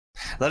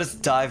let us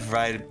dive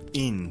right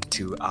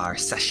into our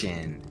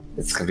session.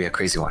 It's gonna be a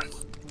crazy one.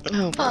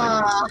 Oh,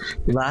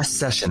 boy. Last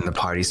session, the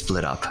party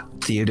split up.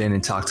 Theoden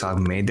and Tok Tok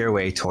made their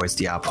way towards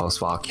the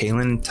outpost, while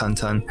Kaelin,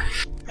 Tuntun,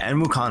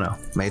 and Mukano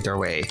made their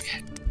way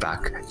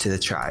back to the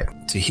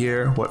tribe to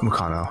hear what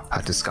Mukano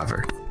had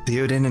discovered.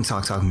 Theoden and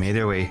Tok Tok made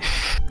their way,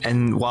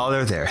 and while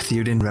they're there,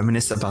 Theoden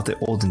reminisced about the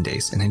olden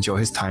days and enjoyed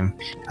his time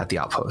at the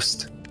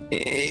outpost.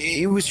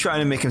 He was trying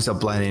to make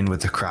himself blend in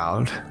with the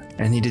crowd,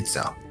 and he did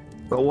so.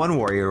 But one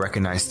warrior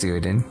recognized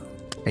Theoden,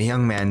 a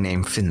young man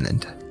named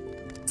Finland.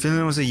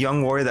 Finland was a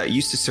young warrior that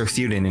used to serve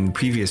Theoden in the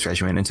previous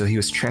regiment until he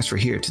was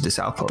transferred here to this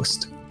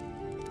outpost.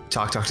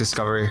 Tok Tok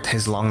discovered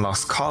his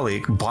long-lost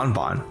colleague, Bon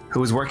Bon, who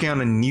was working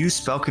on a new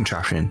spell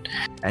contraption,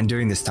 and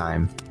during this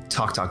time,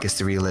 Tok Tok gets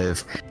to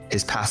relive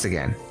his past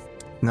again.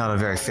 Not a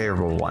very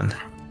favorable one.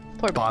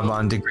 Poor Bon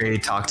Bon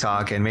degraded Tok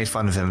Tok and made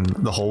fun of him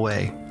the whole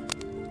way.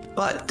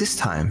 But this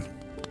time,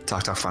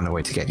 Tok Tok found a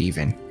way to get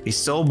even. He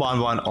stole Bon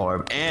Bon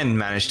orb and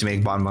managed to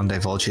make Bon Bon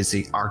divulge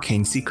his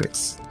arcane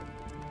secrets.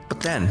 But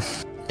then,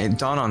 it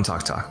dawned on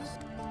Tok Tok.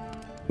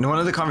 In one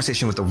of the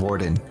conversation with the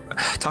warden,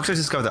 Tok Tok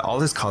discovered that all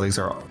his colleagues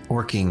are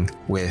working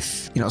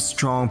with,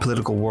 strong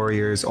political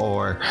warriors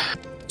or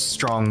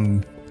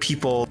strong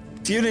people.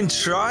 Theoden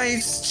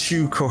tries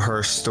to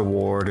coerce the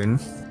warden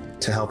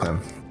to help him,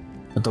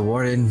 but the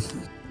warden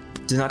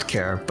did not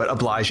care, but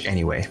obliged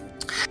anyway,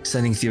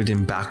 sending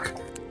Theoden back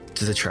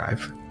to the tribe.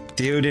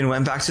 Theoden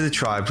went back to the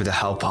tribe with the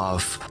help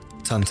of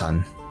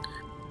Tuntun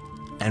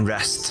and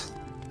rest.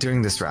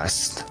 During this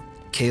rest,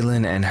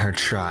 Kaelin and her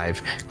tribe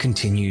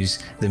continues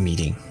the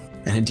meeting,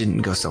 and it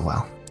didn't go so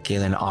well.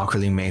 Kaelin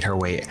awkwardly made her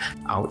way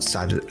out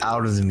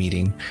of the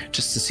meeting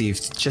just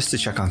to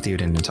check on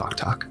Theoden and Tok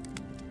Tok.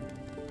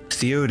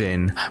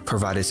 Theoden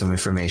provided some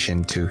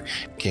information to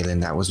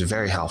Kaelin that was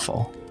very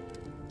helpful.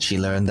 She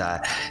learned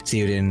that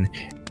Theoden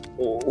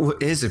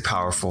is a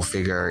powerful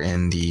figure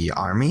in the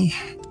army,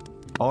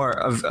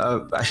 or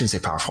I shouldn't say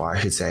powerful. I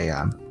should say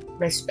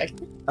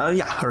Respected?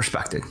 Yeah,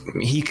 respected.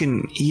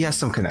 He has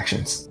some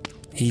connections.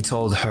 He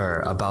told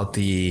her about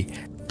the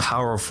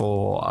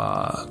powerful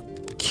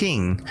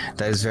king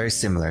that is very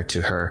similar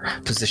to her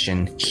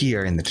position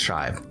here in the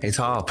tribe, a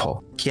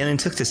Taapo. Kaelin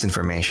took this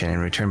information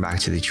and returned back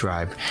to the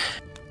tribe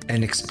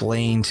and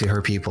explained to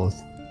her people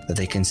that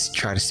they can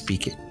try to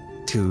speak it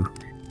to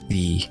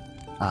the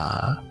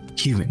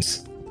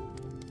humans.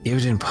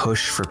 Theoden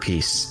pushed for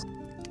peace.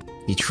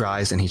 He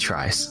tries and he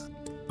tries.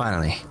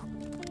 Finally,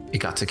 it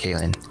got to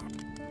Kaelin,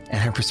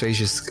 and her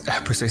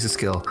persuasive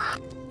skill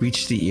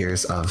reached the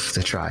ears of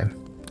the tribe,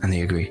 and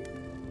they agreed.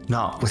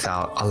 Not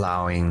without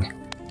allowing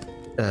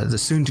the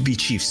soon-to-be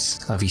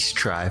chiefs of each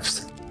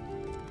tribes,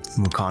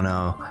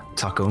 Mukano,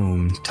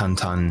 Takoum,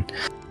 Tuntun,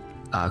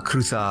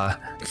 Krutha,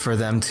 for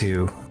them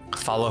to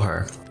follow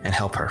her and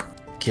help her.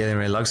 Kaelin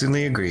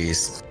reluctantly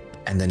agrees,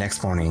 and the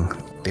next morning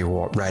they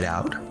walk right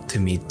out to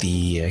meet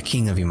the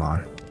king of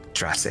Iman,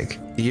 Drasig.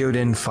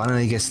 Theoden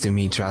finally gets to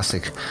meet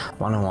Drasig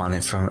one-on-one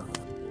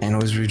and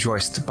was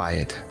rejoiced by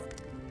it.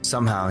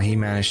 Somehow he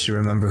managed to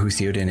remember who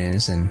Theoden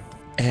is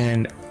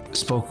and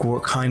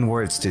spoke kind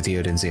words to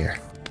Theoden's ear.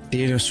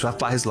 Theoden, swept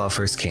by his love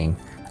for his king,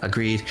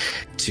 agreed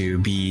to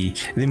be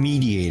the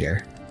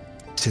mediator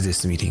to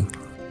this meeting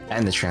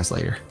and the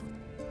translator.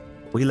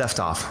 We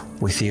left off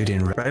with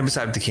Theoden right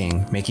beside the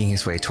king, making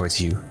his way towards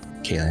you,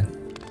 Kaelin.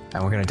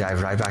 And we're going to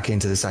dive right back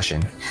into the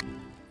session.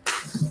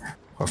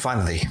 Or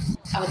finally.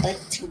 I would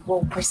like to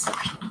roll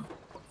perception.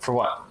 For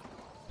what?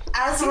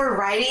 As we're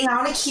riding, I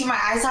want to keep my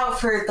eyes out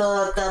for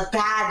the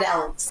bad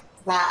elves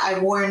that I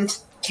warned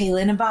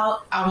Kaelin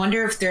about. I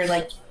wonder if they're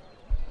like,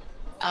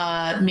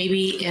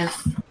 maybe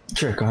if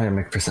Sure, go ahead and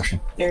make a perception.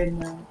 they're in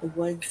the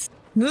woods.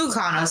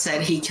 Mukano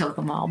said he killed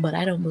them all, but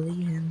I don't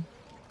believe him.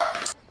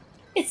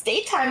 It's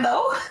daytime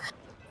though.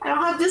 I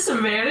don't have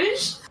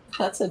disadvantage.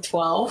 That's a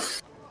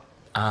 12.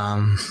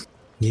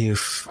 You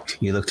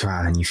looked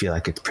around and you feel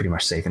like it's pretty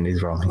much safe in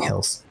these rolling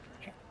hills.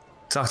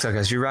 Tok Tok,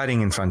 as you're riding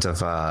in front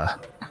of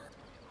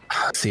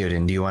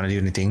Theoden, do you want to do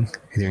anything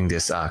during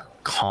this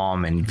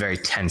calm and very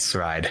tense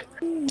ride?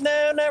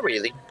 No, not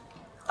really.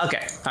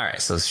 Okay, all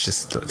right, so it's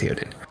just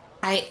Theoden.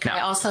 I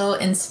also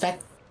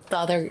inspect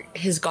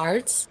his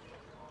guards,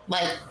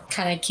 like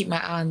kind of keep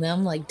my eye on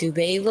them. Like, do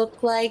they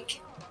look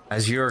like?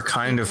 As you're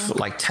kind of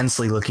like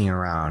tensely looking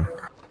around,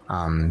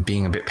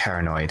 being a bit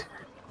paranoid,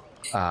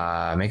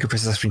 make a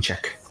perception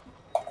check.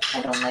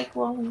 I don't like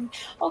rolling.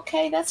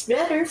 Okay, that's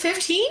better.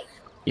 15.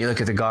 You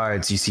look at the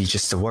guards, you see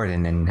just the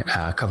warden and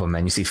a couple of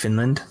men. You see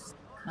Finland.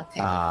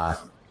 Okay.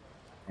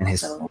 And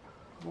his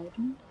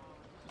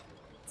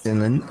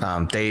Finland.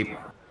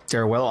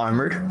 They're well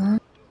armored.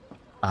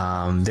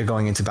 They're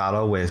going into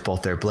battle with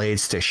both their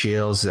blades, their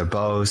shields, their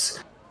bows,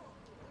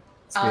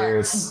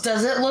 spears.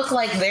 Does it look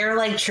like they're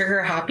like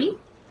trigger happy?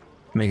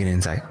 Make an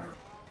insight.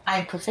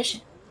 I'm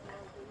proficient.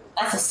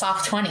 That's a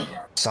soft 20.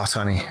 Soft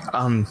 20.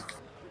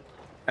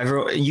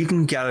 You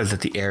can gather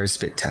that the air is a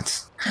bit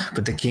tense,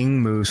 but the king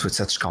moves with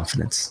such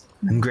confidence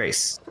and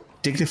grace.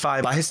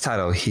 Dignified by his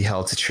title, he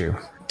held to true,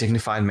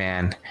 dignified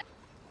man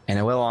and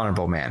a well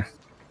honorable man.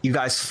 You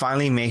guys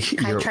finally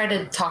make I try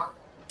to talk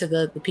to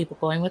the people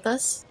going with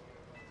us,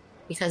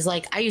 because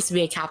like I used to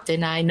be a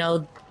captain. I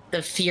know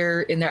the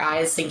fear in their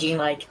eyes, thinking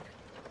like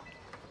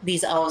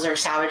these elves are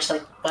savage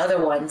like the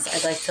other ones.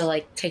 I'd like to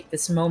like take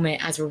this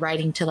moment as we're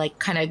riding to like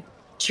kind of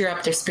cheer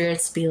up their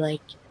spirits, be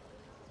like,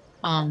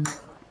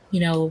 you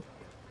know,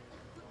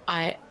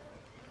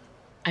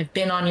 I've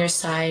been on your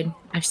side.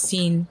 I've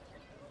seen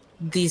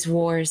these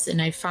wars,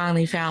 and I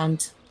finally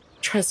found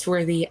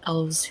trustworthy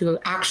elves who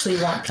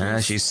actually want peace. And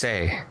as you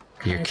say,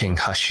 your king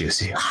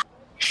hushes you.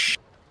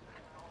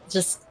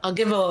 Just, I'll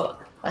give a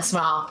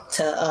smile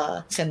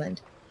to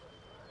Finland.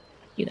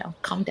 You know,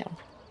 calm down.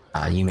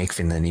 You make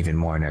Finland even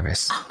more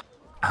nervous.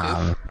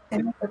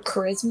 And a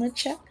charisma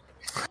check?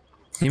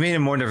 You made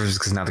him more nervous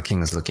because now the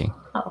king is looking.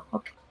 Oh,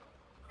 okay.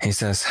 He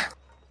says,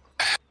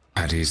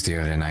 "At ease,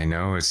 dear, and I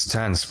know it's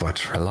tense,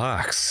 but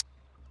relax."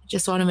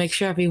 Just want to make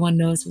sure everyone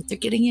knows what they're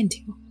getting into.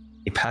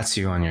 He pats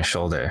you on your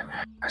shoulder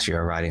as you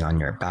are riding on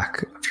your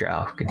back of your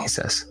elk, and he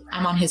says,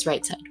 I'm on his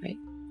right side, right?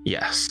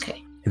 "Yes,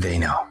 Okay. they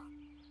know."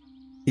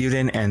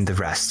 Theoden and the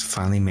rest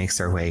finally makes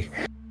their way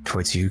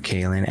towards you,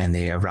 Kaelin, and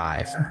they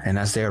arrive. And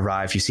as they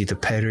arrive, you see the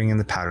pattering and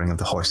the powdering of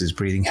the horses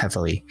breathing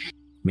heavily,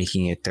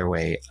 making it their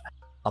way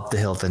up the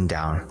hill then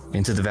down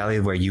into the valley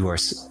where you are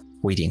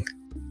waiting.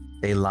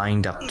 They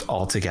lined up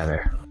all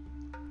together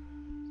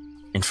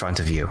in front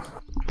of you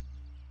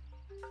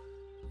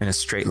in a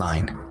straight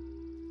line.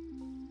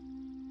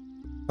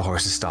 The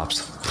horse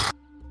stops,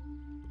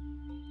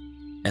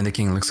 and the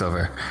king looks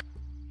over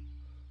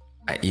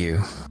at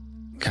you,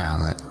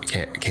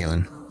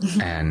 Kaelin,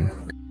 and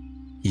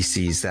he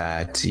sees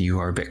that you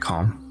are a bit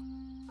calm.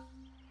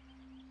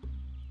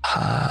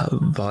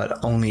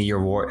 But only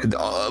your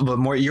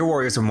your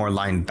warriors are more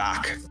lined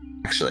back.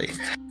 Actually,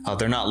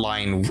 they're not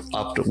lined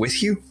up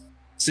with you,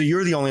 so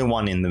you're the only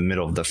one in the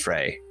middle of the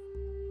fray.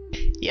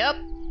 Yep.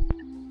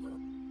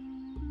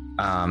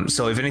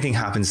 So if anything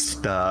happens,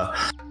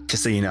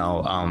 just so you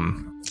know,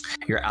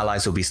 your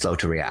allies will be slow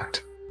to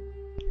react.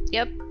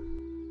 Yep.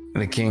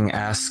 The king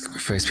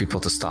asks for his people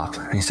to stop,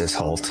 and he says,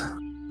 "Halt.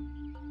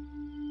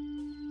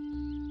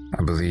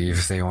 I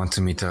believe they want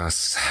to meet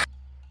us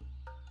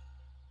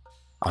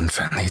on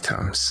friendly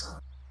terms."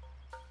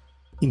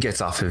 He gets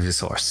off of his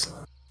horse.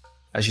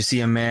 As you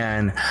see a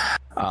man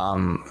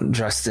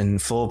dressed in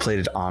full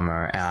plated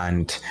armor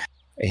and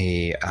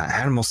a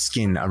animal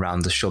skin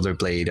around the shoulder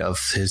blade of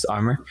his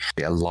armor,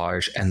 a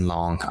large and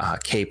long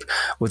cape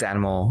with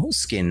animal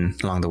skin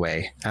along the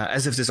way,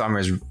 as if this armor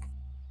is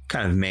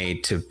kind of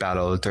made to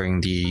battle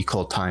during the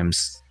cold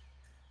times.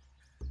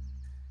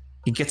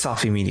 He gets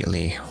off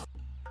immediately,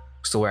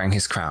 still wearing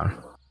his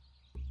crown.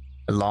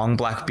 A long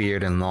black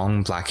beard and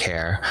long black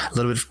hair, a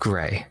little bit of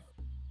gray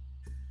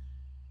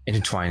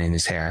intertwined in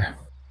his hair.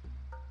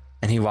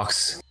 And he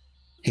leaves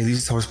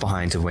his horse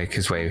behind to make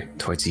his way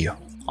towards you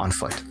on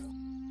foot.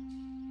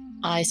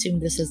 I assume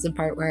this is the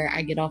part where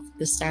I get off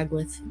the stag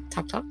with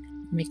Tok Tok.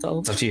 Make go.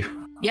 It's up to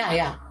you.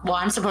 Yeah. Well,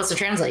 I'm supposed to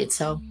translate,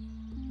 so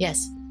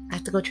yes, I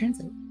have to go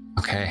translate.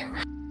 Okay.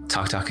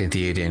 Tok Tok and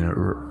Theoden.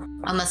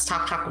 Unless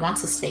Tok Tok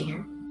wants to stay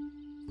here.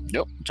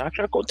 Nope. Tok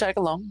Tok will tag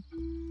along.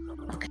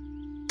 Okay.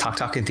 Tok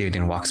Tok and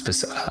Theoden walks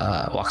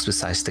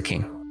beside the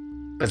king.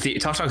 But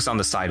Tok Tok's on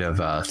the side of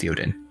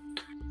Theoden.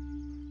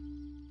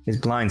 His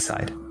blind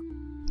side.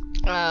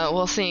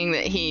 Well, seeing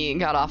that he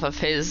got off of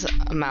his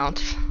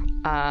mount,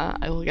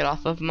 I will get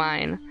off of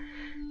mine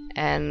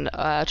and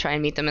try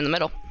and meet them in the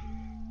middle.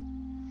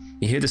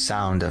 You hear the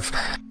sound of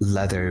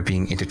leather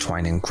being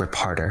intertwined and grip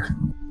harder.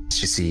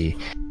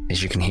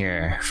 As you can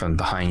hear from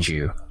behind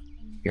you,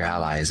 your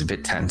ally is a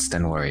bit tensed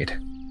and worried.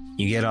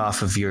 You get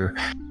off of your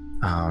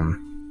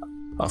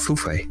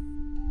Fufei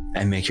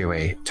and make your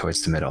way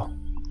towards the middle.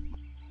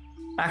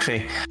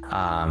 Actually,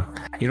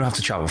 you don't have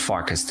to travel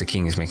far because the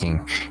king is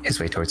making his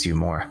way towards you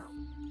more.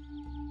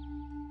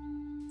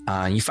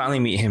 You finally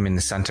meet him in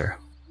the center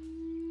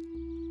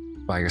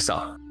by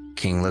yourself.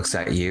 King looks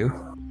at you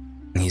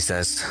and he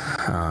says,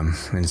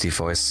 in his deep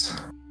voice,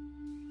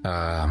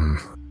 "My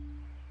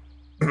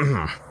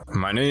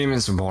name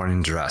is Born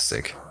in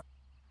Jurassic.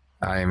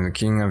 I am the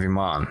king of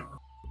Iman."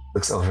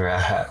 Looks over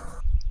at Hat.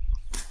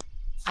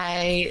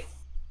 I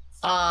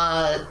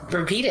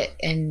repeat it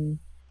in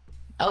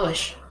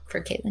Elvish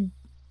for Caitlin.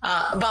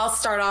 But I'll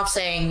start off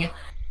saying,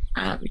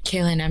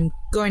 Caitlin, I'm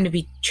going to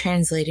be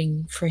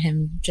translating for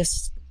him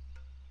just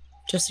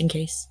in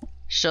case.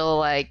 She'll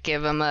like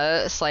give him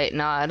a slight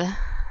nod,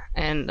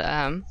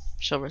 and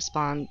she'll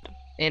respond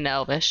in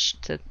Elvish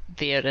to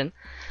Theoden.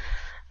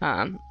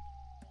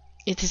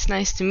 It is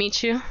nice to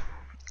meet you.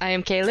 I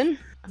am Kaelin.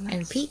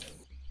 And Pete.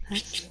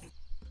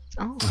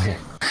 Oh. Okay.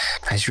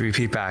 As you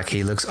repeat back,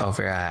 he looks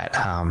over at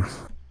and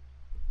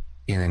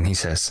then he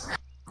says,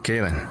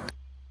 "Kaelin,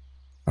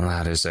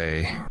 that is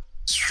a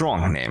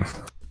strong name.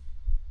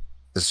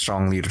 A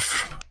strong leader.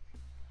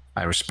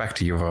 I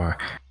respect your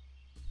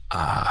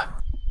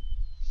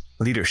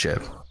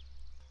leadership.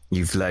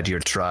 You've led your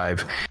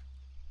tribe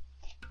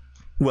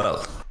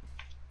well.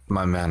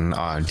 My men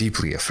are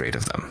deeply afraid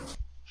of them."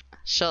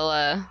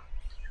 She'll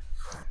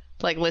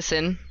like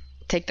listen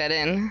take that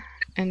in,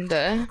 and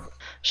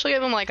she'll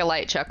give him like a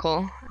light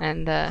chuckle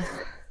and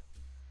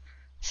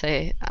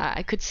say,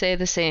 "I could say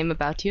the same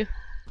about you."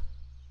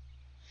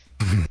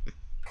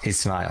 He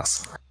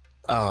smiles.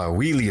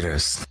 We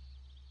leaders.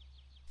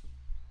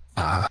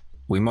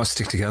 We must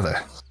stick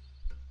together.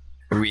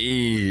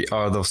 We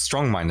are the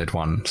strong-minded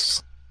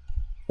ones.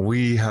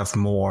 We have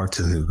more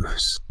to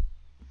lose.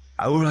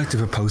 I would like to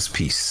propose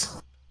peace.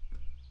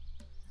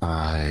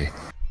 My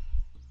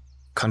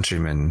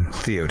countryman,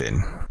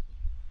 Theoden,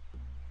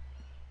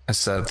 has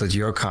said that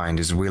your kind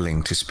is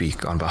willing to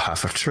speak on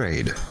behalf of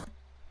trade.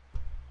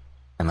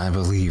 And I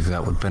believe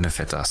that would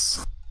benefit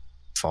us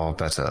far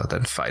better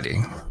than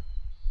fighting.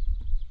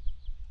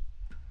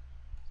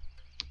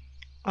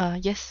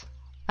 Yes,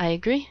 I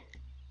agree.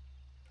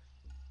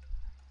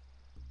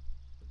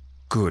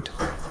 Good.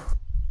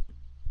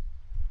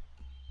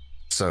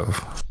 So,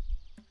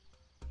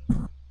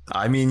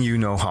 I mean you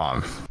no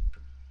harm.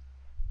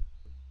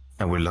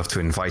 I would love to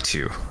invite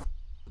you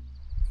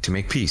to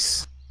make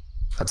peace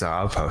at our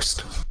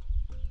outpost.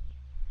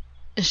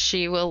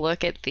 She will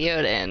look at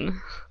Theoden.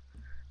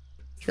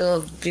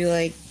 He'll be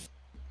like,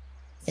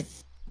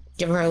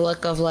 give her a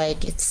look of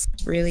like, it's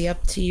really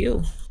up to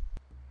you.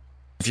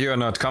 If you are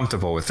not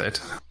comfortable with it,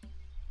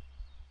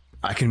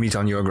 I can meet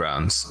on your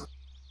grounds.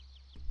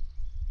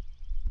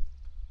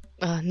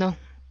 No,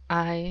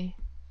 I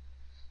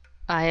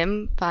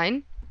am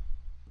fine.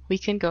 We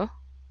can go.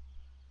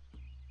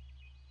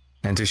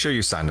 And to show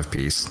you sign of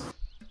peace,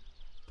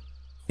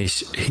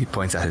 he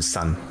points at his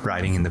son,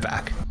 riding in the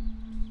back.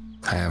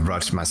 I have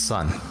brought my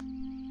son.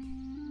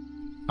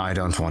 I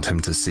don't want him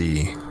to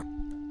see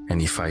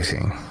any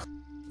fighting,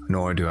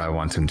 nor do I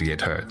want him to get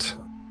hurt.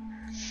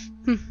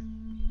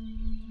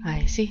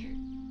 I see.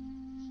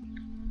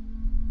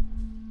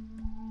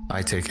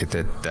 I take it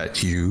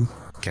that you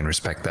can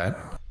respect that.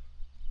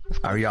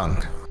 Our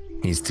young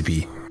needs to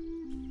be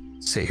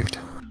saved.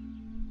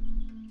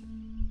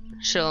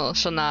 She'll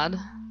nod.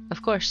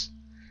 Of course.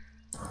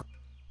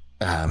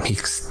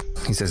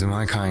 He says,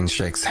 my kind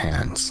shakes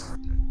hands.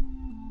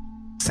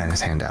 Send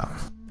his hand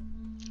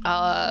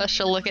out.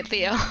 She'll look at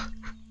Theo.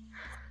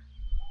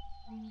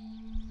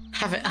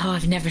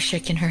 I've never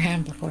shaken her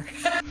hand before.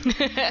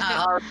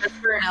 I'll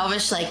whisper in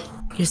Elvish, like,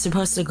 you're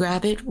supposed to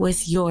grab it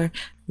with your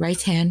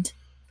right hand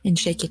and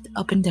shake it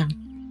up and down.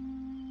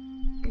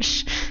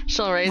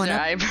 She'll raise her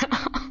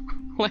eyebrow.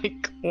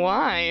 Like,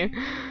 why?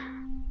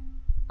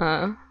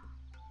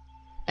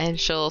 And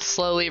she'll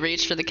slowly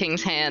reach for the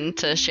king's hand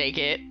to shake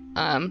it,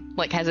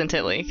 like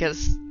hesitantly,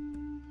 because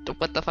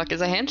what the fuck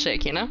is a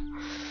handshake, you know?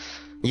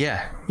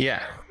 Yeah.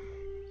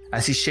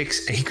 As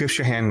he grips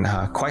your hand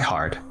quite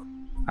hard,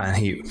 and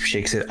he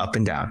shakes it up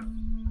and down.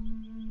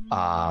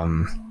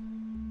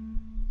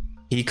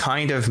 He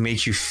kind of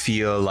makes you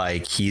feel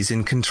like he's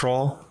in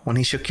control when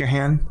he shook your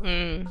hand.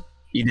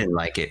 You didn't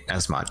like it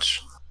as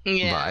much.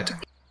 Yeah. But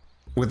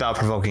without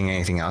provoking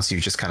anything else, you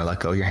just kind of let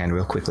go of your hand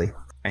real quickly,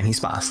 and he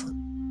smiles.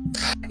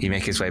 He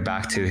makes his way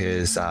back to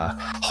his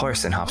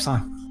horse and hops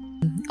on.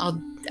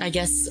 I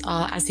guess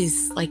as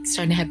he's like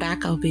starting to head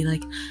back, I'll be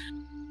like,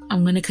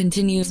 I'm going to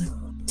continue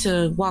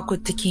to walk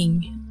with the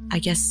king. I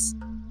guess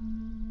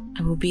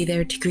I will be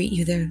there to greet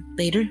you there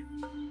later.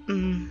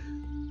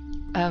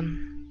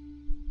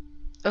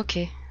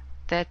 Okay.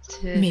 That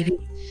maybe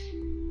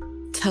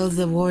tell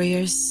the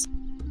warriors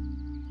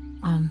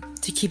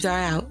to keep their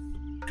eye out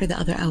for the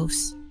other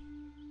elves.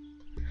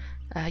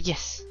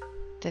 Yes.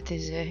 That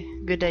is a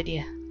good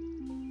idea.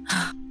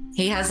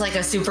 He has like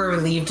a super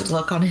relieved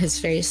look on his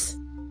face.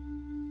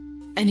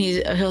 And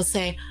he'll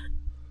say,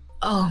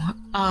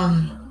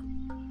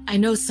 I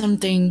know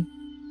something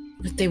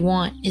that they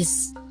want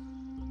is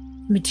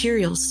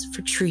materials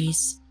for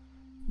trees.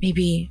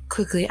 Maybe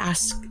quickly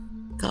ask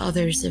the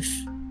others if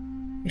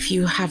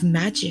you have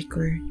magic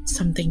or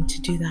something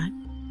to do that.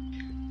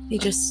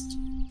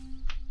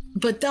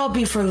 But that'll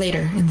be for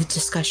later in the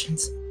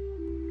discussions.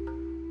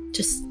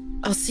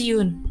 I'll see you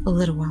in a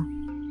little while.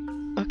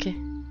 Okay.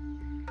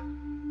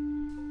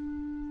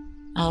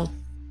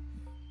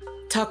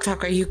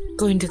 Talk, are you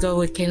going to go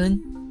with Kaylin?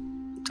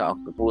 Talk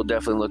will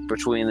definitely look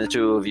between the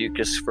two of you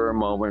just for a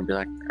moment and be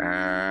like,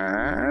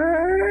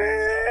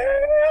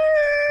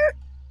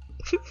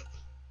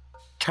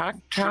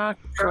 Talk,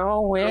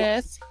 go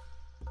with.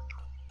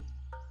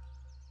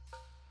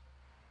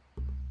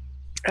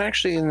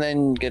 Actually, and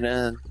then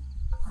gonna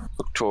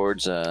look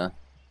towards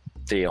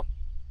Theo.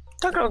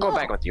 Talk, I'll go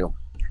back with you.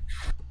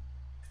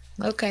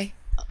 Okay.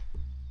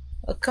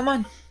 Well, come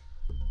on.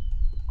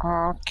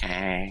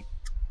 Okay.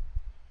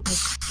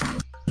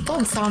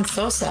 Don't sound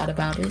so sad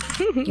about it.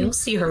 You'll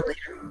see her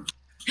later.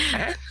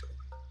 Huh?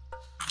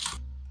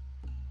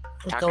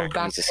 We'll Talk go needs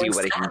back to see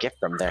what he can towards get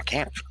from their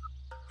camp.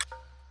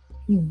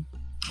 that.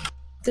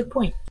 Good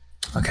point.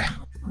 Okay.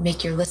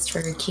 Make your list for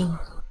your king.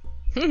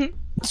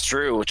 It's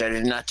true, which I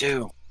did not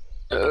do.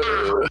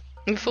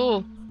 You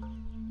fool.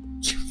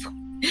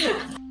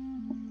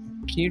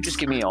 Can you just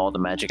give me all the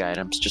magic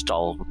items? Just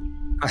all of them.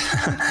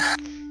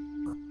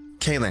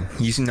 Kaylin,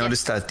 you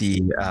notice that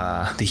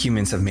the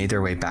humans have made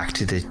their way back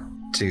to the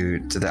to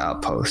the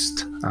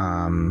outpost,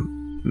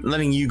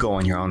 letting you go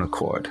on your own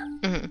accord.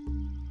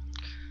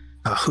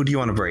 Who do you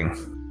want to bring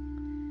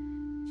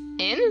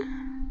in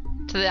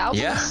to the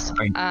outpost?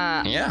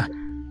 Yeah.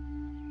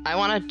 I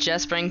want to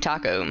just bring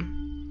Taco.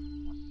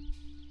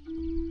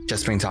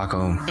 Just bring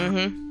Taco.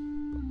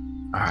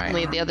 All right.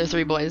 Leave the other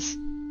 3 boys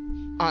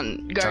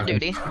on guard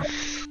duty.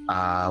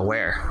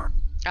 Where?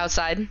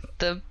 Outside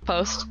the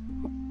post.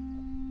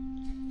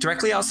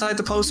 Directly outside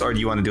the post, or do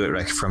you want to do it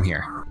right from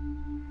here?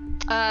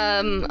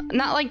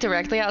 Not like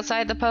directly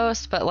outside the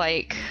post, but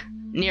like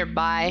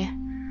nearby,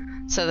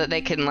 so that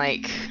they can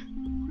like,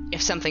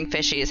 if something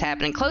fishy is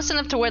happening, close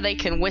enough to where they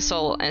can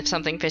whistle if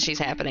something fishy is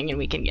happening and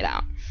we can get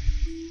out.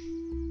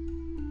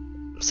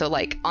 So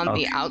like on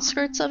the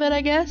outskirts of it,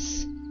 I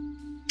guess.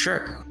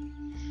 Sure.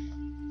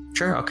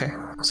 Okay.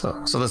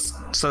 So that's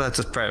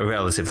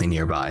relatively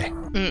nearby.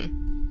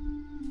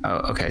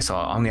 Oh, okay. So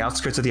on the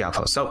outskirts of the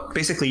outpost. So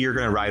basically, you're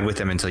going to ride with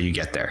them until you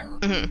get there.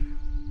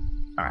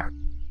 All right.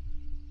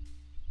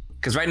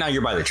 Because right now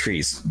you're by the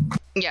trees.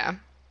 Yeah.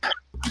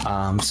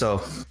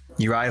 So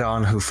you ride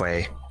on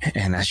Hufei,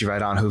 and as you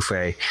ride on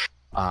Hufei,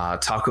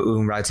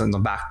 Taku rides on the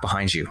back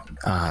behind you.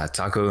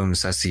 Taku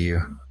says to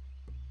you,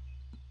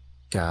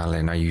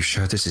 "Galen, are you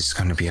sure this is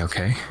going to be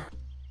okay?"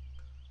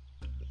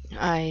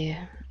 I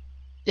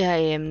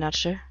am not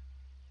sure.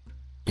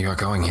 You are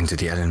going into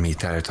the enemy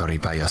territory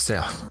by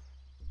yourself.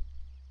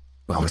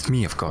 Well, with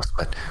me, of course,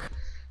 but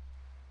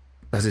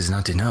that is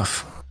not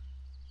enough.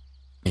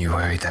 Are you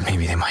worried that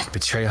maybe they might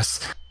betray us?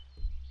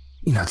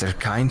 You know, their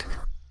kind?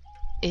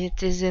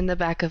 It is in the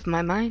back of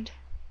my mind.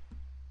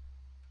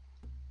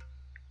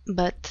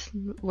 But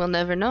we'll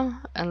never know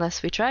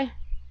unless we try.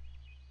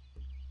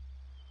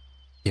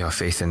 Your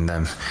faith in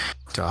them,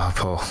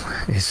 Dapo,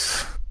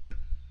 is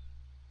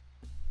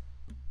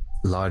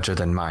larger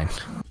than mine.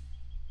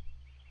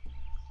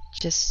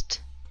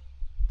 Just,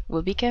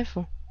 we'll be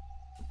careful.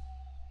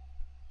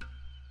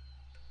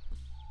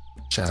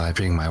 Shall I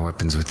bring my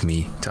weapons with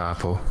me,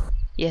 Dapo?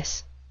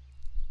 Yes.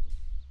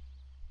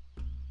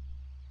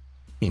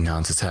 He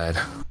nods his head.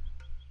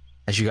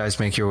 As you guys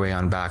make your way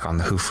on back on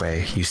the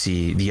Hufei, you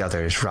see the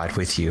others ride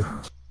with you.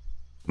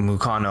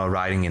 Mukano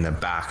riding in the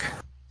back,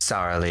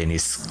 sourly, and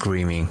he's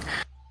screaming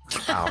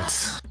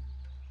out.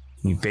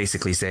 You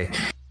basically say,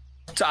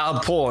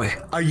 "Child boy,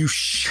 are you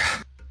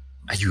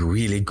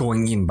really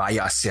going in by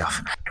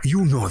yourself?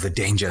 You know the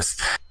dangers.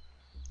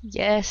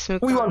 Yes,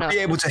 Mukano. We won't be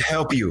able to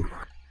help you."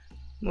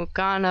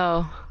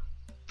 Mukano,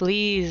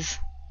 please.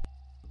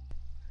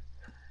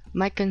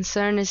 My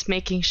concern is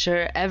making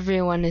sure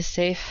everyone is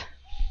safe.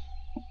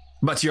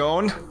 But your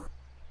own?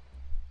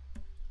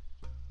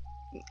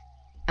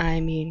 I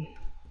mean,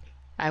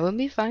 I will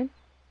be fine.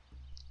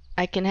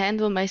 I can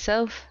handle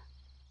myself.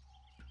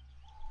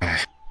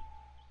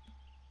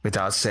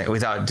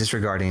 Without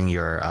disregarding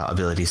your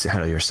abilities to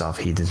handle yourself,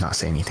 he did not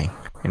say anything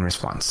in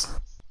response.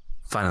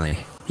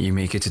 Finally, you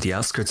make it to the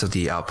outskirts of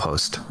the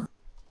outpost.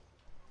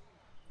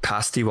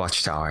 Past the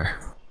watchtower,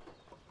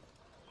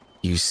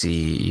 you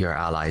see your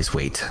allies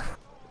wait.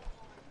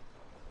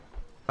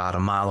 About a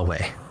mile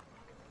away.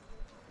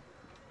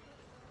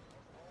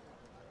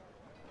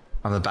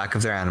 On the back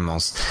of their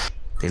animals,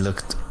 they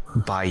look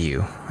by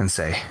you and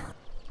say,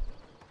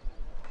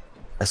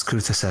 as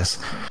Krutha says,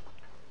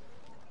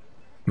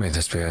 "May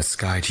the spirits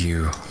guide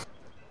you."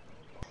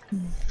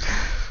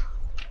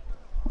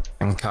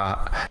 And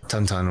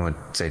Tantan would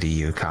say to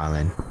you,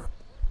 Colin,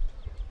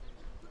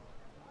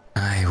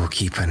 "I will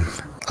keep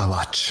a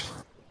watch.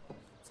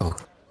 Oh,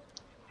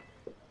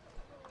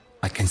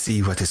 I can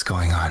see what is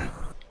going on.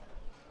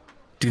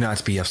 Do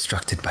not be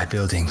obstructed by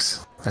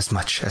buildings as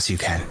much as you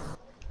can."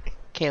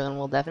 Kalen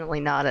will definitely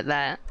nod at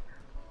that.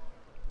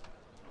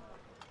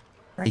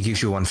 He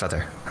gives you one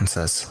feather and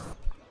says,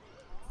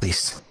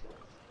 "Please,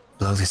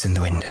 blow this in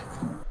the wind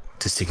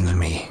to signal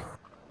me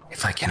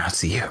if I cannot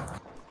see you."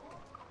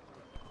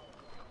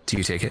 Do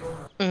you take it?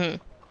 Mm-hmm.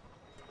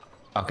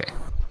 Okay.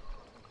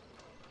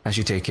 As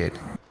you take it,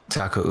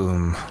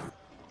 Taku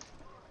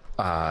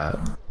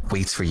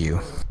waits for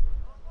you.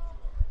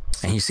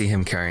 And you see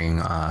him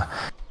carrying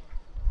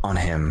on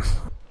him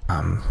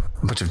a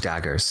bunch of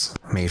daggers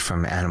made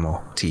from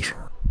animal teeth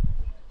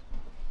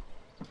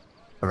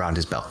around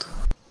his belt.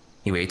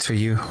 He waits for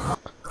you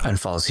and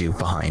follows you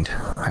behind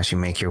as you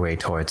make your way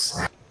towards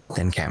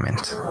the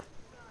encampment.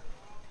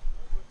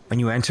 When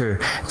you enter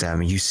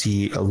them, you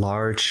see a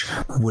large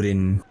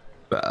wooden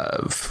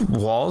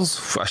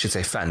walls, I should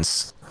say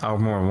fence, or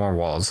more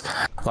walls.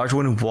 Large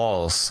wooden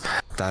walls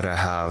that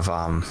have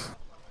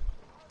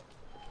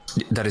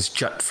that is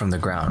jut from the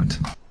ground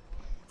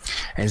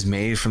and is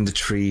made from the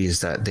trees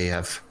that they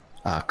have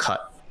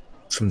cut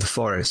from the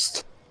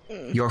forest,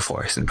 your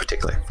forest in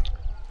particular.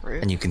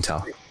 Rude. And you can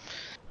tell.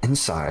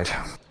 Inside,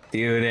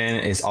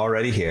 Theoden is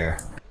already here.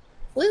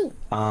 Woo!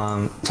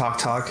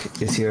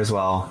 Talk is here as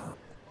well.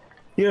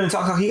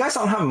 Talk, you guys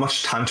don't have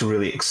much time to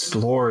really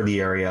explore the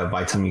area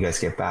by the time you guys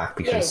get back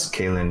because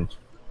Kaylin.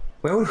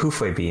 Where would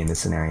Hufei be in this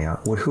scenario?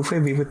 Would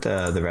Hufei be with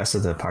the rest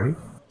of the party?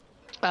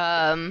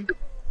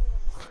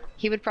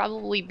 He would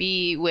probably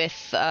be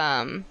with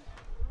one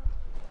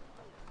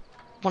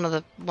of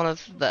the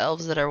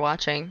elves that are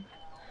watching.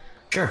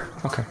 Sure.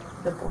 Okay.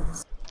 The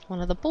boys. One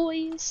of the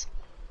boys.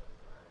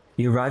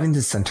 You arrive in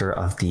the center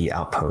of the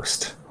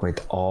outpost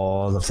with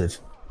all of the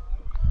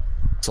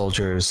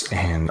soldiers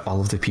and all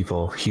of the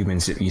people,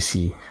 humans that you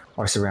see,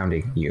 are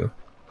surrounding you,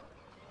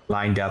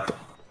 lined up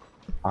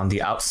on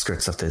the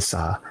outskirts of this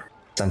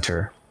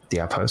center, the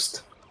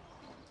outpost,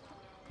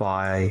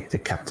 by the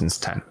captain's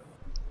tent.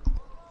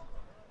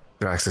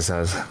 Draxa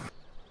says,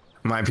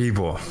 "My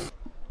people,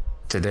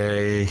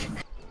 today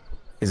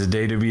is a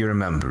day to be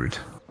remembered.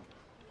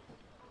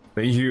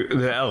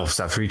 The elves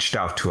have reached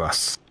out to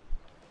us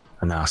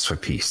and asked for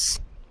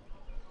peace.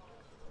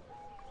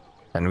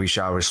 And we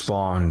shall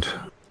respond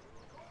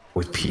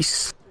with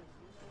peace.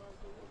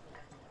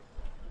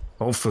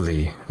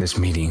 Hopefully, this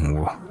meeting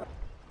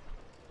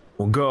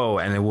will go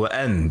and it will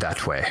end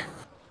that way.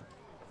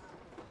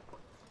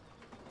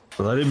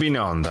 Let it be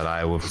known that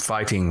I am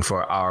fighting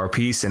for our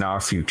peace and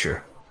our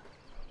future.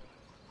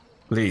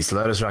 Please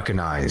let us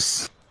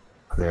recognize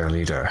their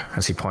leader,"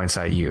 as he points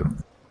at you,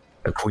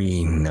 the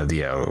Queen of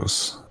the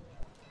Elves.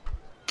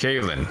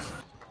 Kaelin.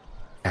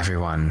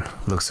 Everyone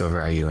looks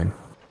over at you and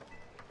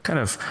kind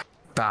of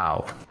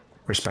bow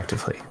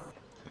respectively.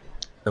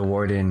 The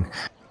warden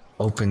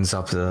opens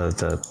up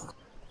the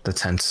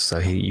tent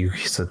so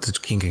so the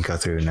king can go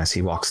through, and as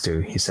he walks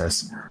through, he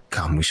says,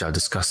 "Come, we shall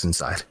discuss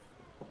inside."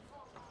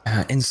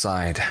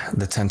 Inside,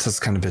 the tent has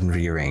kind of been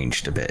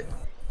rearranged a bit.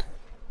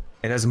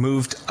 It has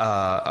moved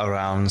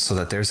around so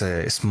that there's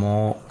a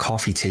small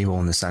coffee table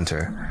in the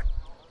center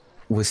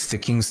with the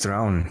king's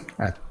throne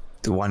at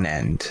the one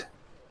end.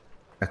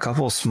 A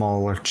couple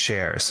smaller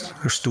chairs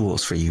or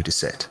stools for you to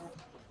sit.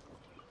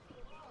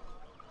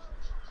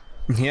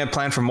 He had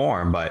planned for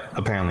more, but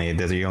apparently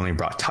they only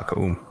brought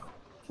Takaum.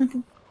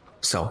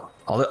 So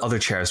all the other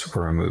chairs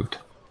were removed.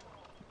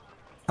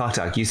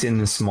 Tak, you sit in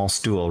a small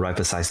stool right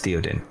beside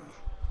Theoden,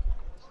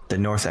 the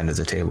north end of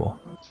the table,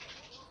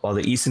 while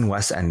the east and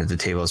west end of the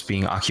table is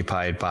being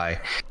occupied by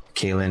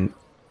Kaelin,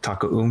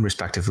 Takaum,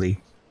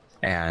 respectively,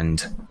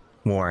 and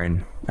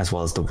Warren, as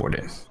well as the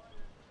warden.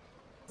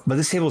 But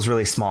this table is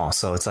really small,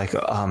 so it's like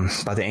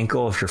by the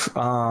ankle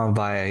of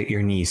by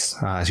your knees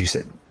as you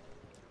sit.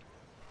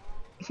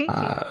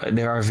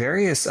 There are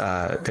various.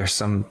 There's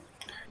some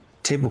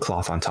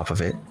tablecloth on top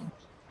of it.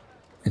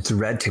 It's a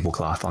red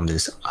tablecloth on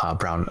this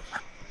brown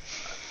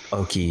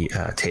oaky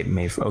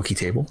oaky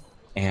table,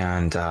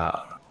 and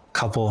a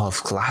couple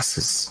of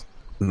glasses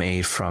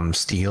made from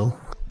steel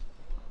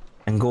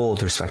and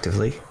gold,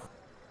 respectively,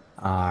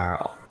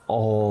 are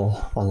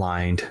all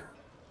aligned,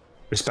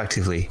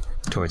 respectively,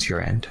 towards your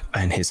end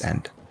and his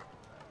end.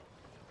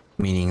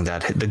 Meaning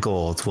that the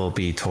gold will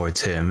be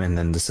towards him, and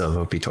then the silver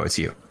will be towards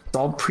you. It's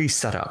all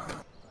pre-set up.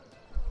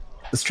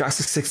 The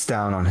Straxic sits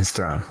down on his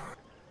throne.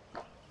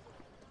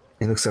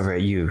 He looks over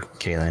at you,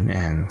 Kaelin,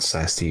 and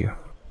says to you,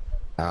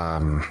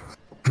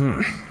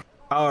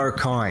 "Our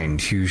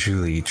kind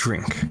usually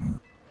drink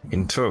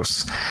in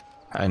toast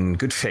and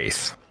good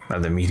faith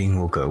that the meeting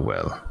will go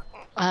well."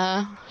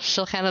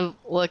 She'll kind of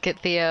look at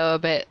Theo a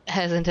bit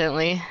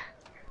hesitantly,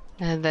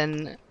 and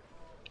then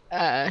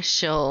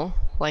she'll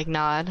like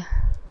nod.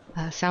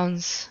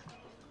 Sounds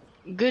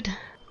good.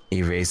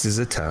 He raises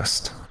a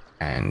toast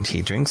and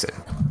he drinks it.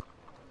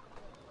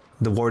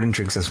 The warden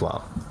drinks as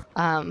well.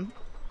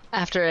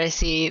 After I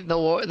see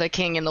the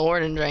king and the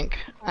warden drink,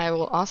 I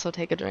will also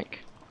take a drink.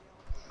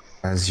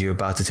 As you're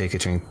about to take a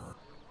drink,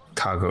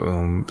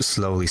 Kagoum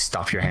slowly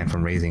stop your hand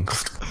from raising.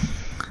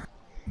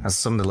 As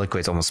some of the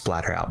liquids almost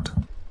splatter out.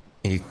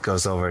 He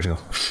goes over to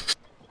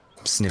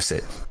sniffs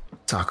it.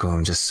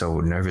 Kagoum just so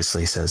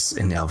nervously says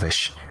in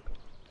Elvish,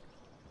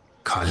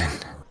 "Colin,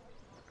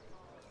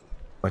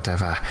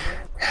 whatever.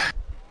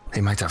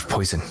 They might have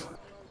poison.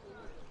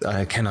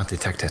 I cannot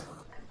detect it."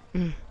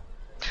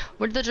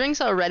 Were the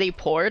drinks already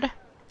poured?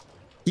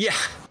 Yeah.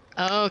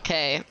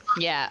 Okay.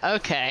 Yeah,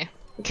 okay.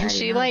 Can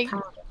she, like,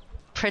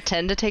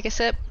 pretend to take a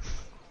sip?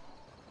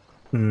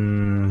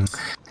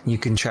 You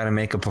can try to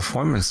make a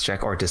performance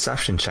check or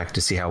deception check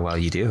to see how well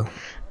you do.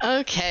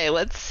 Okay,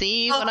 let's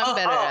see what I'm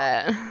better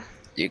at.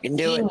 You can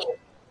do it.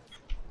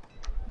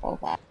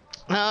 Oh,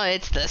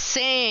 it's the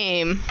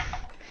same.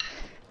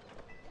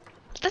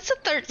 That's a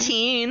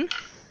 13.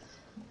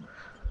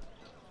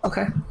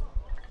 Okay.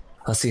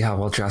 Let's see how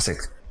well Jurassic.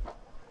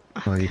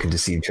 Well, you can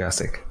deceive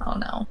Jurassic. Oh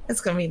no, it's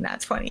gonna be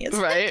nat 20.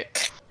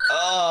 Right.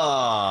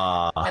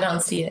 Oh. I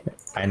don't see it.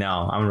 I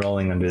know. I'm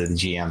rolling under the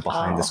GM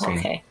behind the screen.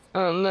 Okay.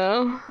 Oh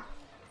no.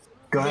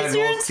 Go ahead. Is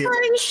your Roll.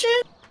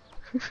 inspiration?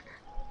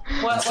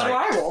 What do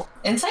I roll?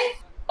 Insight?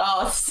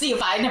 Oh, let's see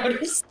if I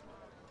notice.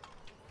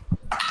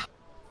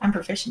 I'm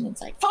proficient in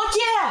insight. Fuck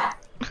yeah!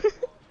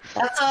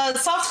 That's a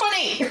soft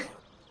 20.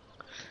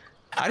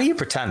 How do you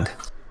pretend?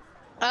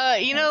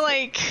 You know,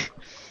 like,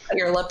 Put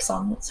your lips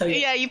on it, so you.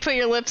 yeah, you put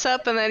your lips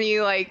up and then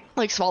you like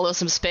swallow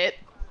some spit,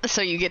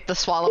 so you get the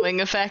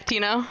swallowing effect, you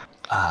know?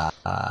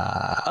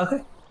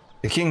 Okay.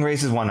 The king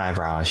raises one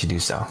eyebrow as you do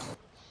so.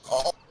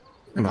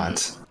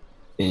 But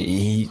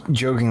he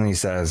jokingly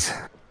says,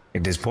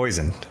 It is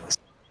poisoned.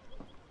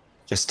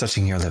 Just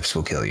touching your lips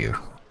will kill you.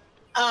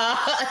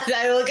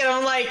 I look at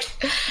him like,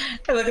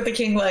 I look at the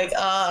king like,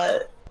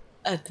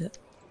 the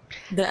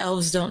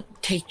elves don't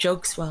take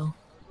jokes well.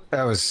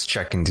 I was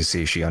checking to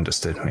see if she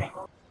understood me.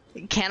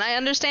 Can I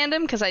understand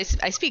him? Because I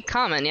speak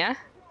common, yeah?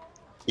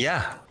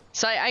 Yeah.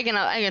 So I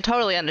can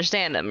totally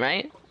understand him,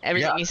 right?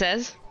 Everything he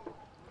says?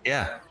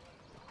 Yeah.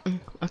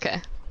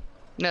 Okay.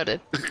 Noted.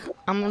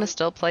 I'm gonna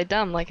still play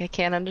dumb like I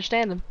can't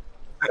understand him.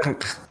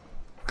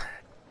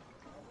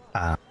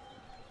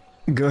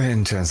 Go ahead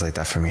and translate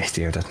that for me,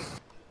 Theoden.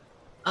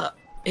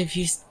 If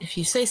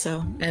you say so,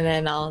 and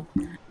then I'll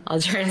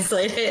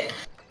translate it.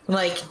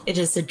 Like, it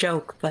is a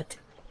joke, but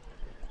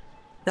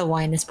the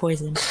wine is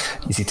poison.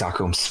 You see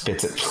Takum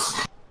spits it.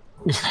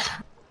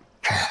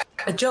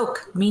 A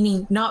joke,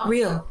 meaning not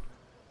real.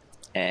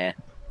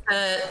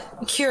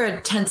 Cure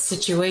a tense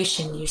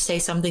situation, you say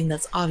something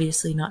that's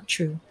obviously not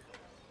true.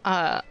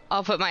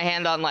 I'll put my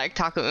hand on like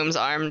Takuum's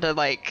arm to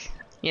like,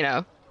 you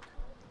know,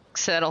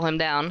 settle him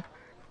down.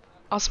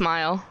 I'll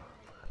smile.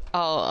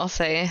 I'll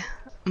say,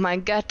 my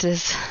gut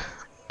is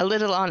a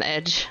little on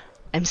edge.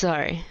 I'm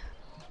sorry.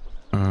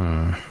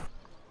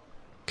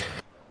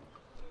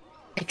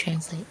 I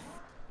translate.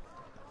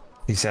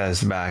 He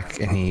says back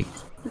and he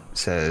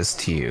says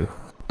to you,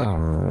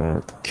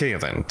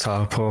 Kaelin,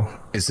 Tapo,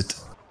 is it?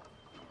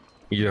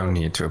 You don't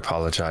need to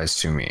apologize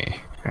to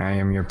me. I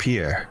am your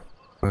peer.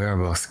 We are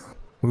both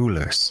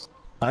rulers.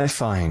 I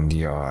find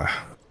your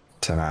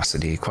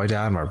tenacity quite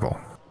admirable.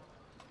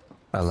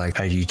 I like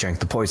how you drank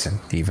the poison,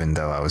 even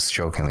though I was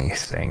jokingly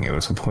saying it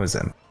was a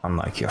poison.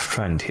 Unlike your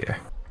friend here.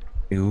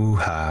 You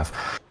have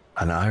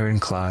an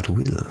ironclad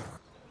will.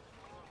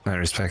 I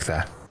respect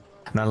that.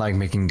 And I like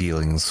making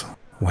dealings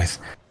with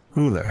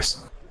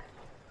rulers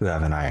who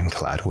have an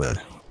ironclad will.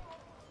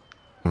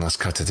 Let's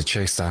cut to the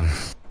chase then.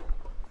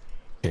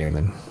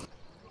 Galen.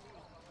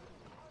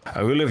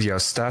 A will of your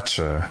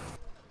stature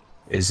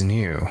is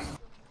new,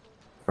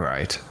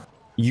 right?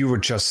 You were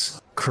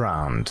just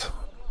crowned.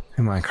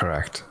 Am I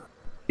correct?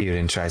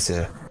 Theoden tries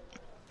to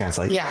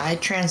translate. Yeah, I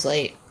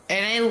translate.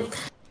 And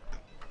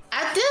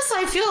at this,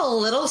 I feel a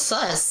little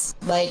sus.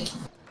 Like,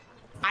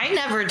 I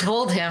never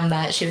told him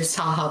that she was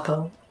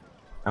Tahapo.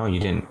 Oh, you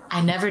didn't?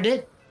 I never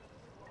did.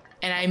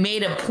 And I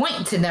made a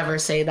point to never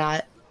say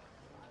that.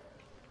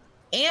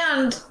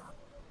 And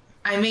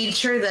I made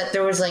sure that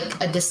there was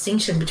like a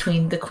distinction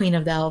between the Queen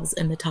of the Elves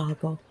and the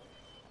Tahapo.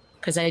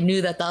 Because I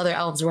knew that the other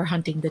elves were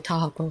hunting the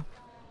Tahapo.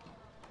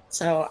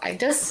 So I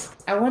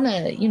want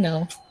to, you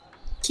know,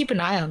 keep an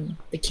eye on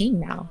the king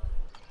now.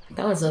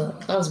 That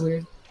was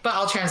weird. But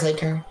I'll translate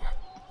to her.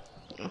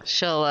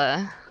 She'll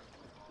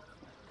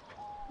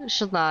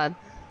nod.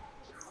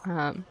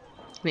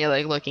 Me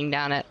like looking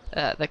down at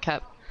the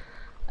cup.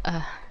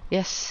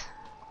 Yes.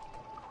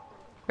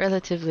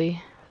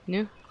 Relatively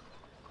new.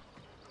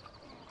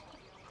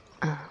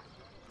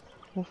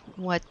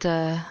 What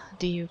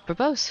do you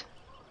propose?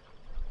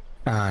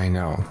 I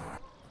know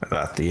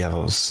that the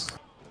elves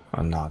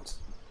are not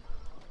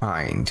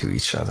kind to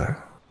each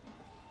other.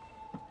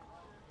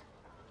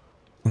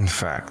 In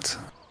fact,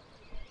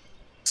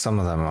 some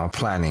of them are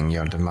planning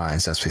your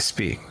demise as we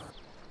speak.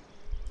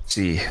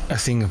 See, a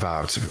thing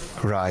about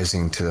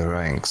rising to the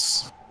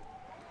ranks,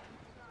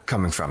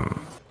 coming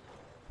from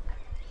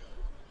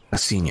a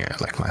senior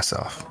like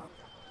myself,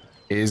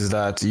 is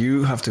that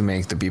you have to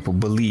make the people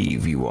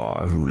believe you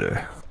are a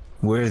ruler,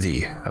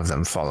 worthy of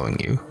them following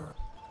you.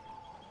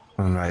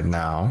 And right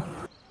now,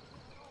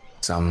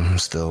 some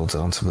still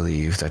don't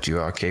believe that you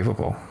are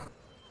capable.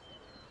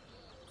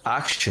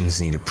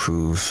 Actions need to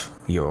prove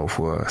your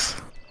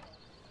worth.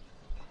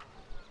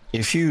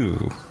 If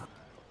you,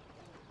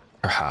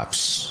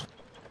 perhaps,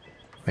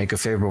 make a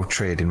favorable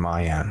trade in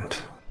my end,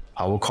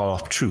 I will call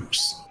off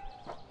troops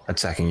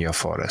attacking your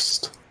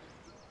forest,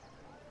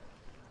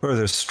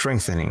 further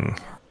strengthening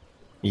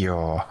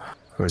your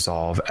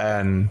resolve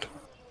and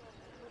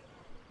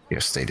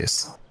your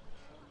status.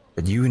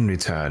 But you in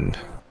return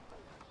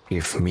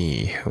give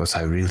me what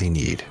I really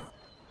need.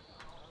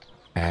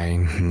 I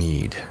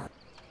need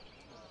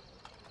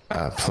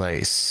a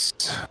place,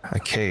 a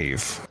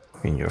cave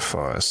in your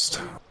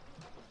forest.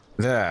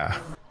 There,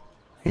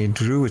 a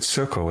druid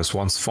circle was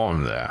once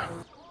formed there,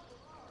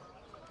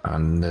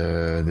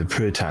 under the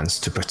pretense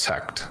to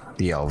protect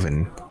the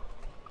elven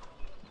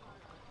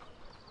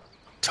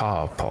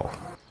Taupo.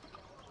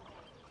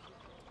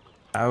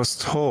 I was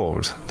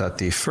told that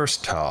the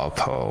first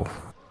Taupo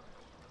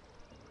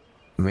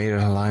made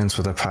an alliance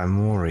with a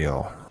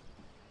primordial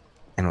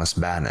and was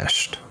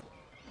banished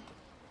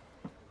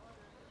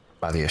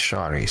by the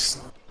Asharis.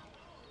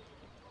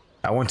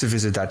 I want to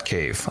visit that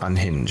cave,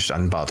 unhinged,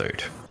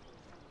 unbothered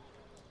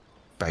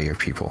by your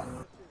people.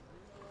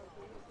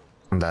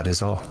 And that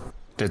is all.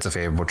 It's a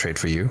favorable trade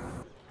for you,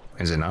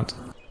 is it not?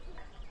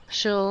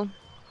 She'll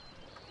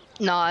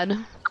nod.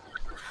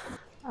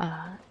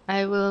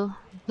 I will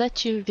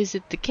let you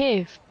visit the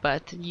cave,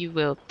 but you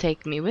will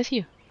take me with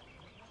you.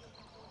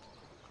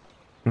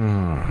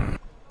 And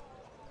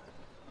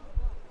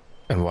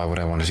why would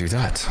I want to do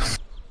that?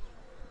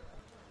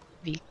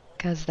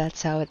 Because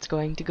that's how it's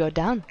going to go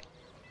down.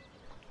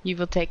 You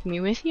will take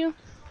me with you,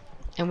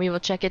 and we will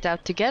check it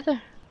out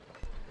together.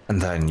 And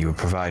then you will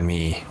provide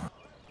me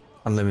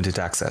unlimited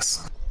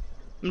access.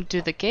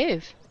 To the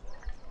cave.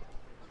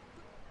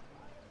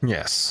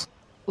 Yes,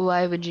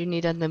 Why would you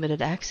need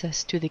unlimited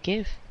access to the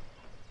cave?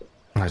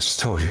 I just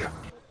told you.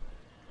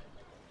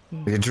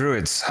 The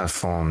druids have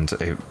formed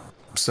a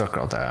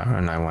circle there,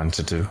 and I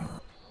wanted to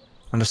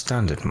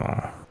understand it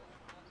more.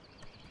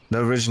 The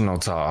original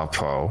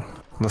Taupo,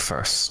 the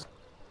first,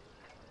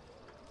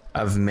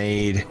 have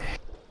made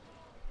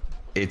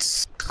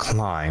its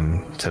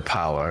climb to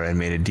power and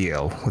made a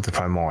deal with the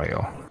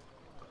Primordial.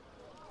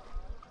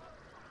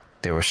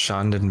 They were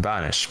shunned and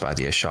banished by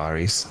the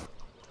Asharis.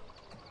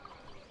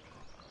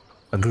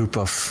 A group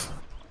of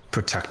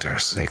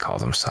protectors, they call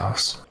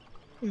themselves.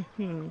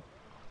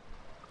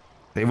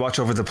 They watch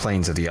over the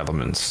planes of the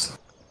elements.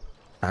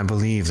 I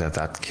believe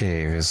that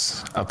cave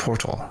is a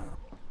portal.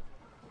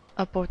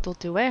 A portal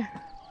to where?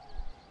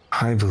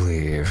 I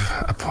believe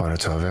a portal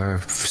to a very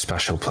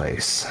special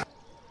place.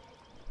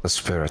 The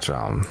spirit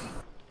realm,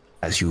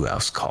 as you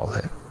elves call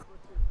it.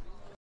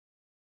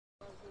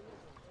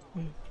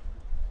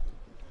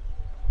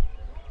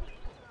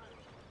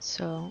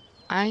 So,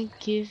 I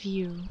give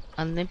you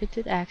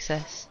unlimited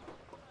access.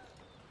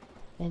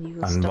 And you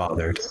will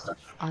Unbothered. stop...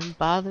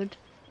 Unbothered.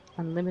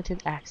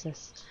 Unlimited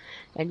access.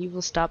 And you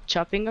will stop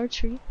chopping our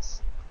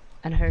trees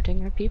and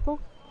hurting our people?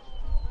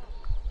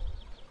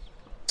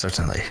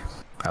 Certainly.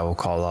 I will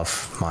call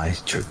off my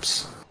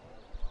troops.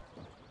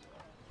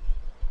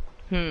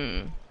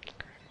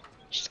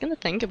 She's gonna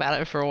think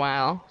about it for a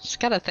while. She's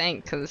gotta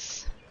think,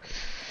 because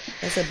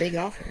That's a big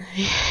offer.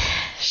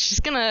 she's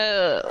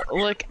gonna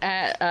look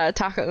at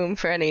Taka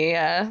for any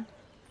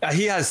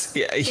He has.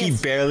 He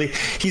Yes. barely.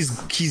 He's.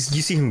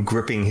 You see him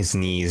gripping his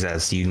knees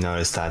as you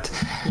notice that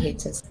He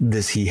hates us.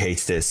 he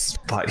hates this,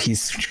 but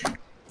he's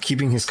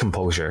keeping his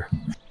composure.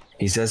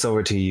 He says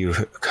over to you,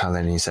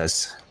 Colin. He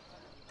says,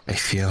 "I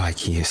feel like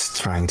he is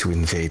trying to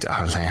invade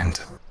our land."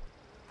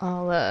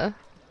 I'll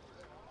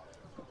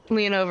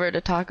lean over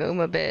to Taka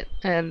a bit,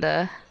 and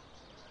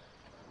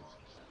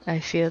I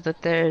feel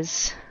that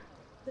there's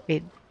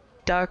a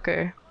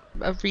darker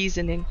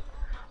reasoning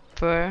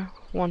for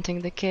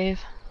wanting the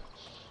cave.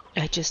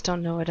 I just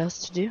don't know what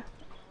else to do.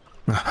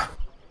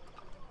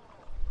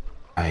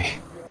 I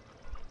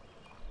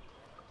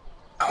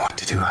don't want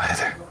to do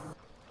either.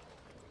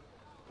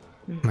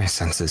 My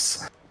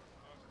senses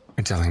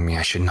are telling me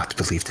I should not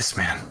believe this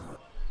man.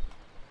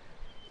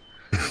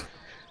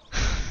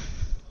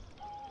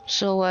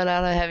 She'll let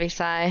out a heavy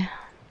sigh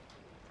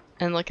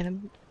and look at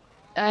him.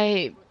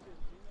 I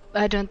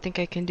don't think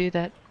I can do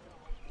that.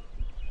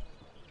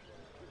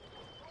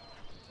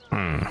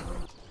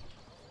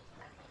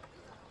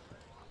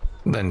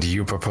 Then do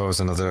you propose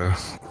another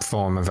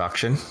form of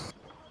action?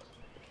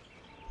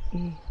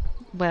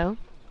 Well,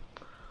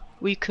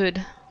 we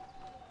could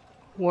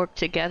work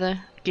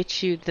together,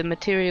 get you the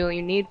material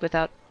you need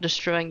without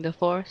destroying the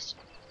forest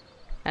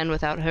and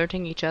without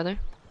hurting each other.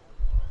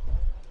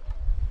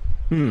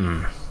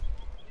 You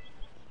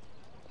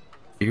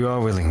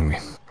are willing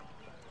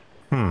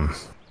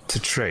to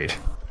trade.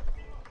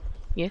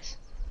 Yes?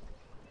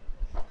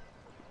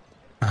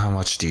 How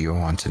much do you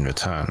want in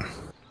return?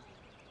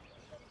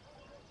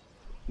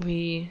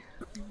 We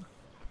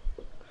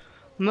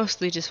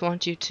mostly just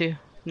want you to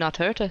not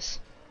hurt us.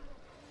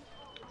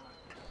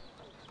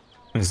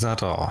 Is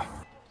that all?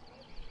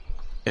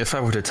 If I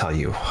were to tell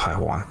you I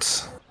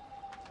want...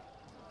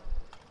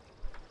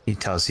 He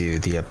tells you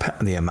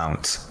the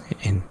amount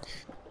in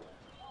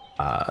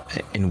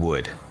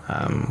wood,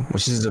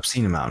 which is an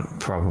obscene amount,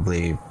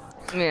 probably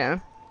Yeah.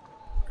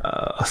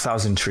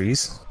 1,000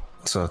 trees,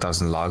 so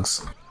 1,000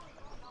 logs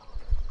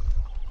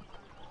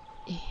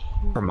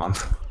per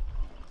month.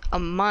 A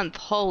month,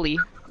 holy.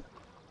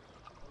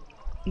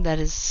 That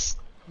is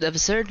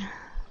absurd.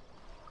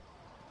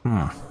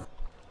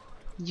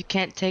 You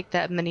can't take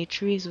that many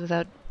trees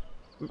without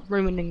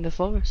ruining the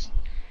forest.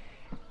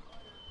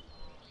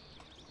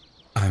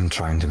 I'm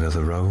trying to build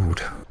a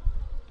road.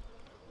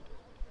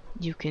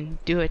 You can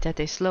do it at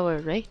a slower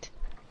rate.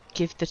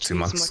 Give the 2 trees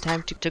months. more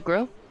time to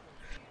grow.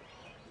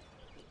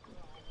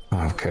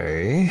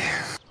 Okay.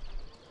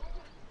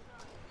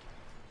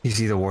 You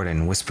see the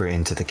warden whisper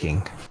into the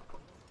king.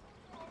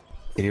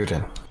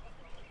 Illidan,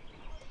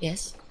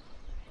 Yes.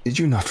 did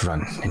you not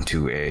run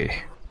into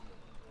a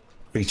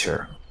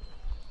creature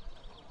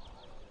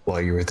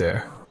while you were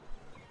there?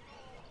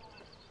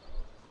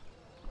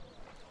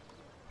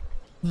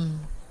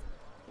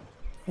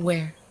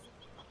 Where?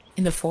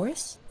 In the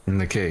forest? In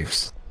the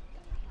caves?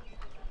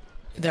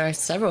 There are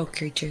several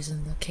creatures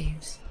in the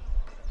caves,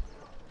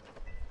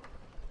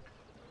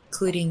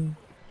 including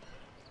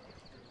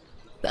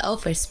the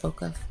elf I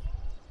spoke of.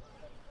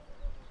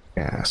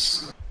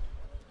 Yes.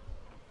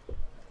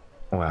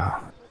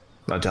 Well,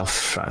 that elf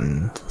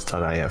friend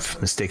that I have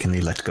mistakenly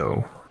let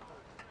go.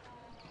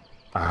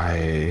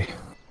 I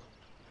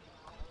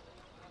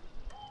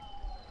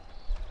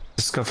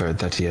discovered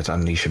that he had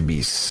unleashed a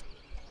beast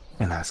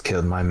and has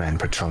killed my men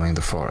patrolling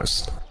the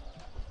forest.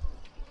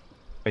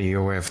 Are you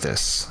aware of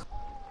this?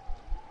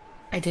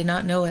 I did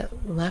not know it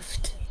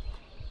left.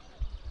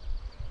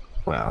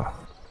 Well,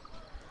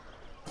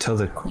 tell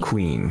the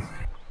queen.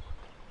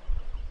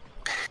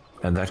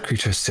 And that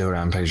creature is still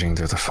rampaging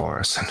through the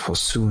forest and will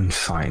soon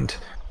find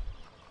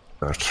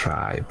your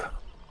tribe.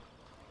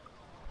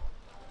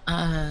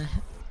 Kind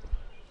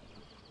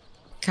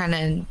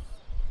of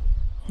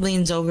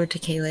leans over to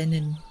Kaylin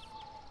and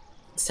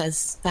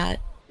says that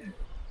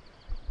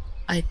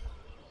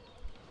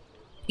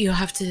you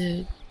have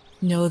to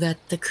know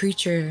that the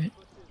creature,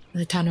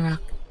 the Tanarok,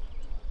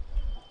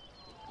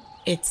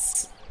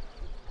 it's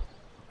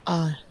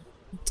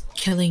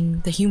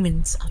killing the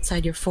humans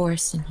outside your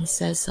forest, and he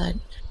says that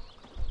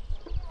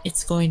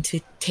it's going to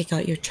take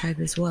out your tribe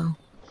as well.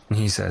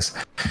 He says,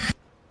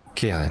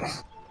 Kaelin,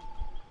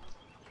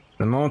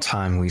 the more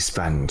time we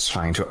spend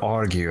trying to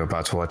argue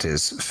about what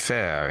is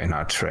fair in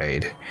our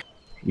trade,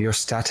 your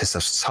status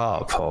of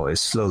Sarpo is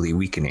slowly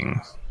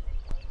weakening.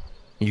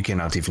 You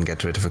cannot even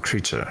get rid of a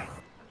creature.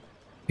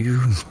 You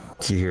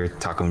hear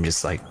Takum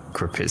just like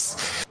grip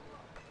his,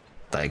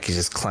 like he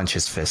just clench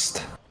his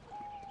fist.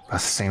 At the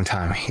same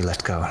time, he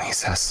let go and he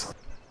says,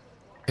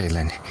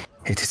 Kaelin,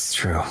 it is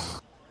true.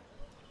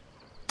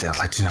 Still,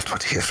 I do not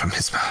want to hear from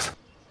his mouth.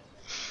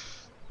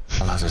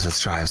 A lot of the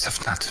tribes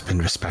have not been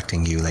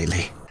respecting you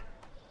lately.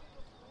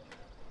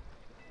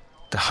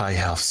 The High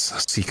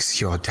Elves seeks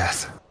your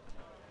death.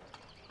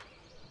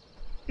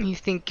 You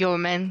think your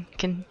men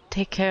can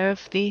take care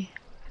of the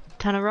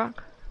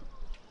Tanarok?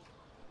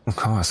 Of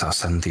course, I'll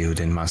send the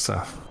Udin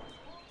myself.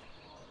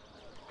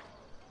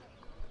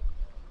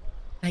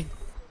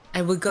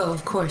 I would go,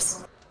 of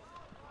course.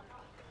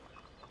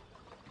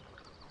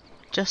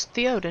 Just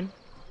the Odin?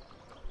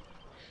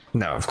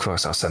 No, of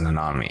course I'll send an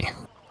army.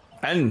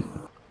 And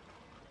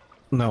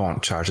I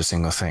won't charge a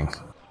single thing.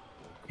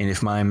 And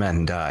if my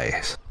men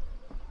die,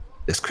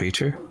 this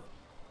creature,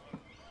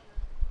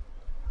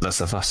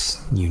 less of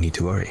us you need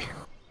to worry.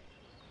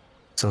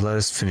 So let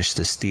us finish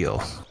this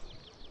deal.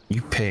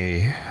 You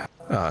pay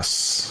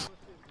us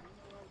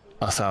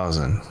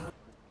 1,000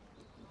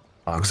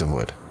 logs of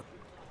wood.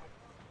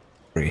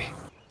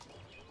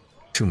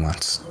 2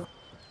 months.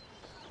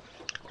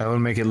 I will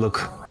make it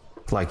look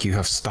like you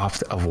have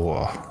stopped a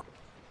war.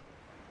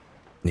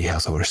 The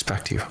Hells will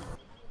respect you.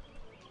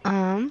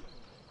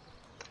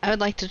 I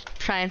would like to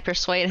try and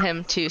persuade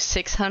him to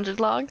 600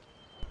 log.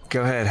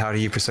 Go ahead, how do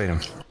you persuade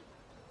him?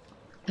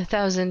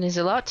 1,000 is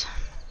a lot.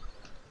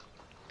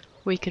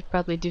 We could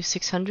probably do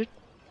 600.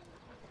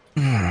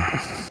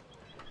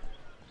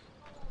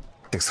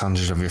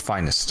 600 of your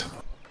finest.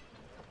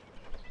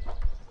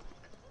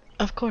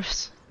 Of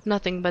course.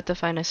 Nothing but the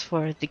finest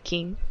for the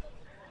king.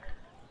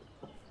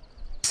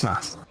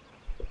 Smart.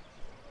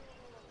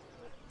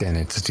 Then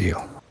it's a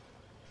deal.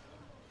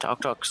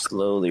 Tok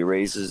slowly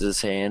raises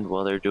his hand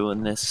while they're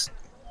doing this.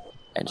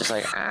 And just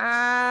like,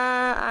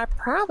 I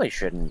probably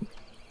shouldn't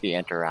be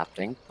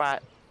interrupting,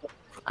 but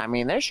I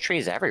mean, there's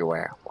trees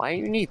everywhere. Why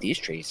do you need these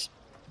trees?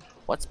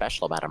 What's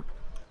special about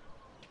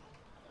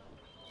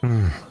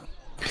them?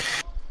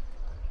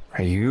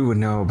 You would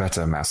know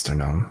better, Master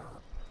Gnome.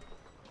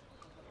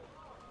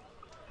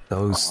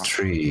 Those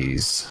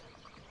trees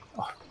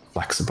are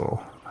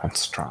flexible and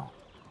strong.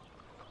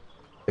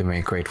 They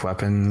make great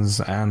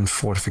weapons and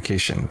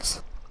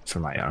fortifications for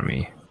my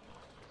army.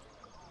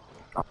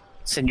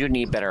 So you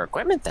need better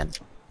equipment then.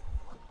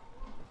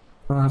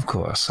 Well, of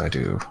course I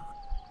do.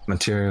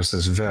 Materials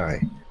is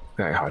very,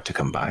 very hard to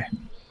come by.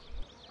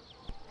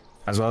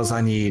 As well as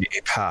I need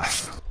a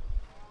path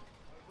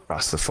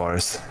across the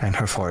forest, and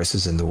her forest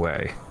is in the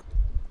way.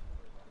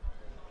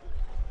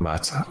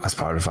 But as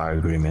part of our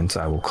agreement,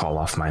 I will call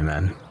off my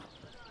men,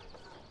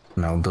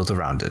 and I will build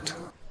around it.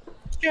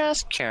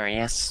 Just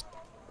curious.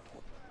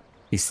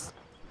 He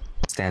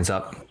stands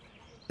up,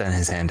 then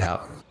his hand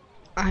out.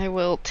 I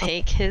will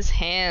take his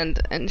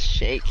hand and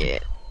shake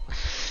it.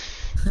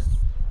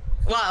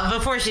 Well,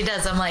 before she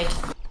does, I'm like,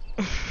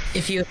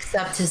 if you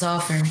accept his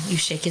offer, you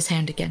shake his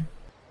hand again.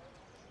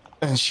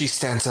 And she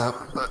stands up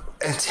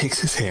and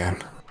takes his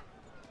hand.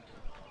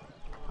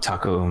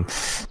 Taco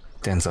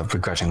stands up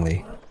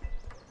begrudgingly.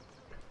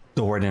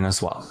 The warden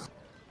as well.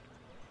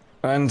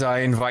 And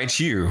I invite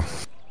you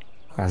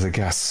as a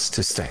guest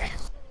to stay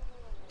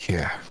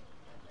here.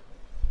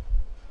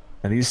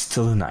 At least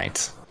till the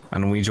night,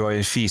 and we enjoy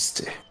a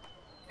feast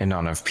in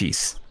honor of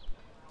peace.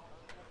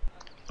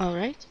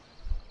 Alright.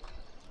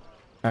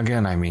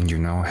 Again, I mean you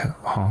no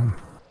harm.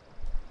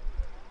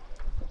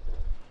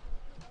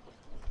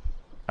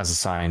 As a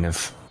sign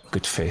of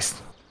good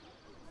faith,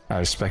 I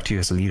respect you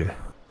as a leader.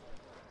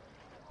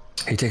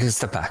 He takes a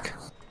step back.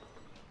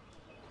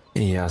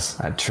 He yells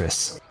at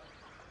Triss.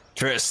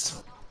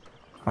 Triss!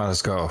 Well,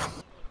 let's go.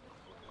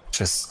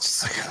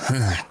 Just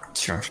like...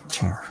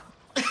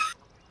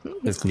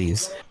 Just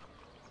leaves.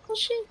 Oh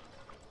shit.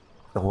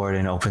 The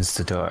warden opens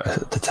the door,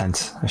 the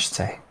tent, I should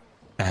say.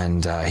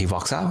 And he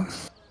walks out.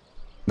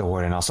 The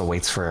warden also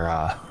waits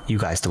for you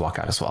guys to walk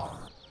out as well.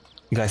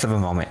 You guys have a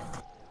moment.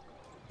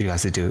 Would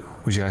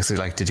you guys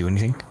like to do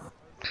anything?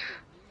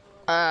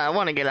 I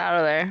want to get out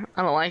of there.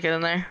 I don't like it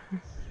in there.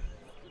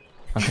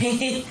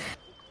 I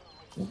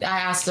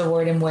asked the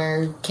warden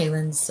where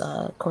Kaylin's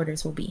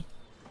quarters will be,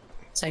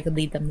 so I could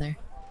lead them there.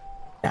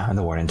 Yeah, and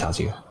the warden tells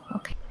you.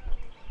 Okay.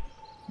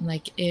 I'm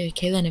like,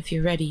 Kaylin, if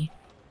you're ready,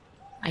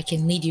 I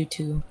can lead you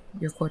to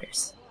your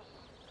quarters.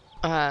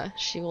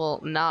 She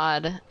will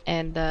nod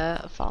and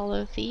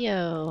follow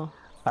Theo.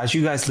 As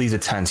you guys leave the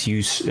tent,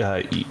 you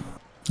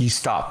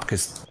stop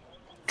because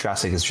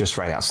Jurassic is just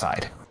right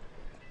outside.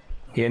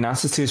 He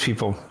announces to his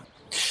people,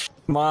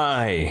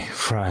 "My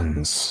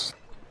friends,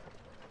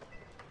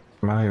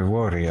 my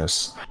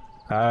warriors,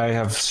 I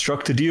have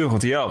struck a deal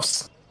with the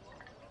elves.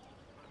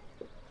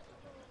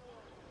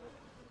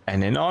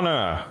 And in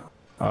honor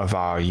of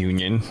our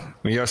union,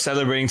 we are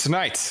celebrating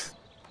tonight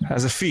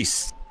as a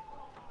feast.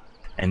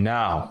 And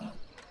now,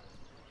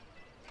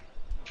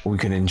 we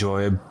can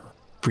enjoy a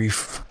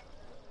brief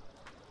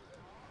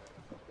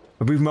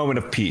moment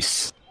of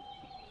peace,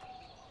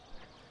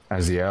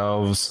 as the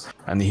elves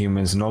and the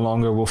humans no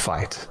longer will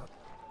fight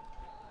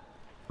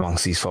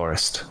amongst these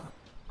forests."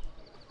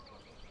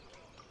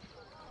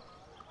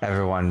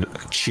 Everyone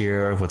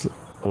cheer with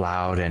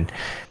loud, and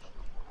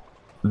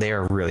they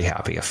are really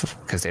happy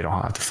because they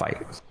don't have to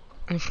fight.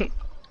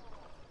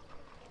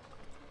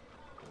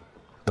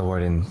 The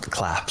warden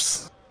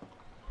claps.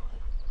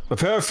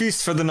 "Prepare a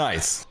feast for the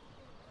night."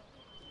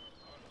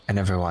 And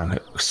everyone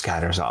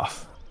scatters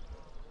off.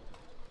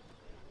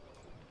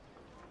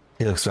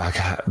 He looks back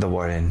at the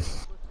warden,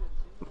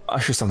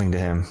 ushers something to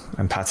him,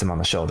 and pats him on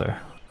the shoulder.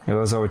 He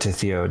goes over to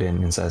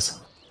Theoden and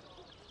says,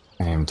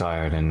 "I am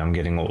tired and I'm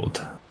getting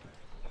old.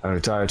 I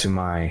retire to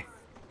my..."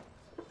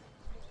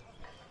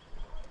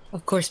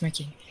 Of course, my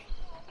king.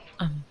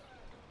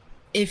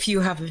 If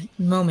you have a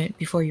moment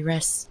before you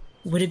rest,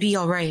 would it be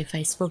alright if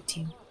I spoke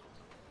to you?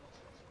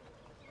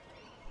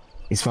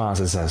 He smiles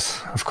and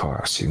says, "Of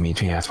course, you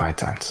meet me at my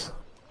tent."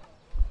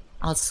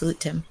 I'll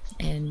salute him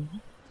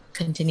and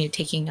continue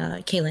taking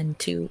Kaylin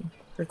to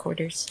her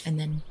quarters, and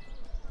then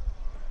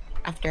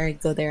after I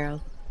go there,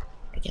 I'll,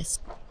 I guess,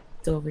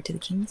 go over to the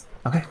king's.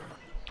 Okay.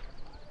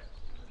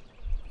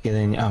 Yeah,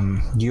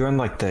 then you're on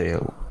like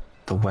the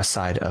west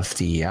side of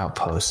the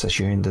outpost, so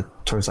you're in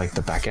towards like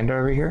the back end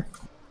over here,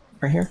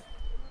 right here.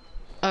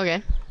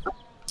 Okay.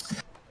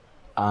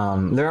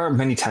 There are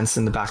many tents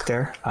in the back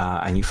there,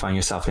 and you find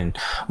yourself in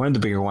one of the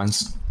bigger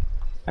ones,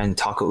 and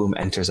Taka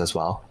enters as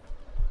well.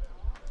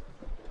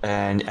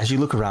 And as you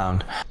look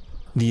around,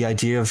 the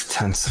idea of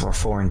tents are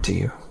foreign to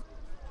you.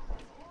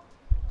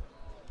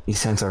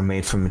 These tents are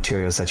made from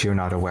materials that you're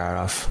not aware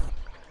of.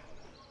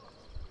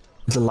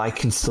 The light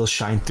can still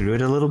shine through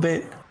it a little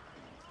bit.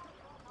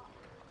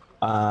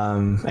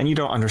 And you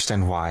don't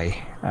understand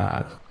why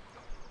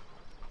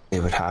they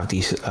would have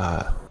these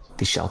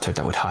shelter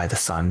that would hide the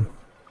sun.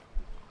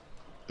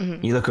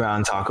 Mm-hmm. You look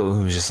around, Taco,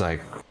 who's just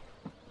like,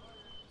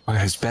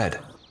 "Where's his bed?"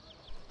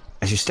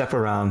 As you step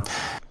around,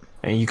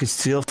 and you could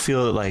still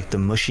feel like the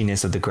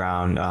mushiness of the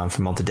ground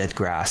from all the dead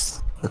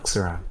grass. Looks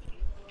around.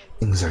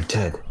 Things are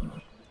dead.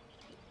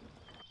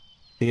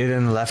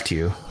 Theoden left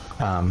you,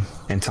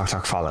 and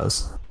Tok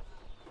follows.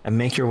 And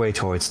make your way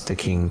towards the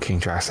King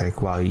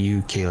Jurassic, while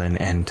you, Kaylin,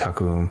 and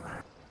Takum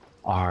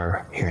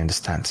are here in this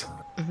tent.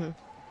 Mm-hmm.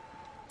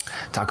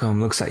 Takum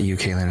looks at you,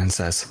 Kaylin, and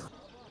says,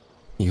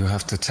 "You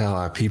have to tell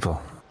our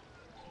people.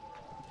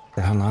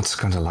 They are not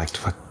going to like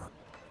what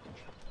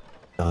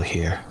they'll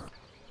hear."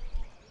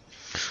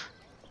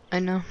 I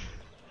know.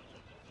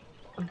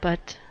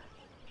 But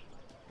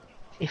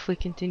if we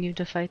continue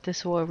to fight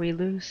this war, we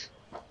lose.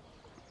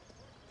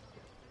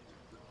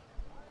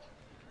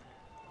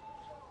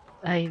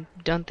 I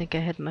don't think I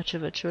had much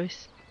of a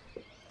choice.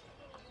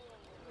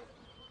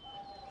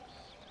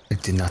 I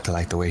did not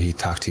like the way he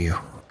talked to you.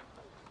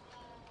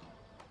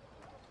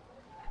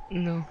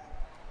 No.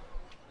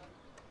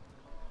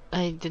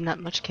 I did not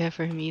much care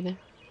for him either.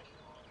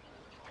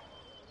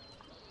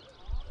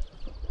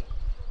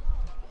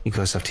 He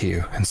goes up to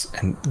you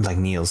and like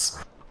kneels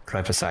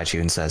right beside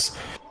you and says,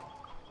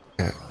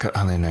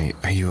 "Alan,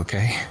 are you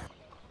okay?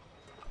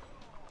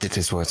 Did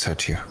his words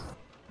hurt you?"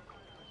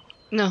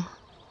 No.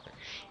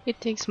 It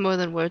takes more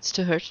than words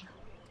to hurt.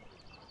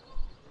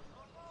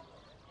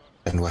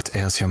 Then what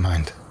ails your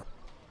mind?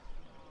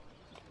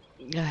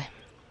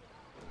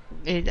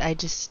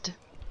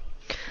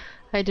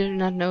 I do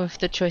not know if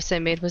the choice I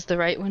made was the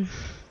right one.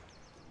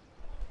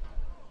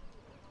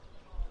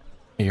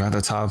 You are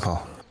the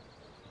Taupo.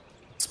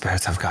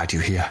 Spirits have guided you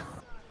here.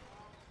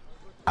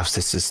 Perhaps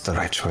this is the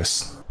right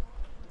choice.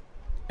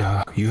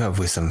 You have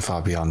wisdom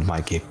far beyond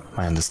my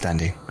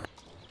understanding.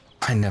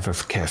 I never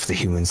cared for the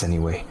humans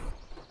anyway.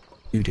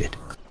 You did.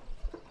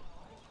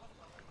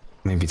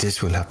 Maybe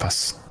this will help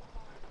us.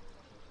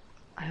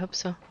 I hope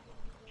so.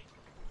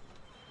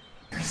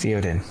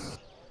 Theoden,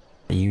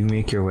 you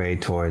make your way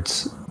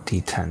towards the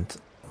tent,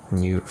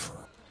 and you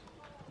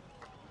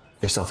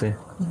yourself in.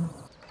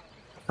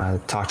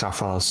 Mm-hmm. Tok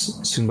follows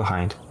soon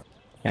behind,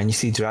 and you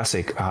see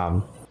Jurassic,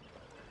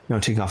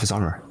 taking off his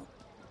armor.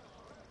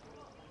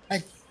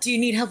 Do you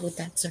need help with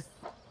that, sir?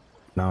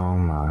 No,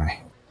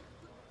 my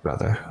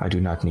brother, I do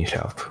not need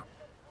help.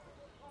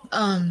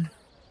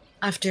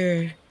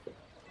 After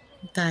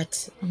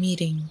that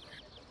meeting,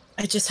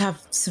 I just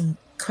have some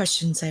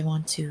questions I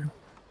want to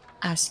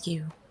ask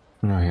you.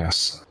 Oh,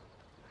 yes.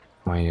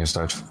 My ears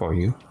start for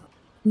you.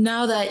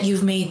 Now that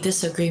you've made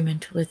this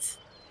agreement with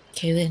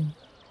Kaylin,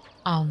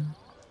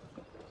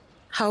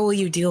 how will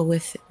you deal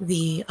with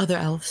the other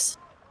elves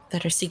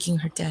that are seeking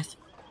her death?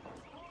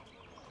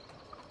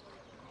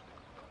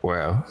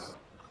 Well,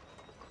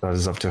 that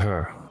is up to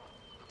her.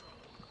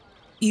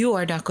 You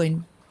are not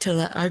going to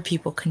let our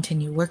people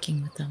continue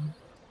working with them,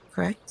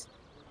 correct?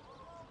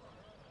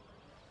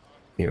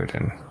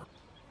 Theoden.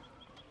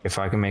 If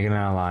I can make an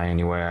ally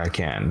any way I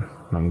can,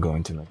 I'm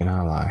going to make an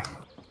ally.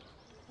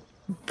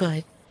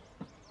 But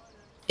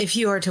if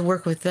you are to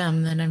work with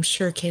them, then I'm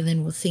sure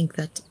Kaylin will think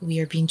that we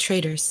are being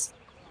traitors,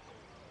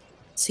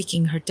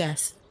 seeking her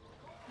death.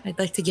 I'd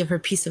like to give her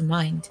peace of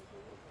mind.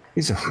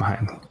 Peace of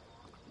mind.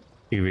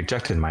 You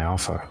rejected my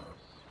offer.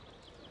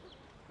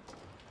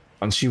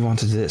 And she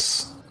wanted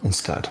this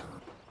instead.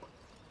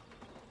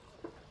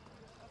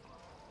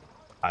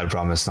 I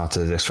promise not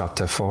to disrupt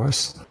her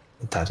forest.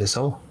 That is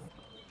all.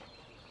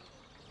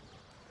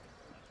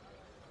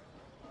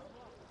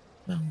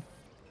 Well,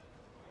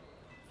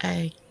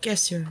 I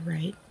guess you're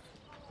right.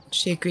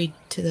 She agreed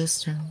to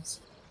those terms.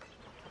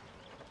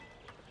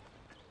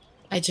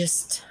 I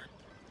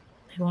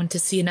want to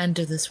see an end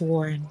to this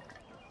war and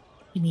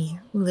any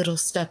little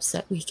steps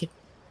that we could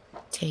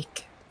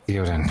take.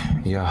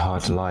 Theoden, your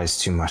heart lies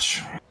too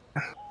much.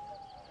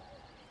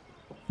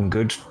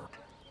 Good.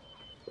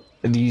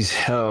 These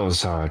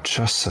elves are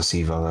just as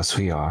evil as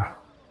we are.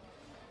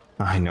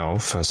 I know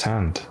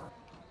firsthand.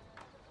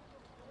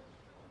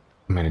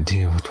 I made a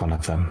deal with one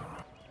of them.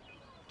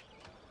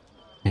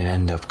 It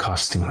ended up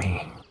costing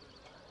me.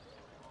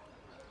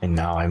 And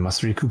now I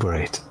must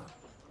recuperate.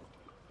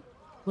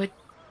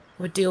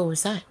 What deal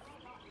was that?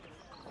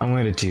 I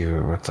made a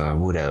deal with the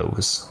Wood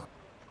Elves.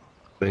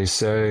 They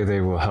say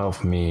they will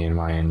help me in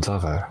my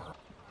endeavor,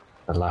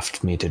 but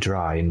left me to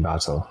dry in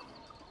battle.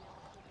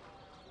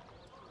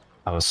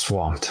 I was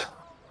swamped.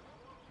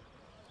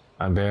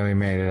 I barely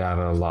made it out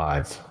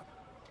alive.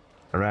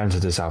 I ran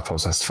to this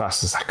outpost as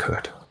fast as I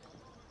could.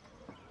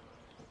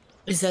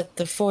 Is that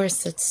the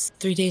forest that's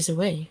 3 days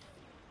away?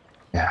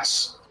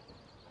 Yes.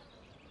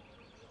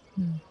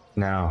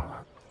 Now,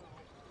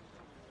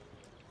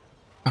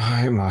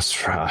 I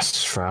must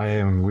rest, for I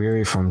am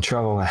weary from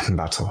travel and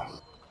battle.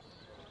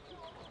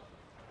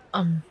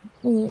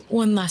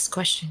 One last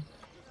question.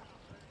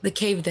 The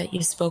cave that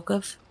you spoke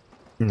of?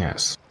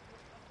 Yes.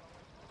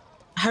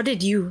 How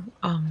did you,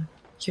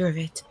 hear of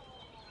it?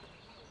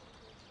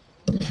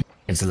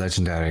 It's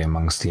legendary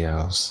amongst the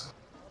elves.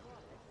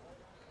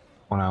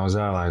 When I was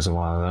allies with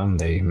one of them,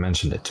 they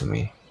mentioned it to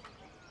me.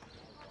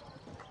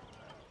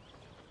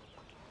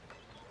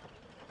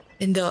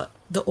 In the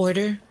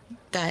order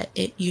that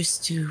it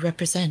used to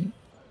represent,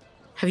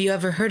 have you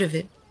ever heard of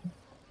it?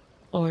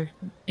 Or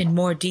in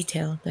more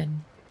detail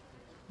than...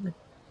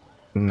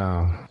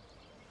 No,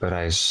 but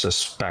I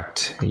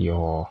suspect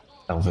your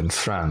elven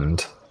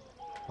friend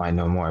might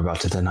know more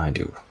about it than I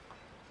do.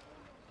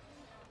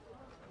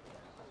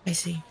 I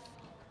see.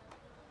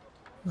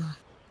 Well,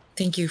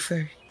 thank you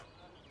for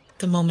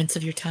the moments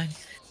of your time.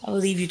 I will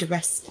leave you to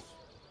rest.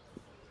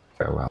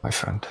 Farewell, my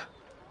friend.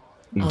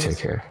 You take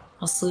care.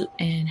 I'll salute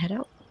and head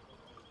out.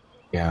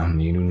 Yeah,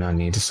 you do not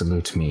need to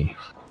salute me.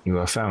 You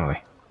are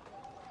family.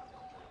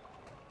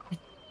 Of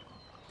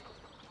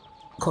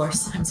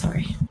course, I'm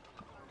sorry.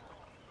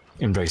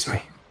 Embrace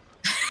me.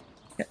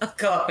 I'll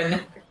go up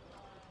and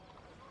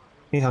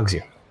He hugs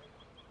you.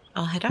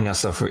 I'll head He out.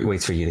 also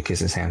waits for you to kiss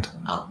his hand.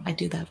 Oh, I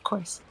do that, of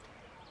course.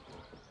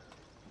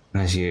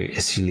 And as you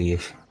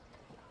leave,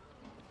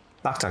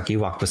 Lockdock, you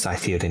walk beside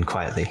Theoden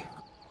quietly.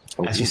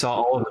 As you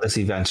saw all of this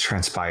event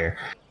transpire,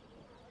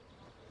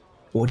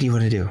 what do you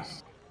want to do?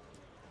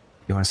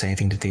 You want to say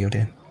anything to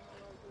Theoden?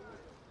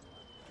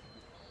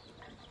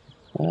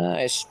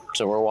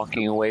 So we're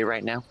walking away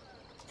right now?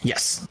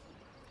 Yes.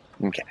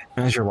 Okay.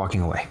 As you're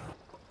walking away.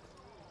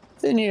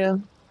 Then, yeah,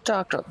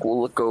 Doc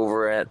will look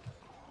over at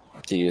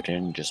Theoden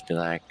and just be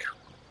like,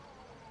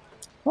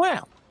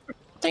 well,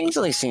 things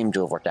really seem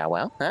to have worked out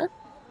well, huh?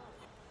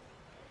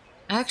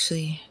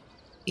 Actually,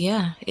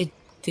 yeah, it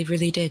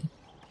really did.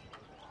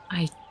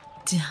 I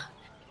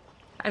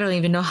don't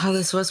even know how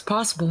this was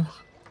possible.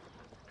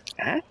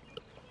 Huh?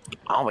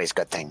 Always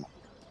good thing.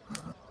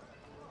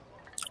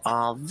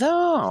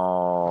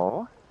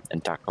 Although,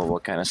 and Taco will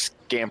kind of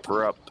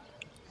scamper up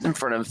in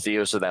front of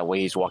Theo so that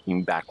way he's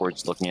walking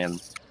backwards looking at him.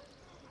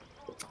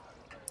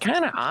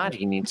 Kind of odd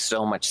he needs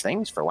so much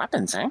things for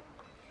weapons, eh?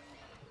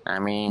 I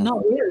mean,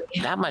 Not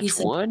really. that much He's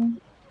wood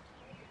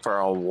for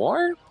a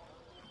war?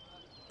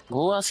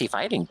 Who else he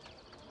fighting?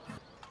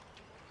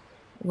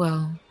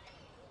 Well,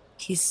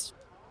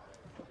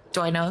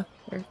 do I know?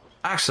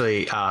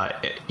 Actually,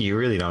 you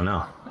really don't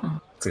know.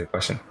 Oh. That's a good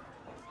question.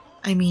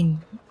 I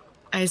mean,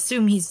 I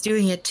assume he's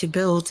doing it to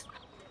build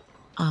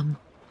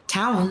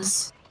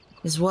towns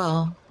as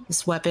well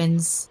as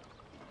weapons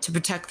to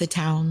protect the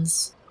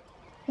towns.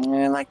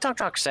 Like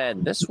Tok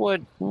said, this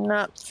wood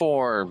not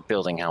for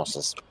building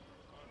houses.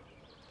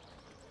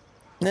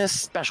 This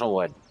special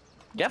wood,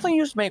 definitely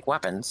used to make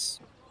weapons.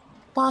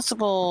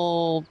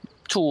 Possible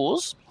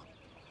tools.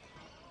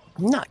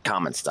 Not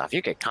common stuff.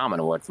 You get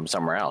common wood from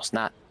somewhere else,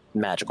 not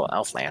magical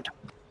elfland.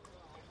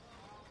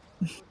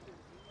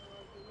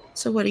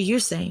 So what are you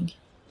saying?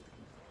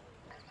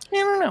 I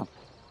don't know.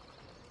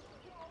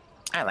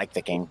 I like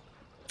the king.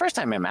 First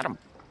time I met him.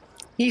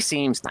 He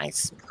seems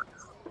nice.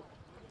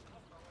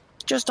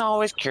 Just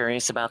always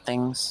curious about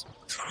things.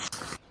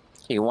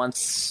 He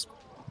wants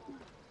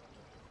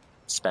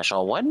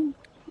special wood,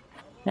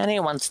 and he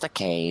wants the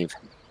cave.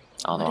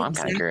 Although I'm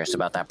kind of curious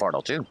about that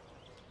portal too.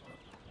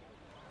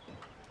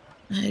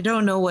 I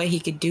don't know what he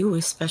could do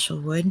with special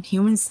wood.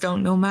 Humans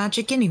don't know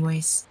magic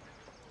anyways.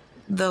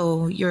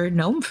 Though your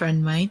gnome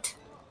friend might.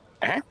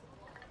 Eh?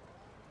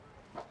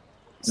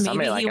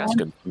 Somebody like us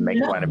could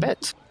make quite a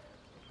bit.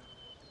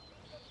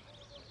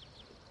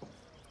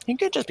 He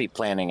could just be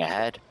planning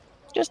ahead.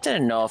 Just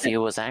didn't know if he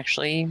was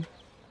actually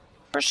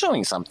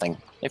pursuing something,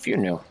 if you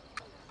knew.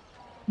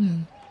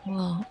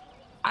 Well,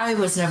 I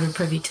was never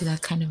privy to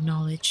that kind of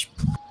knowledge.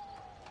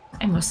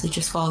 I mostly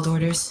just followed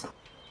orders.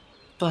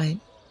 But,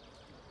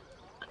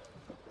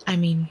 I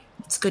mean,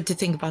 it's good to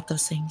think about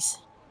those things.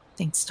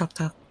 Thanks,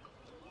 Tok.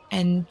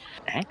 And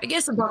I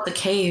guess about the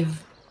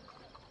cave,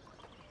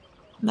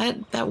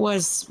 that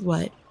was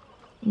what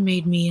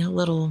made me a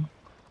little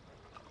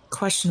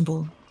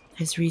questionable,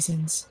 his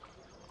reasons.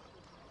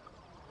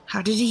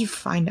 How did he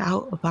find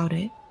out about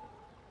it?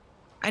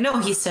 I know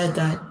he said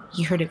that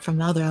he heard it from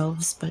the other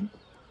elves, but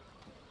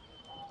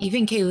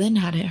even Kaylin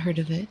hadn't heard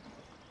of it.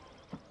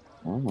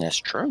 That's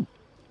true.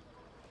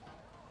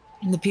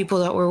 And the people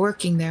that were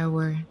working there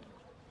were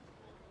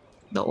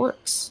the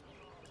orcs.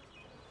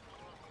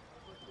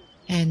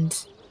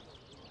 And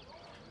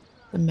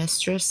the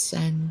mistress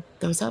and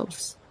those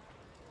elves.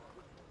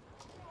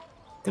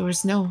 There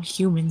was no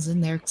humans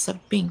in there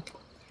except Bink.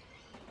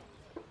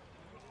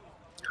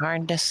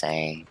 Hard to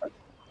say.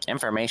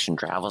 Information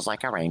travels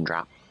like a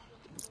raindrop.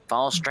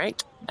 Falls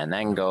straight, and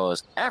then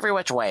goes every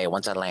which way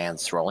once it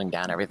lands, rolling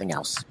down everything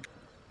else.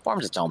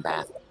 Forms its own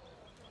path.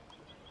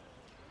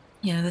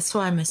 Yeah, that's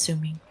what I'm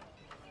assuming.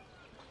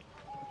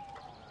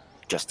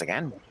 Just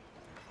again.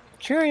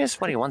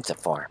 Curious what he wants it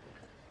for.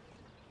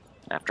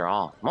 After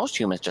all, most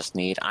humans just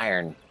need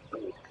iron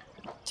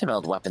to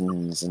build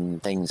weapons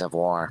and things of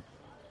war.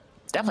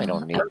 Definitely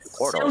don't need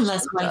portals.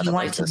 That's why he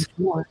went to the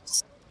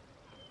dwarves.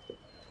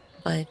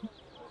 But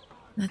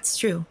that's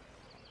true.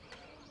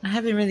 I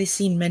haven't really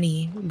seen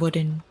many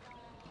wooden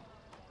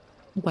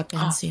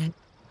weapons yet.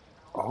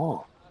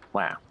 Oh,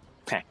 wow.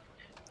 Okay.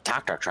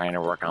 Tok trying to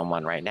work on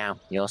one right now.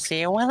 You'll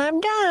see it when I'm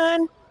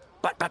done.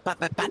 But.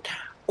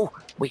 Oh,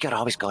 we could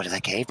always go to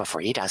the cave before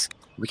he does.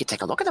 We could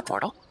take a look at the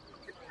portal.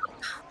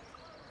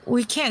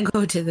 We can't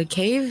go to the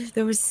cave.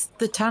 There was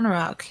the town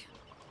rock.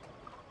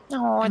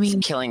 No, it's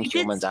killing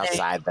humans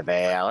outside the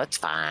veil. It's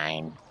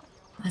fine.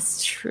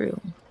 That's true.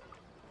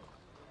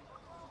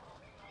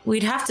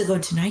 We'd have to go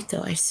tonight,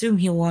 though. I assume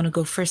he'll want to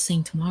go first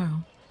thing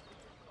tomorrow.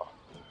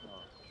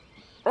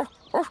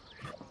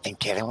 Think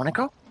Kayla want to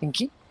go?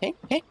 Thinky? Hey.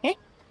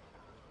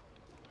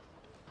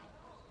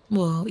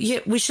 Well, yeah,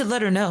 we should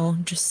let her know.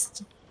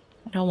 Just,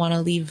 I don't want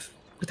to leave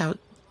without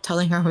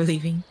telling her we're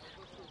leaving.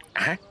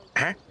 Huh?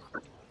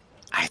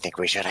 I think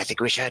we should.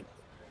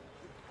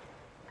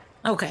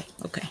 Okay.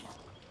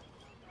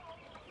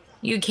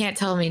 You can't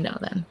tell me no,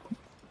 then.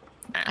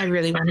 I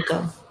really want to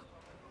go.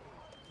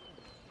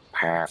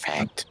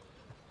 Perfect.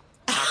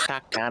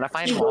 Tok, gotta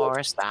find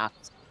more stuff.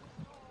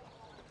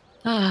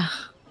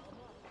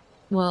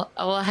 Well,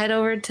 I will head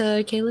over to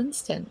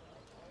Kaylin's tent.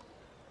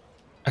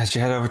 As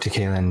you head over to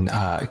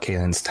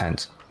Kaylin's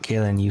tent,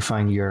 Kaylin, you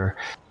find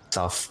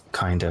yourself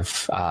kind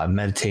of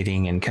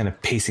meditating and kind of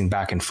pacing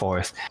back and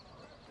forth,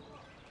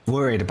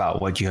 worried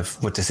about what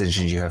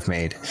decisions you have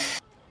made.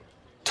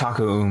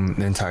 Taku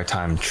the entire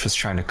time just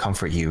trying to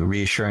comfort you,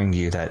 reassuring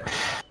you that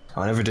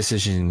whatever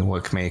decision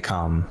what may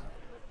come,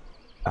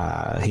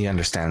 he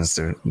understands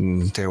there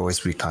will always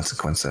be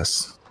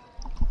consequences.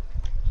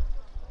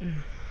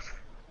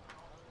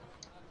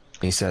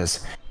 He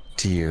says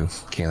to you,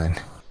 Kaylin,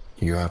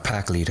 you are a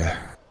pack leader.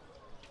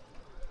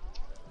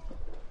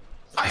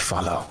 I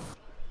follow.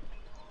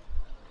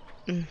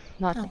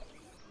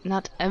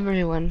 Not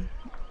everyone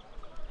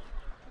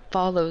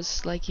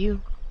follows like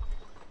you.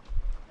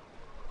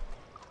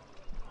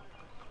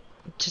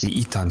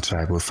 The Itan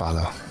tribe will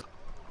follow.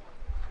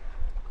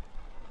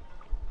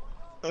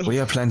 We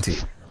are plenty.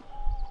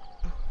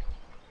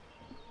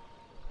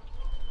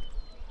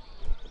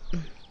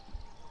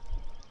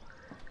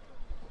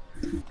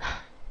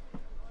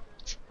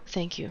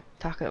 Thank you,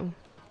 Taco.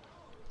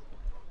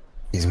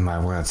 These are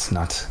my words,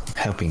 not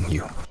helping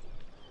you.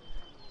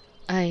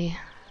 I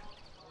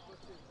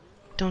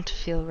don't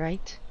feel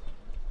right.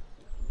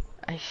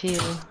 I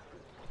feel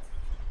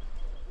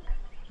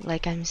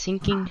like I'm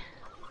sinking.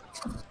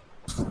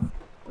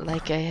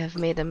 Like I have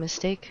made a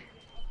mistake.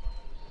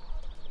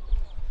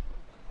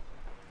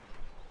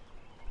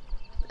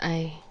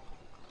 I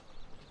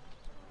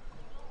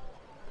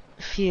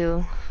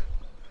feel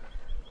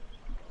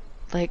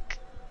like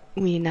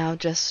We now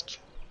just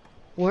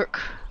work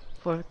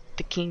for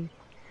the king.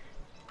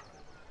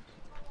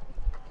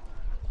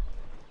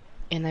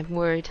 And I'm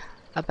worried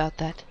about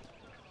that.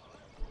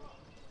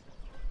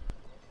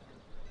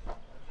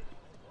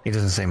 He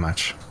doesn't say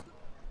much.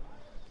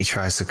 He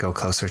tries to go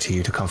closer to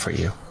you to comfort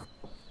you.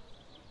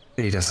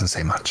 But he doesn't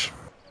say much.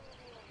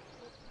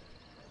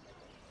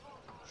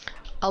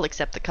 I'll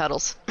accept the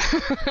cuddles.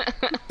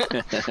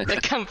 The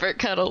comfort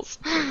cuddles.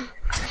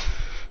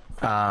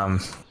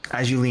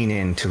 As you lean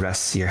in to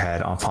rest your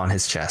head upon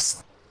his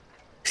chest,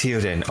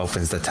 Theoden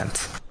opens the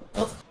tent.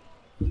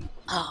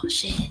 Oh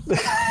shit.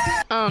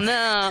 Oh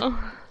no.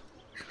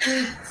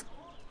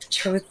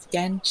 Truth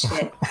again.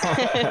 Shit.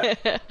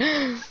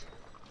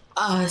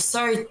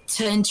 Sorry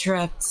to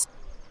interrupt.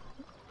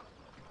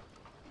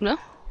 No?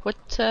 What,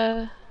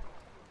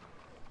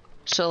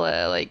 She'll,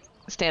 like,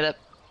 stand up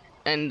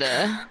and,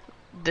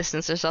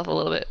 distance herself a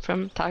little bit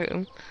from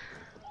Takum.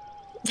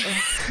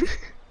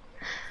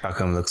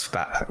 Takum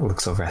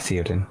looks over at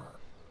Theoden.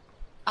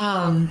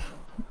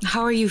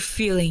 How are you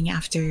feeling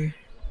after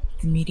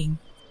the meeting?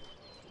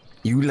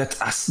 You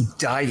let us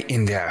die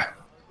in there.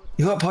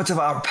 You are part of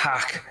our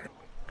pack.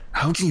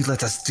 How can you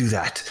let us do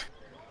that?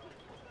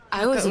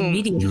 I was a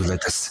mediator. You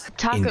let us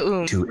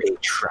Takum. into a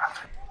trap.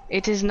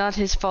 It is not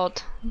his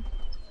fault.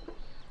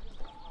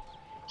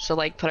 She'll,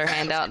 like, put her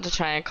hand out to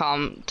try and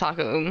calm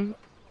Takum.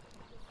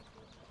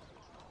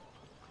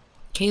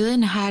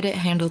 Kaylin had it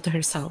handled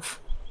herself.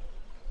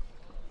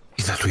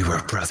 You thought we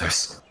were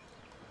brothers.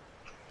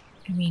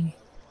 I mean,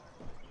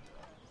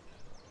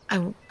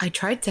 I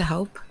tried to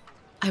help.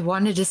 I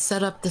wanted to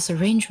set up this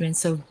arrangement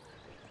so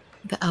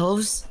the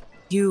elves,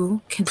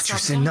 you can But you stop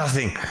said them.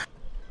 nothing.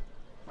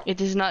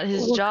 It is not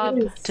his Well, job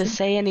it is. to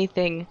say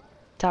anything,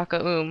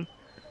 Takum.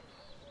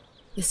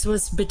 This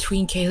was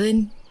between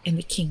Kaylin and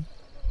the king.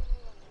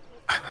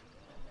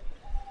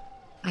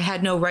 I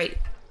had no right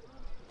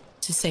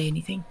to say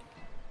anything.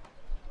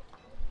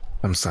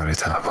 I'm sorry,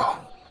 Tabo.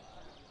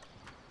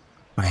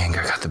 My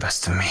anger got the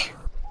best of me.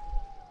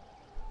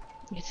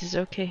 It is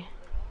okay.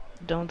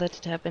 Don't let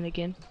it happen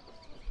again.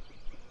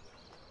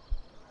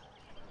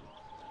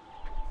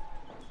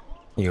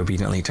 He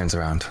obediently turns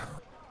around.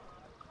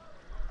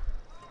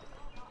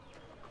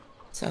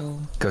 So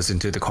Goes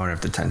into the corner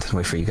of the tent and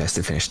wait for you guys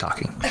to finish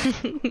talking.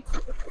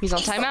 He's on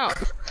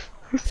timeout.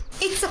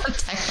 it's on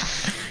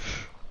time.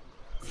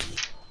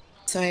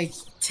 So I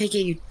take it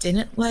you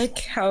didn't like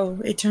how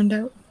it turned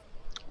out?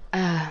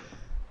 I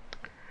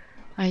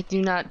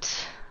do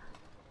not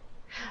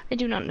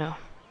know.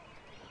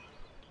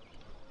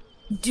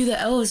 Do the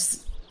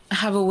elves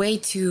have a way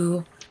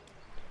to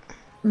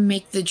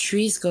make the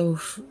trees grow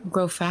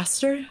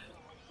faster?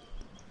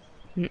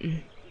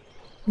 Mm-mm.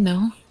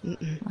 No?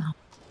 Mm-mm. Oh.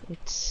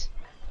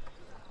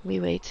 We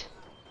wait.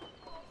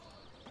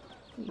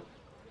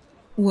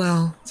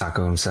 Well,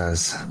 Takum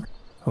says,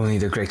 only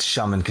the great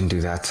shaman can do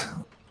that.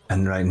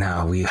 And right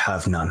now we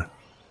have none.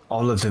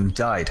 All of them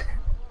died.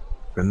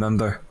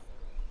 Remember?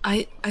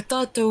 I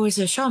thought there was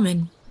a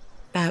shaman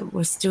that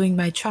was doing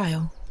my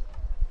trial.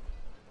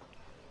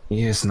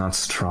 He is not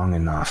strong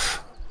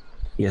enough.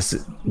 He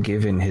has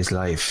given his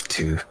life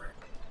to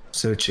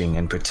searching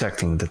and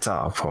protecting the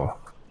Taupo.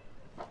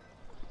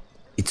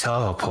 The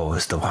Taupo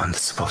is the one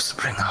that's supposed to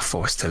bring our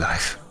force to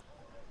life.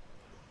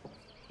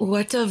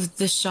 What of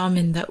the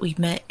shaman that we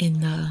met in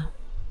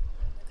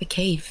the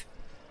cave?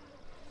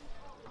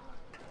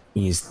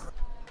 If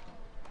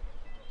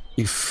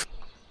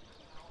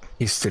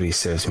history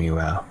serves me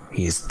well,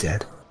 he is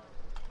dead.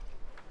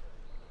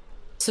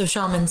 So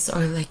shamans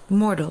are like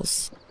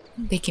mortals.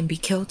 They can be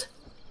killed.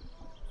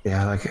 They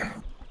are like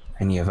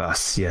any of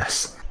us,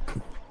 yes.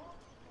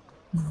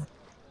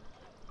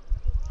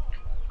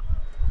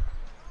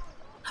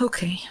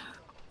 Okay.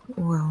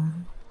 Well,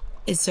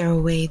 is there a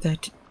way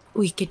that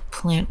we could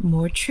plant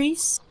more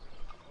trees?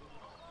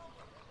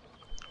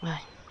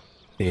 Why?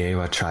 The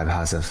Awa tribe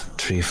has a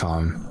tree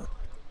farm.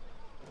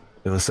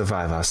 It will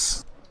survive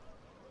us.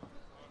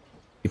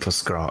 Keep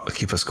us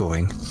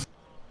going.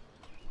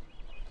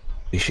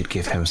 We should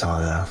give him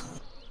some of that.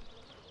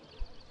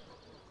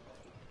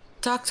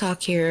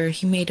 Talk here,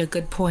 he made a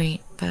good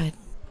point that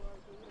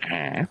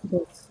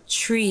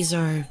trees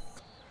are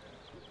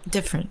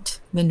different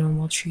than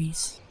normal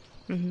trees.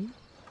 Mm-hmm.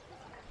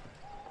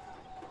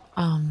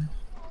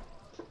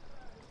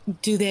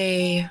 Do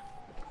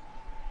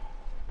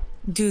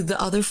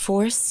the other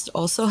forests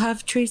also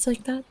have trees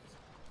like that?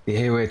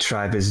 The Awa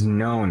tribe is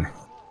known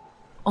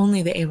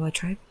Only the Awa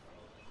tribe.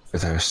 for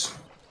theirs.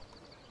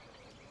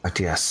 But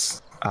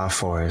yes, our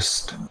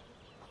forest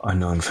are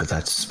known for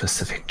that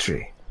specific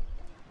tree.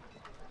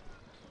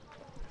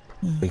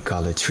 We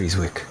call it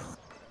Treeswick.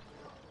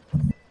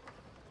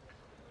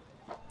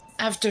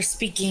 After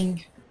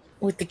speaking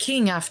with the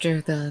king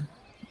after the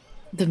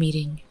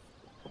meeting,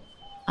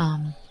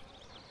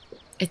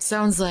 it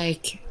sounds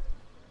like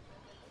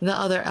the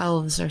other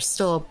elves are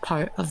still a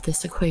part of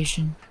this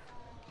equation.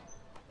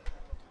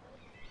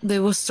 They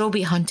will still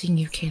be hunting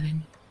you,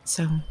 Kaylin.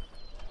 So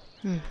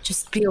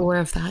just be aware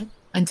of that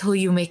until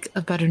you make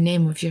a better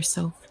name of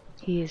yourself.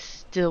 He is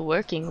still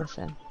working with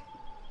them.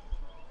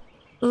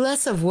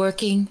 Less of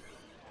working,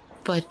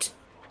 but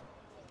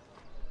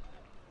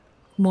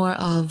more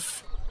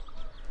of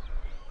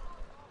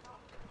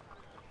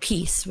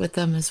peace with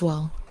them as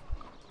well.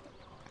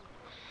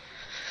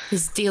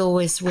 His deal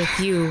was with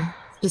you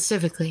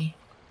specifically,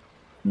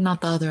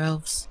 not the other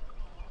elves.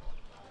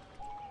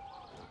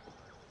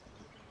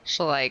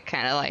 She'll like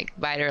kind of like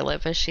bite her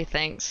lip as she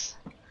thinks.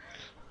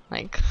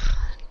 Like,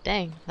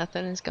 dang,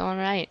 nothing is going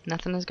right.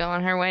 Nothing is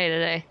going her way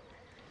today.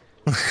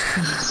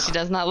 She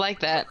does not like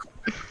that.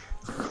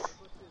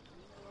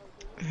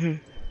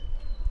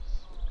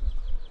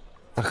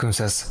 Takun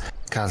says,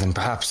 Kazan,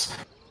 perhaps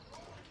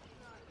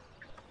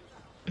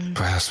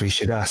we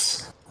should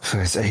ask for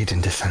his aid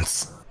in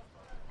defense.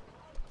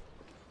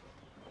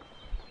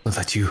 So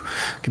that you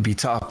can be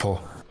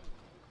Tapo.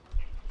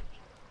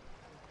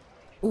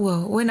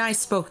 Well, when I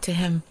spoke to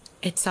him,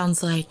 it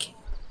sounds like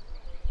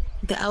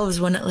the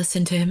elves wouldn't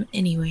listen to him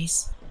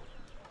anyways.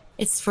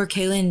 It's for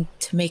Kaylin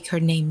to make her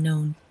name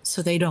known,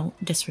 so they don't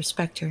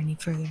disrespect her any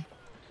further.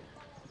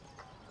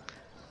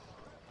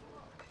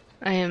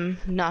 I am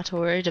not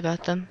worried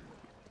about them.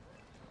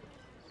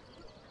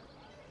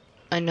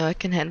 I know I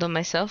can handle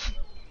myself.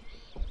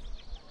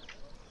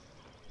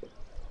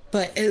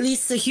 But at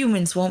least the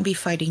humans won't be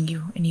fighting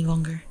you any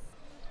longer.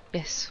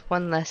 Yes,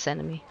 one less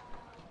enemy.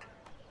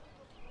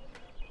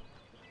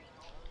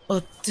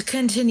 Well, to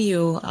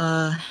continue,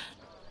 I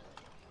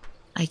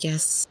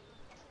guess,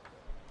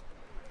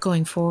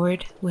 going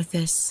forward with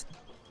this,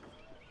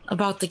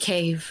 about the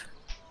cave,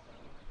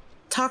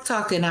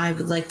 Tok and I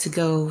would like to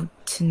go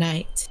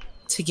tonight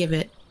to give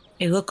it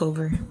a look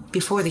over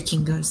before the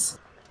king goes.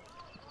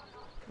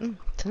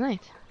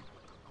 Tonight.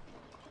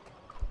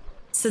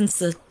 Since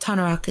the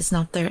Tanarok is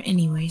not there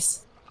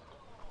anyways.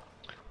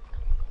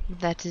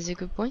 That is a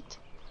good point.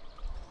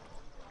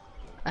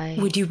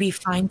 Would you be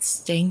fine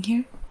staying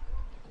here?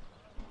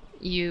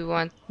 You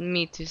want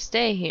me to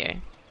stay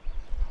here?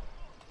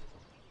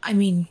 I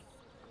mean,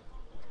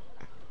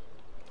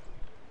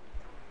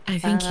 I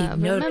think you'd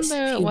notice.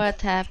 Remember if you...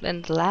 what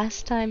happened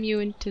last time you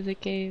went to the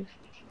cave?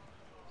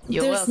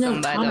 You're There's welcome,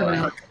 no by the way.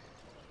 Tanarok.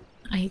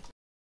 I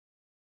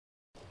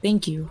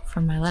thank you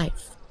for my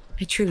life.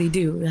 I truly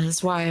do. That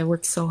is why I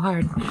work so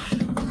hard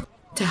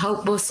to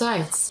help both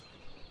sides.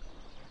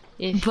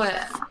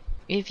 But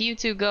If you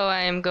two go,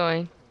 I am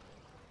going.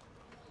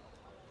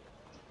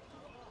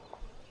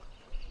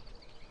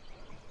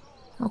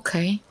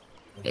 okay.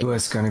 Who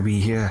is going to be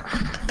here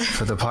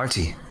for the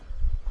party?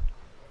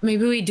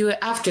 Maybe we do it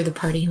after the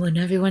party when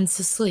everyone's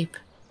asleep.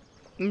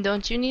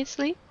 Don't you need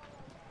sleep?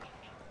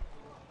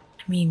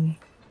 I mean,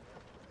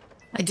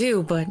 I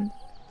do, but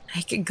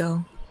I could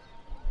go.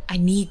 I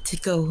need to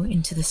go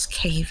into this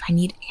cave. I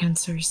need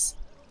answers.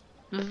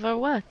 For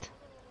what?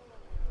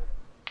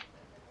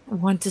 I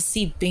want to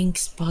see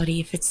Bink's body,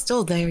 if it's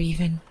still there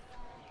even.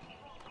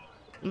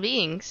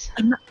 Beings?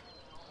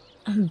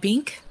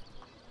 Bink?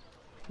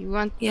 You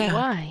want... Yeah.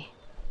 Why?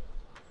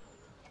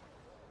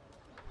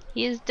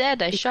 He is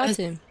dead. I shot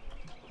him.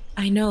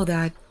 I know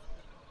that.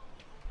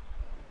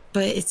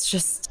 But it's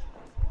just...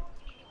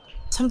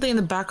 something in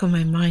the back of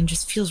my mind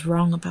just feels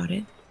wrong about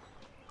it.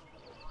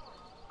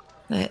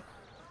 That...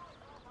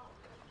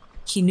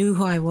 he knew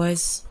who I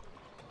was.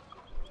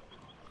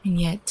 And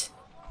yet...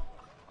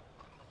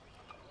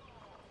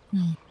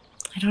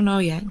 I don't know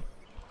yet.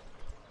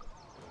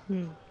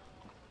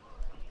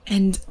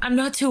 And I'm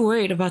not too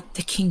worried about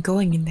the king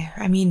going in there.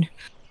 I mean,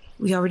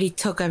 we already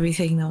took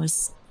everything that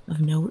was of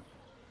note.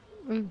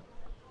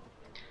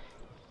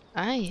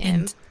 I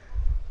am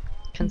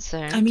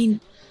concerned. I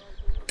mean,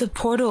 the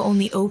portal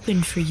only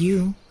opened for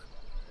you.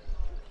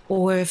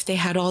 Or if they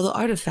had all the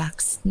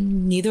artifacts,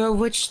 neither of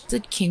which the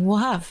king will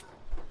have.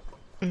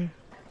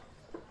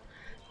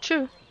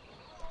 True.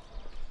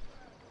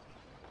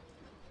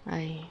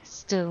 I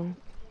still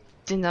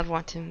do not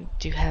want him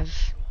to have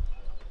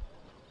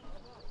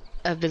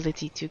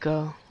ability to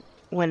go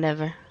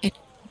whenever.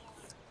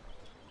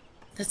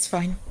 That's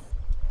fine.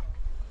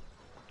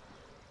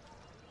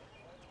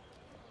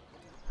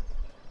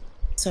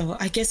 So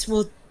I guess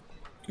we'll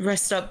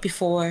rest up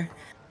before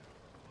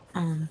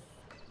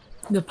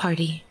the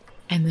party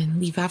and then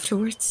leave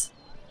afterwards.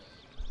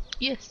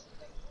 Yes.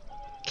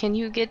 Can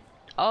you get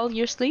all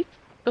your sleep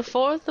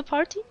before the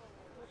party?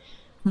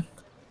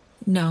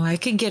 No, I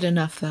could get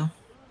enough though.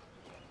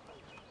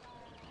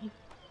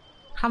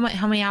 How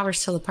many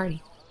hours till the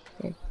party?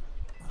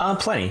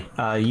 Plenty.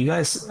 You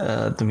guys,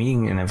 the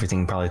meeting and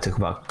everything probably took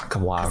about a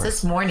couple hours.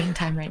 It's morning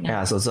time right now.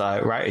 Yeah, so it's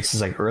right. It's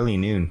just like early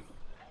noon.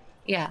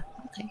 Yeah.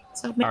 Okay.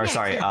 So maybe Or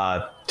sorry,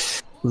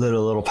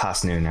 little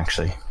past noon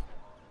actually.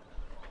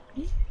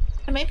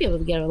 I might be able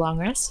to get a long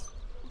rest.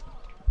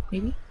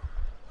 Maybe.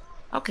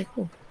 Okay.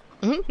 Cool.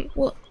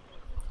 Well,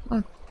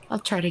 I'll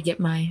try to get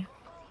my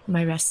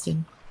rest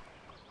in.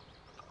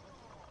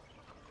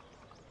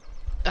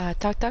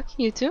 Talk,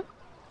 you too?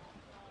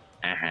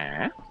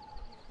 Uh-huh.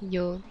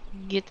 You'll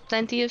get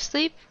plenty of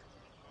sleep?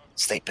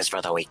 Sleep is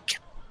for the weak.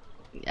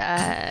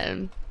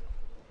 I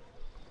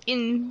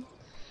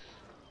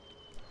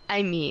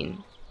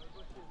mean,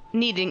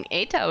 needing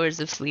 8 hours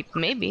of sleep,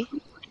 maybe.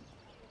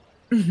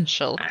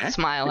 She'll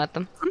smile at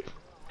them.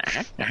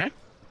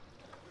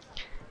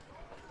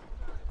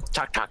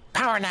 Talk,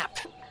 power nap.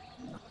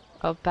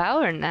 A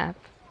power nap?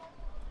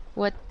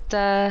 What,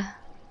 You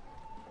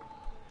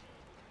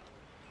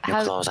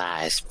how- close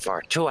eyes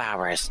for 2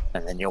 hours,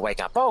 and then you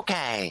wake up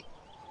okay,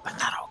 but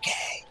not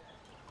okay.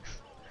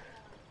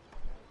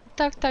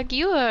 Tok,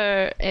 you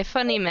are a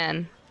funny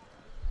man.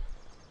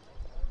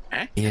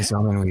 He is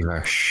Omen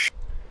Weaver. Shh.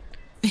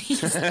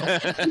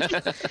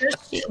 The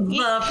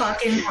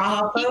fucking He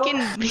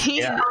can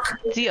be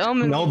the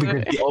Omen No, Weaver.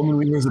 because the Omen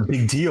Weaver is a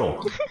big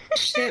deal.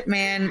 shit,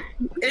 man.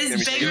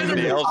 It's bigger than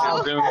Somebody else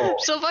is doing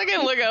it. She'll fucking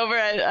look over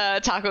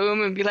at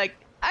Takoum and be like,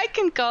 I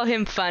can call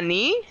him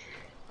funny.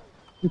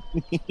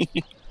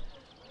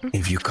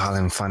 If you call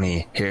him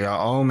funny, your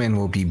Omen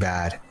will be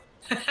bad.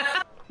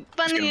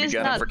 Funny Gonna be is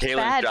gunning not for a Kaylin's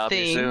bad job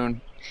thing.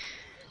 soon.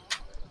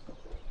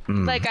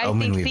 Like, I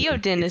Omen think Weaver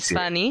Theoden is gets it.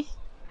 funny.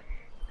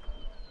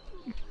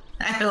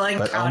 I like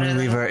But how Omen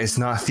Weaver is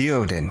not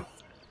Theoden.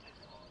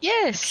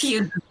 Yes.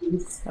 cute.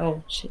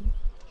 Oh shit.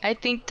 I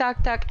think Tok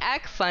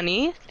act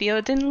funny.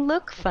 Theoden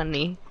look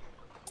funny.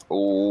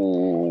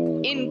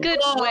 Ooh. In good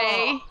Whoa.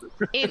 way.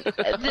 In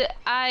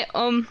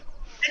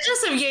It's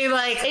just if you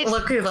like It's-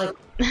 look like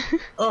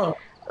oh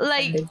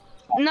like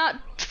not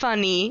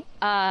funny.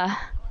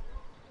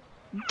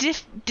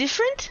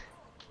 Different.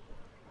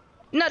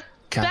 Not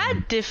Kind.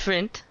 bad.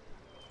 Different.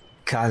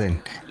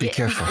 Colin, be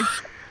careful.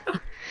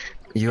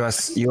 You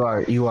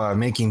are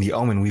making the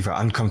Omen Weaver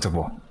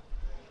uncomfortable.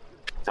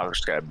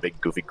 Talk's got a big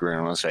goofy grin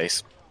on his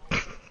face.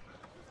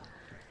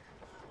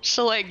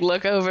 She'll like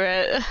look over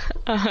at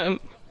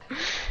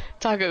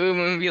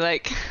Takauma and be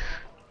like,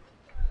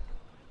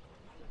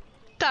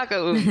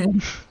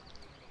 Takauma,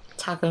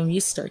 Taco,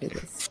 you started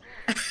this.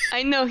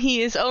 I know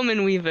he is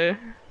Omen Weaver.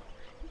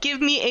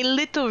 Give me a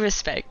little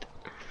respect.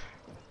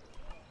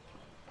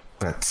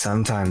 But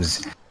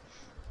sometimes,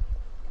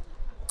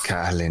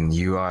 Colin,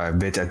 you are a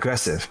bit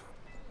aggressive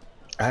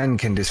and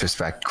can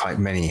disrespect quite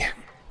many.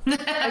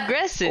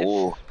 Aggressive.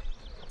 Ooh.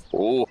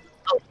 Ooh.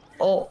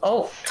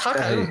 Oh, Taco.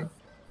 I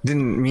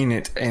didn't mean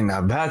it in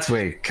a bad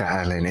way,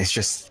 Colin. It's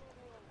just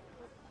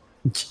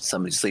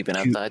Somebody's sleeping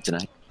outside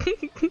tonight.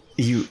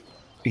 you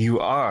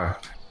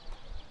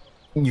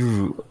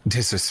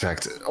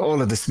disrespect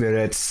all of the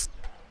spirits,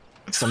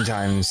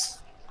 sometimes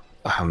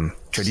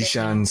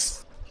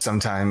traditions,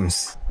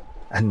 sometimes,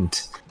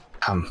 and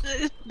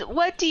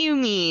What do you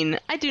mean?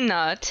 I do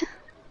not.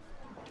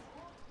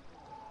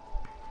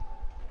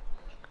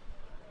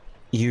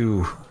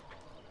 you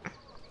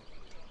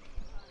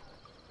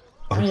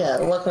Yeah,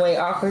 look away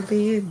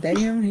awkwardly.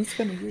 Damn, he's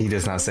gonna. he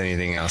does not say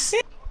anything else.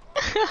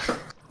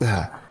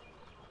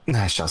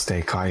 I shall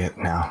stay quiet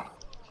now.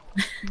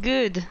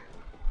 Good.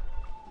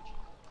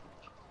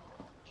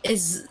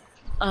 Is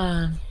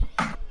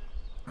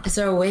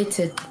there a way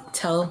to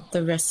tell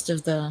the rest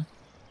of the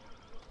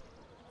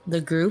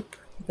group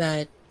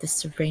that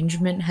this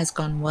arrangement has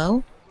gone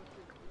well?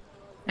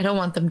 I don't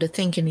want them to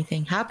think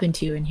anything happened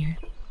to you in here.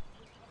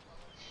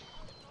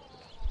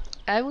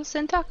 I will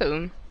send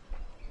Takaum.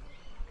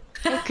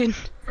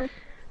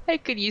 I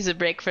could use a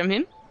break from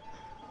him.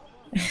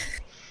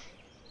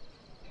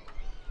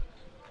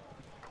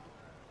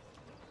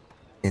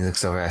 He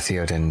looks over at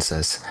Theoden and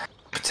says,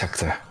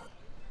 "Protect her."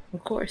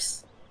 Of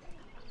course.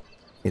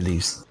 He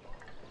leaves.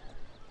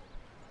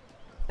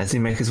 As he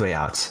makes his way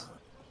out,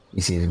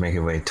 you see him make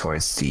his way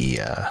towards the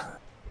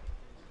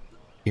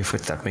your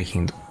footstep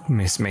making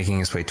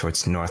his way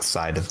towards the north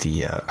side of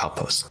the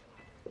outpost.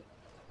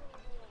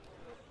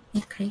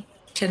 Okay.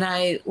 Can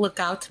I look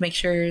out to make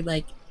sure,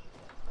 like,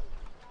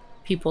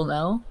 people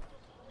know?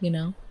 You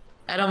know?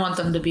 I don't want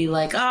them to be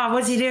like, oh,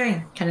 what's he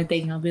doing? Kind of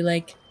thing. I'll be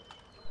like,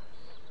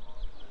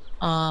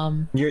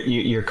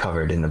 You're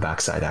covered in the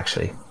backside,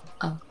 actually.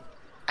 oh.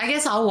 I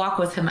guess I'll walk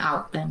with him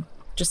out then.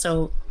 Just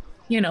so,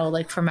 you know,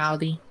 like,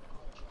 formality.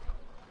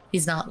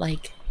 He's not,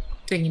 like,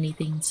 doing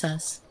anything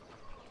sus.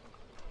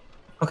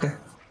 Okay.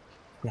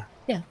 Yeah.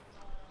 Yeah.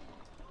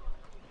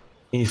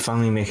 He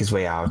finally makes his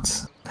way out,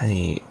 and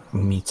he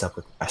meets up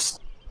with the rest.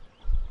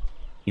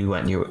 You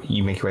make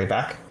your way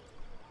back?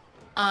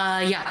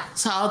 Yeah.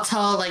 So I'll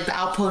tell, like, the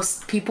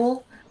outpost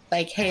people,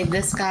 like, hey,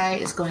 this guy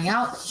is going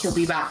out. He'll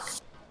be back.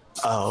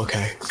 Oh,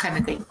 okay. Kind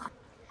of thing.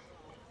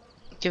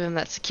 Give him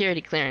that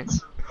security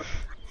clearance.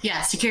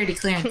 Yeah, security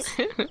clearance.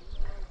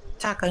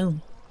 Taco.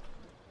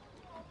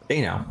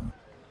 They know.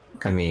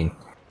 I mean,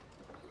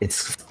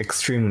 it's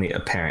extremely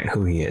apparent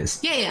who he is.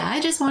 Yeah.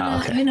 I just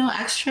want to, okay. you know,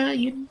 extra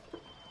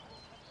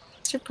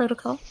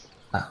protocol.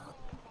 Oh.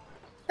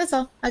 That's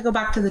all. I go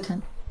back to the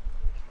tent.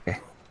 Okay.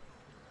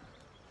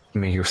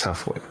 Make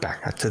yourself way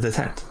back up to the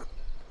tent.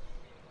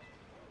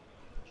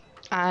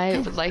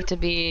 I would like to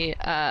be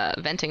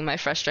venting my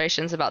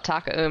frustrations about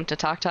Takaum to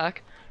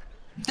Tok.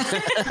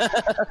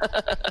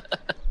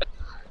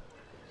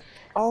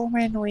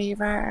 Omen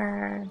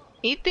Weaver.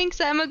 He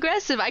thinks I'm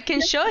aggressive. I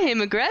can show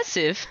him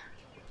aggressive.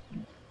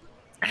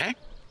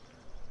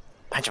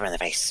 Punch him in the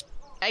face.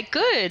 I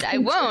could. I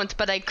won't,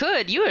 but I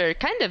could. You are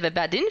kind of a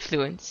bad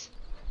influence.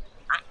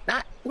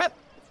 But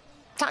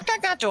Tok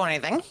Tok not do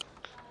anything.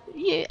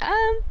 Yeah,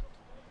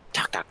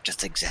 Tok Tok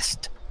just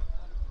exist.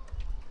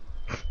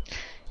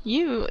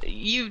 you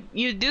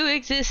do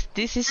exist.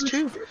 This is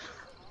true.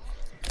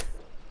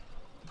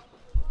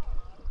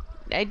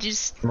 I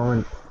just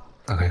Moment.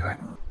 Okay, go ahead.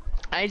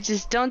 I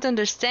just don't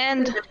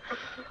understand.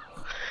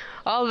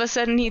 All of a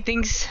sudden he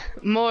thinks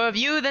more of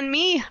you than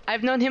me.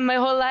 I've known him my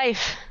whole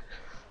life.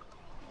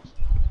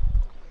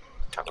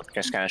 Tok Tok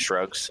just kind of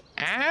shrugs.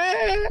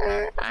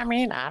 I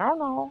mean, I don't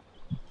know.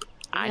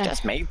 I Yeah.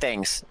 just made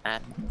things,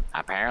 and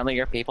apparently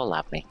your people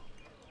love me.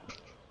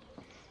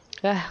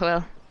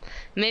 Well,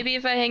 maybe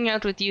if I hang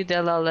out with you,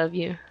 they'll all love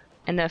you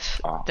enough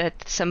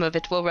that some of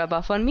it will rub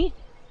off on me.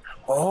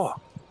 Oh,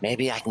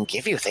 maybe I can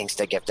give you things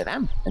to give to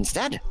them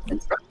instead.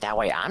 That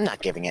way I'm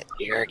not giving it,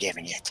 you're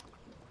giving it.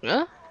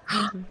 Huh?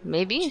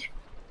 Maybe.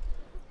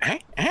 Huh?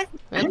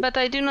 But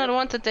I do not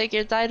want to take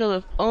your title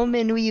of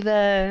Omen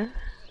Weaver.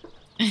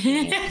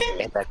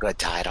 It's a good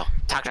title.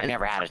 Tok Tok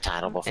never had a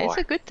title before. It's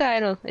a good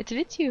title. It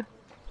fits you.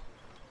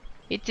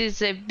 It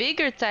is a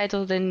bigger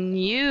title than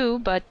you,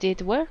 but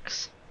it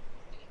works.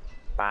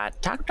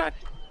 But Tok Tok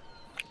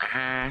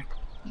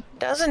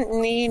doesn't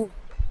need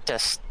to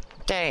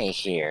stay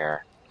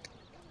here.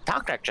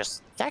 Tok Tok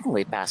just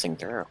technically passing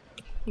through.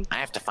 I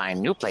have to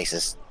find new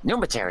places, new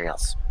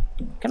materials.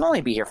 Can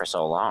only be here for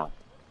so long.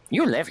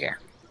 You live here.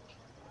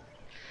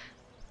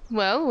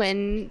 Well,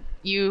 when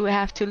you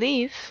have to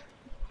leave,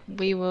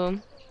 we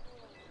will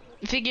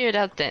figure it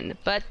out then.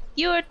 But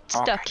you're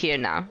stuck here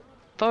now.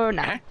 For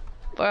now. Huh?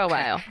 For a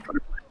while.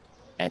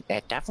 It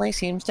definitely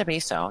seems to be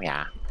so,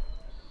 yeah.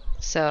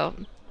 So,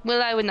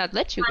 well, I would not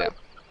let you go.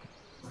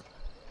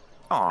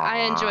 I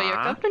enjoy your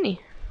company.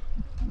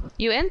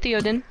 You and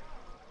Theoden.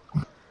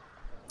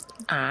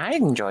 I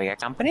enjoy your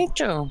company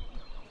too.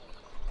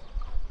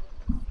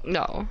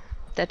 No,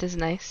 that is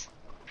nice.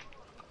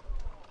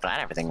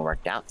 Glad everything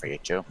worked out for you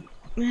too.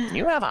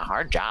 You have a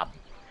hard job.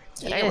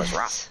 Today was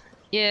rough.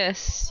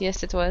 Yes,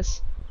 it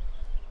was.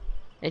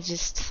 I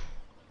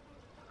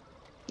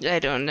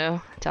don't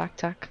know. Tok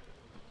Tok.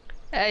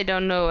 I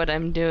don't know what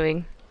I'm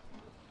doing.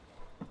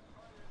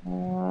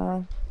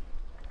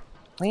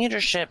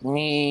 Leadership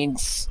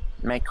needs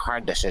make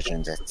hard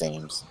decisions, it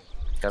seems.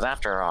 Because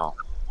after all,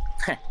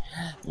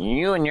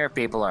 you and your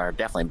people are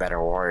definitely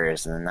better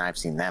warriors than I've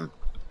seen them.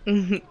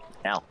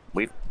 Hell,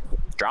 we've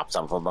dropped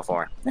some of them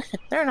before.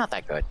 They're not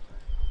that good.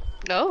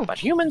 Oh. But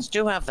humans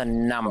do have the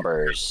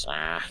numbers.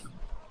 I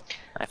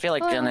feel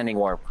like unending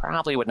war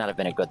probably would not have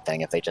been a good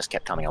thing if they just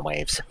kept coming in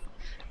waves.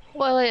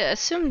 Well, I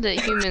assumed that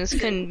humans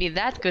couldn't be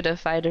that good of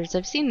fighters.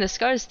 I've seen the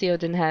scars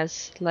Theoden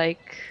has.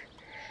 Like,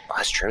 Well,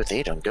 that's true,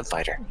 Theoden, good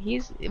fighter.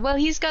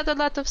 he's got a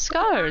lot of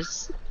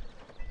scars.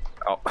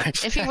 Oh,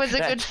 If he was a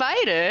good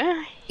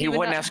fighter, he would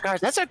wouldn't not- have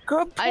scars. That's a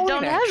good point. I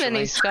don't have any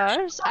actually.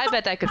 scars. I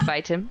bet I could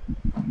fight him.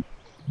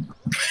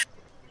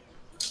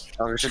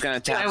 Oh, we're just gonna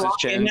tap I his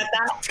walk in chin, at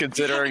that?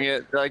 considering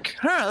it. Like,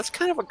 that's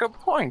kind of a good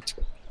point.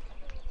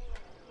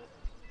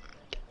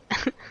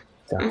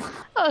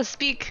 Oh,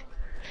 speak.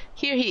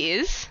 Here he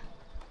is.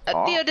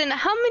 Oh. Theoden,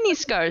 how many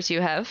scars you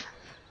have?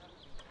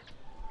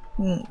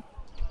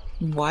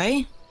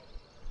 Why?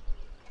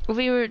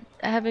 We were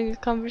having a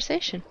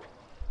conversation.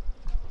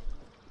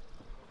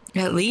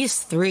 At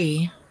least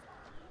 3.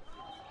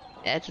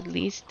 At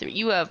least 3.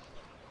 You have...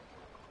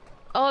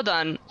 Hold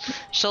on.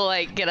 She'll,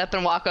 like, get up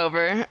and walk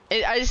over.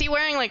 Is he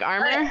wearing, like,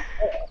 armor?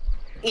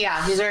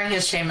 Yeah, he's wearing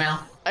his chainmail.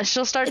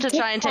 She'll start to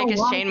try and take his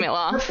chainmail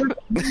off.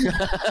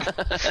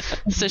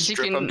 so she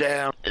Strip can... him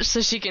down.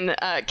 So she can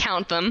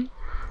count them.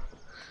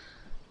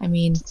 I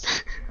mean,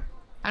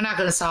 I'm not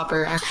gonna stop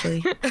her,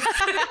 actually.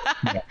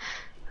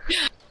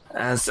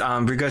 As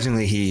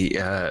begrudgingly he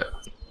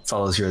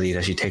follows your lead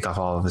as you take off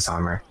all of his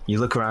armor. You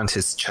look around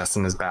his chest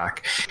and his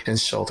back and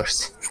his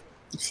shoulders.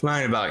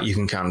 Lying about, you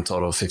can count a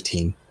total of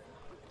 15.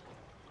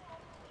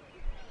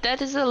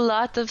 That is a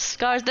lot of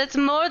scars. That's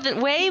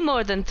way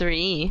more than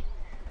 3.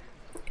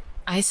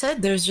 I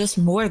said there's just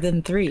more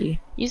than 3.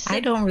 You said... I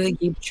don't really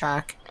keep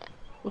track.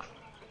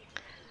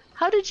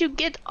 How did you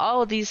get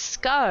all these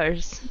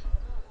scars?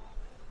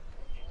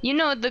 You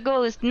know the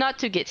goal is not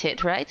to get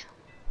hit, right?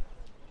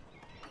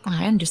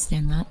 I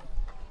understand that.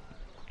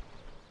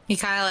 He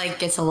kind of like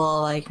gets a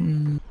little like,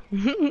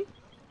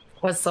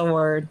 what's the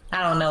word?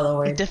 I don't know the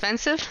word.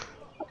 Defensive?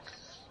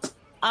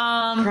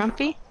 Um,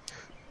 Grumpy?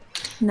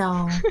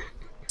 no.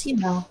 You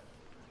know,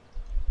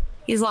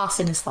 he's lost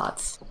in his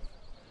thoughts.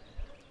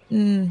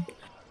 I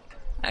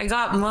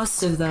got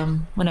most of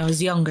them when I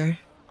was younger.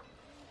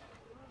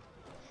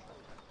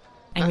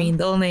 I mean,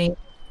 the only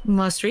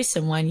most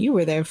recent one you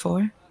were there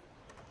for.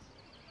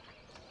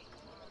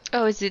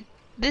 Oh, is it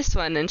this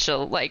one? And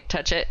she'll, like,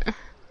 touch it.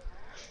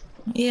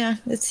 Yeah,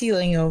 it's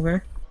healing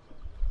over.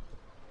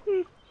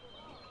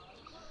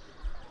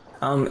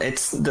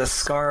 It's the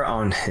scar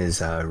on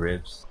his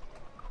ribs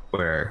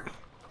where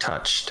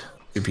touched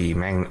to be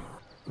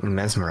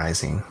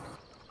mesmerizing.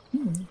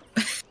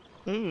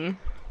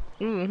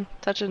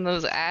 Touching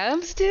those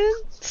abs, dude?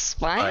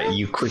 Smile?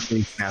 You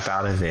quickly snap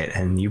out of it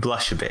and you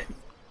blush a bit.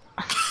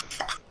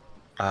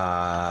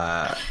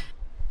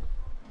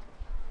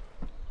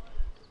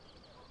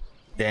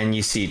 Then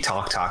you see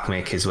Talk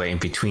make his way in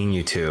between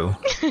you two.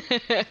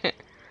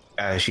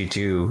 As you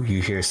do, you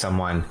hear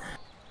someone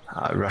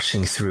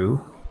rushing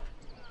through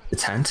the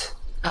tent.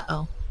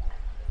 Uh-oh.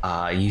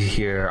 You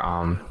hear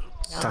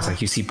Talk,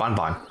 you see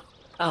Bonbon.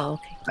 Oh,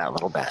 okay. That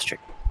little bastard.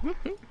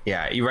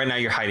 Yeah, right now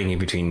you're hiding in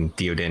between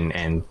Theoden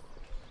and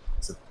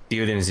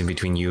Theoden is in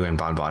between you and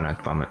Bonbon at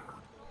the moment.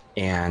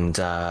 And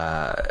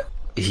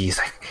he's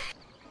like,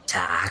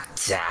 Talk,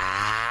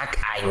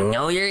 I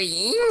know you're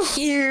in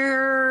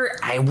here.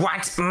 I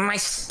want my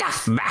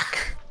stuff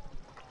back.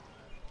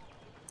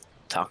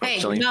 Taco Hey,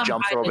 so he no,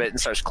 jumps I a little didn't. bit and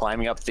starts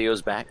climbing up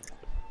Theo's back.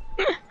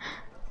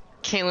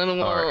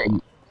 Caitlin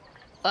will,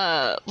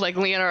 like,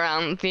 lean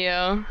around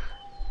Theo.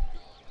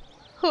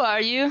 Who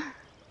are you?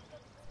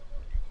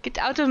 Get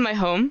out of my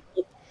home.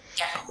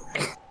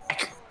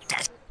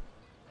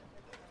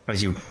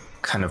 As you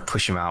kind of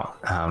push him out,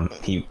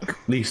 he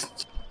leaves.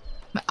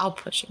 I'll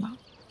push him out.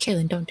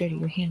 Kaylin, don't dirty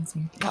your hands.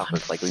 Taco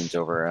like leans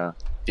over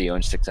Theo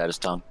and sticks out his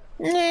tongue.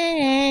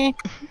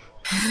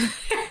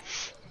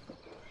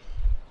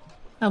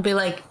 I'll be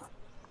like,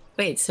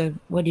 wait, so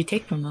what do you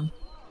take from them?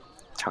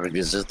 Taco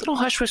gives this little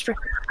hush whisper.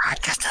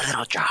 Just a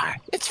little jar.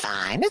 It's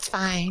fine. It's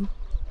fine.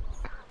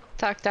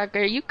 Talk,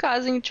 are you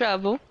causing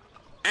trouble?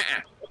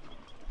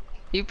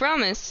 You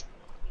promise?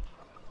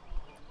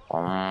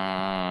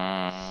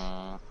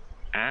 That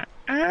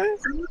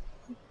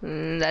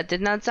did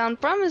not sound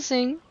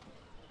promising.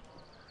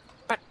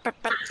 But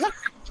look.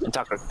 And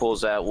Taco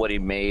pulls out what he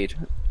made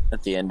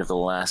at the end of the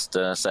last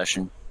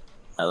session.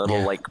 A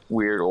little like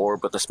weird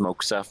orb with the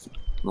smoke stuff.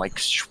 Like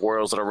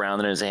swirls it around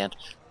in his hand.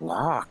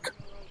 Look.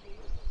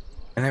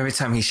 And every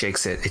time he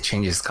shakes it, it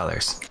changes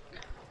colors.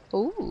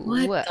 Ooh,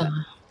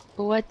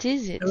 what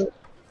is it?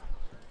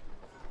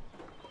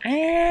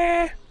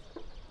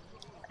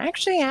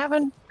 Actually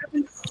haven't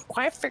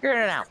quite figured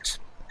it out.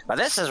 But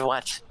this is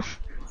what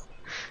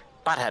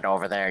Butthead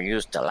over there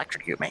used to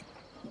electrocute me.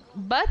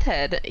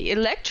 Butthead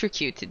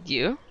electrocuted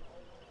you?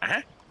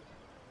 Uh-huh.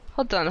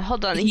 Hold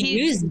on. He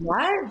used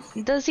what?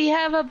 Does he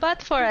have a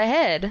butt for a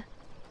head?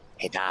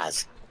 He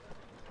does.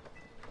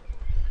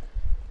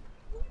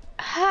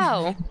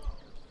 How?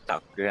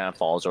 Duck kind of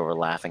falls over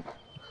laughing.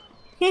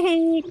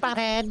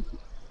 Butthead.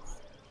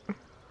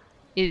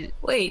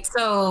 Wait,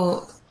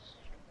 so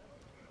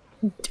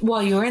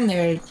while you were in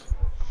there,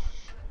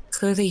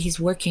 clearly he's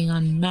working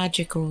on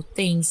magical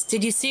things.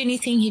 Did you see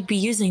anything he'd be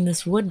using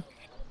this wood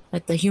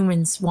that the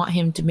humans want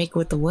him to make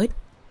with the wood?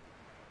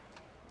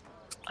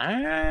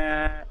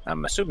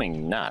 I'm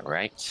assuming not,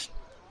 right?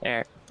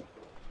 There.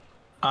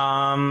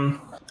 I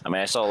mean,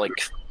 I saw like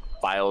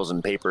files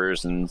and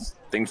papers and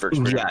things for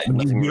experiments. Yeah,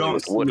 Nothing you really don't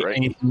with wood, see right?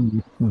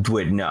 anything with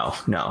wood. No.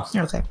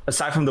 Okay.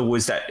 Aside from the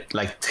woods that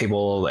like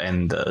table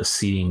and the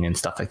seating and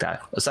stuff like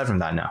that. Aside from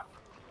that, no.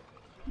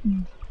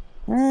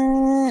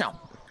 No,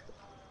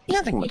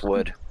 nothing with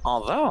wood.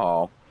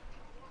 Although,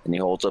 and he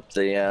holds up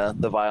the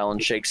vial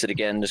and shakes it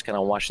again, just kind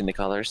of watching the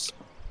colors.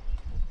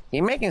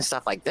 He's making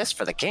stuff like this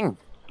for the king.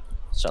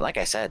 So, like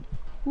I said,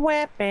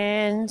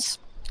 weapons.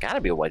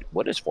 Gotta be what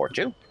wood is for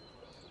too.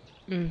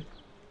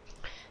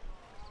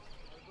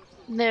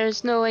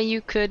 There's no way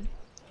you could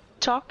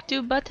talk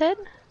to Butthead?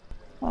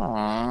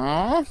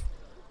 Aww.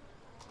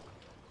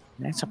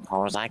 I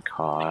suppose I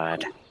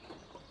could.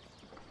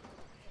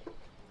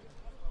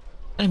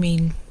 I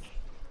mean,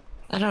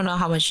 I don't know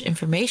how much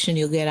information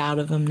you'll get out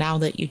of him now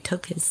that you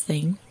took his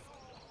thing.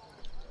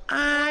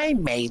 I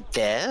made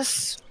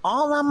this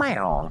all on my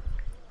own,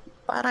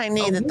 but I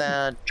needed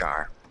the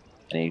jar.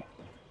 And he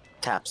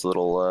taps a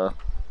little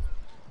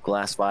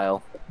glass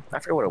vial. I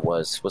forget what it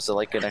was. Was it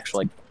like an actual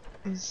like?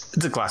 It's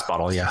a glass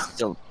bottle, yeah.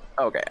 Still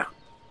okay.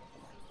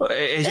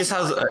 It just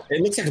has.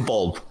 It looks like a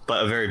bulb,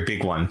 but a very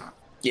big one.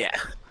 Yeah.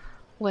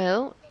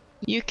 Well,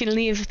 you can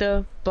leave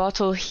the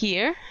bottle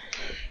here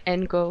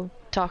and go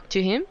talk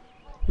to him.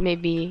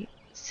 Maybe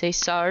say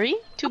sorry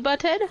to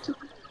Butthead.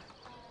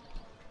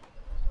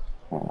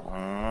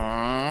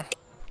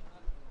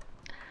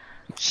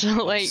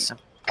 She'll like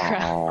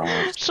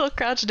she'll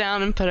crouch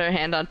down and put her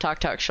hand on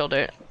Talk's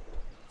shoulder.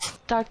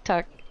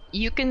 Talk,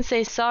 you can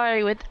say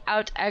sorry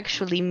without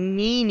actually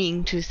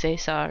meaning to say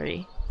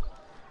sorry.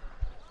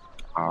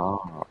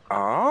 Not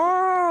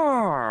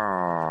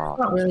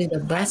really the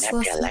best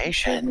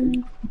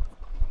Manipulation.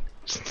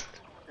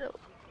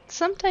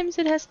 Sometimes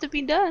it has to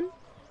be done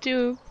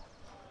to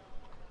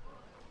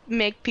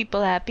make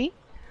people happy.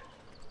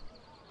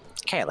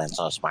 Caitlin's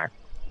so smart.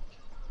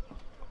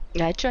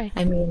 I try.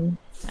 I mean,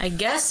 I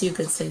guess you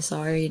could say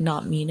sorry and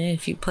not mean it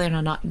if you plan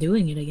on not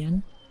doing it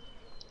again.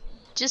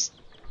 Just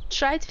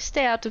try to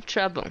stay out of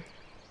trouble.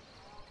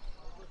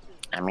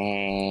 I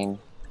mean,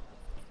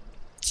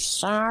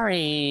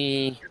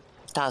 sorry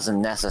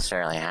doesn't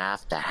necessarily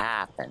have to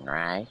happen,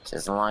 right?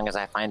 As long as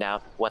I find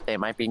out what they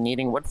might be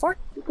needing wood for.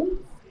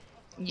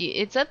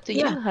 It's up to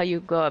you how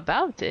you go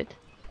about it.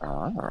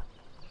 Oh.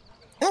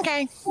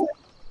 Okay.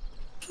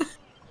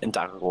 And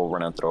Taco will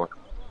run out the door.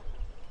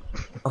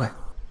 Okay.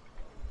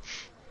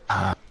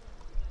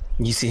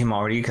 You see him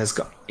already because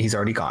he's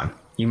already gone.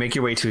 You make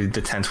your way to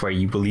the tent where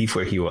you believe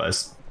where he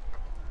was,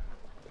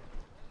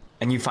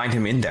 and you find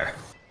him in there.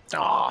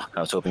 Aw, I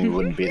was hoping you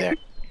wouldn't be there.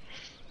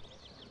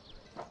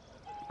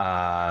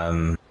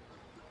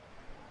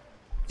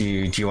 Do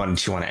you want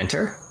to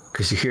enter?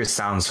 Because you hear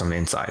sounds from the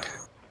inside,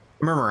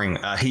 murmuring.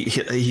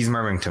 He's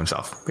murmuring to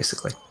himself,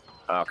 basically.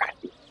 Okay.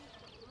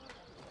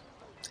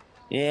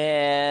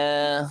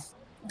 Yeah.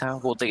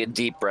 We'll take a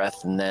deep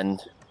breath and then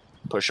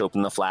push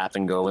open the flap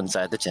and go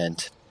inside the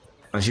tent.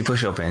 Once you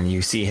push open,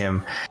 you see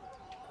him.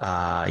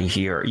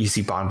 You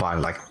see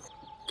Bon like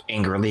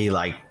angrily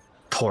like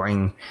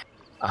pouring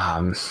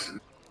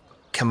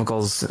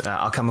chemicals,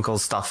 alchemical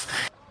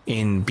stuff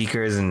in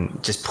beakers,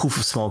 and just poof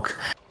of smoke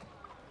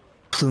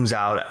plumes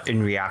out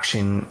in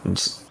reaction. And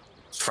just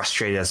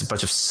frustrated as a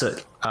bunch of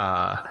soot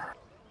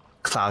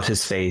cloud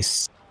his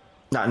face,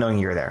 not knowing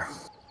you're there.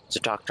 So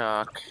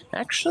Talk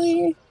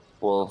actually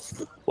will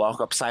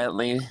walk up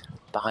silently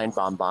behind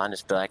Bon and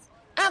just be like,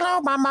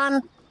 "Hello,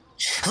 Bon."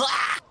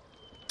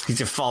 He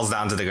just falls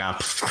down to the ground.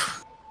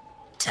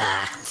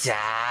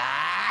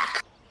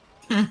 Talk.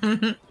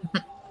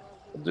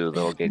 Do a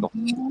little giggle.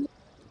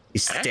 He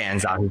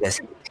stands out. He goes,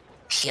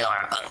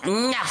 "You're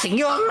nothing.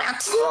 You amount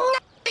to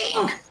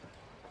nothing.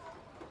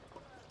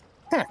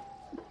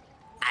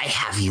 I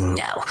have you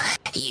now.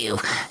 You.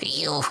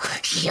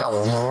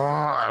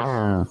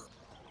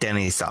 Then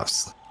he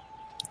stops.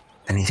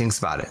 And he thinks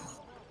about it.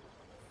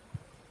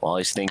 While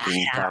he's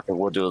thinking, Talker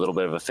will do a little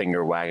bit of a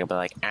finger wag and be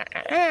like,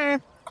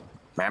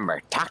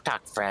 Remember,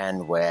 Talk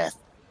friend with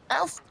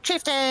Elf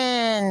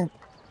Chieftain.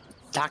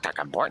 Talk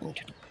important.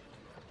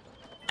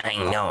 I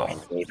know. And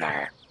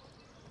Weaver.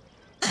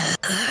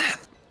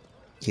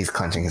 He's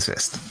clenching his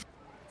fist.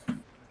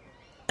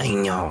 I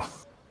know.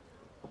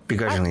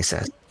 Begrudgingly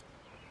says.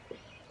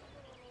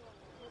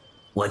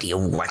 What do you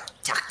want,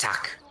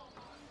 Talk?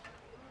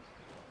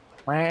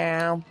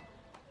 Well,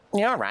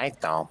 you're right,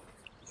 though.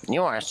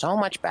 You are so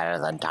much better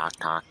than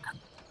Talk.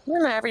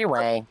 In every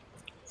way.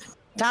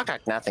 Talk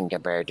nothing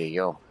compared to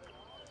you.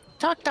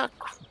 Talk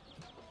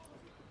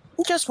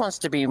just wants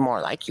to be more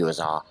like you is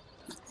all.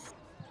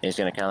 He's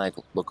gonna kind of like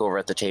look over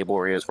at the table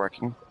where he was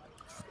working.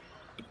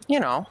 You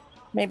know,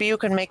 maybe you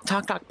can make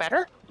Talk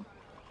better?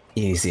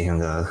 You see him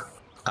go,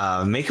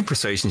 make a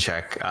persuasion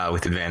check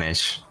with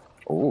advantage.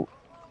 Ooh.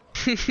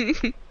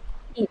 Likey.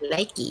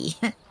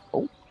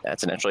 Oh,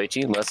 that's a natural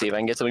 18. Let's see if I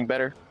can get something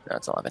better.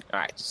 That's 11. All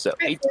right, so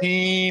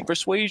 18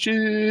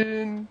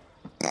 persuasion.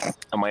 A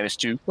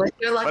 -2. What's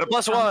your luck? But a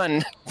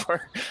 +1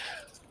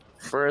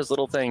 for his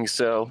little thing.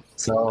 So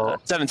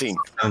 17.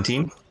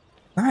 17?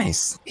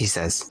 Nice. He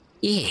says,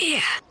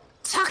 yeah,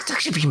 Talk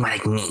should be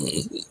like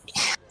me.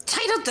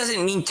 Title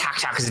doesn't mean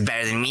Talk is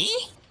better than me.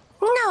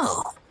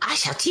 No, I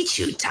shall teach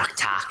you, Talk.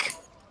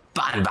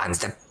 Bon's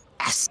the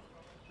best.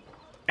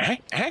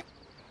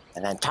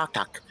 And then Talk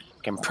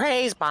can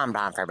praise Bon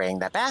for being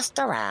the best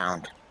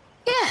around.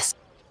 Yes,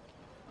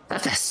 the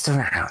best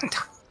around.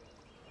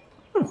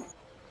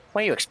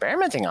 What are you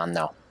experimenting on,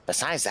 though?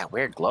 Besides that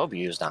weird globe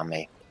you used on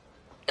me.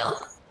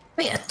 Oh,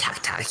 well,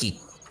 Talk,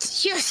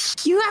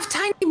 you have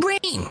tiny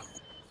brain.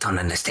 Don't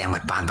understand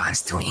what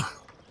Bon's doing.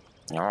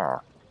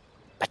 Oh.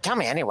 But tell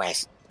me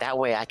anyways. That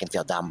way I can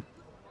feel dumb.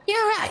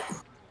 You're right.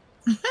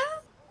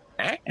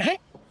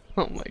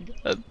 Oh my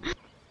god.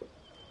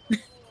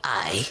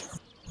 I,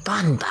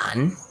 Bon,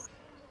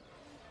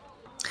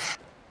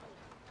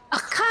 a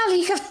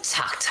colleague of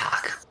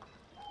Talk.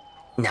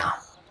 No,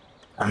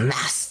 a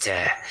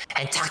master,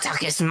 and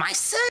Talk is my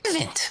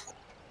servant.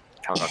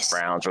 Talk Yes.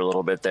 frowns a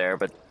little bit there,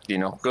 but,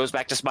 goes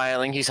back to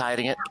smiling. He's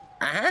hiding it.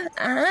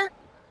 I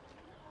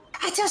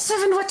tell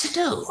servant what to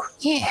do.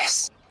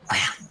 Yes.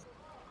 Well,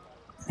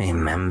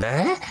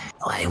 remember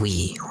why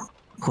we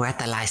were at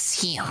the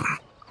Lyceum?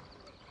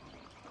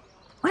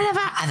 One of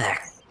our other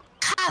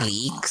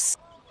colleagues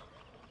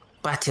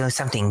brought to my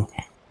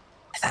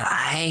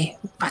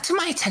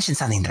attention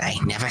something that I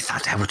never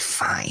thought I would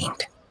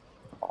find.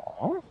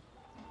 Oh?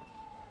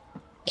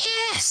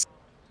 Yes.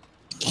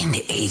 In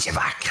the age of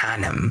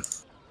Arcanum,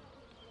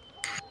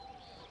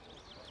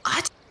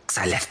 artifacts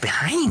are left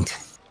behind.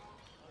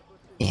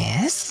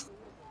 Yes?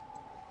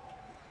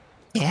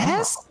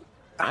 Yes?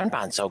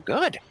 Bon's so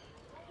good.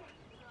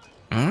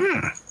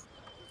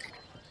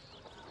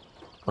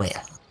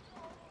 Well.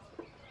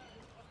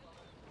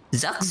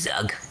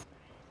 Zug.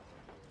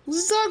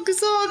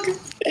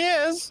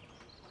 Yes.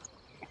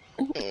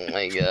 Oh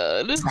my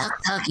god.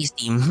 Zug is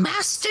the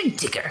master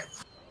digger.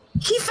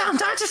 He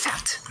found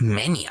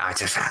many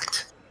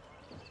artifacts.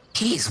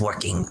 He's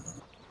working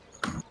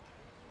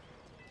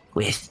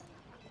with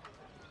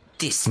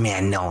this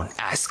man known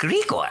as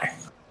Grigor.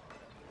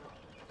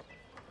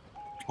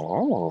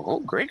 Oh,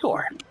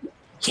 Gregor.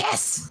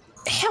 Yes,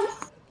 help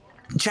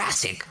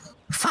Jurassic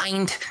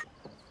find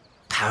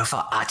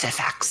powerful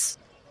artifacts.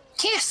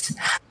 Yes,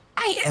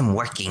 I am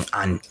working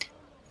on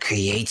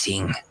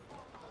creating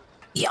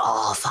the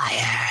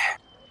All-Fire.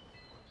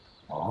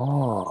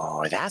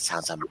 Oh, that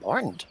sounds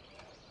important.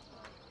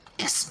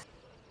 Yes.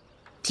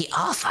 The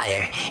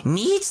all-fire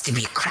needs to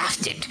be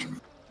crafted.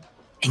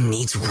 It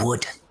needs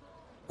wood.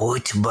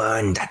 Wood to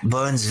burn that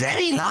burns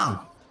very long.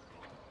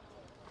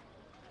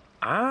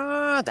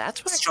 Ah,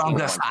 that's what.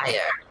 Stronger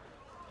fire.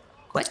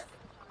 What?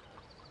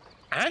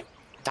 Huh?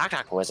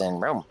 Tok was in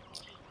room.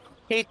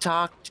 He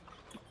talked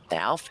the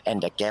elf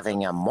into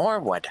giving him more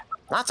wood.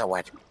 Lots of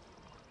wood.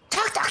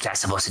 Tok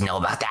supposed to know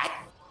about that.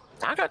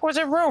 Tok was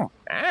in room.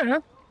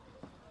 Uh-huh.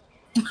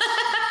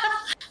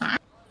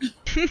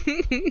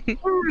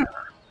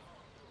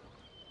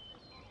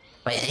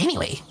 But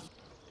anyway,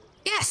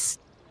 yes,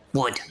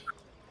 wood.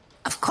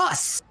 Of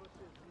course.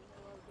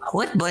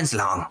 Wood burns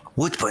long.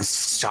 Wood burns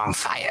strong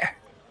fire.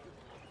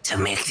 To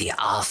make the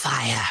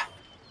all-fire.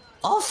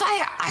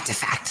 All-fire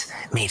artifact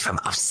made from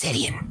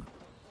obsidian.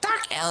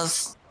 Dark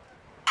Elves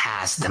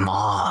has them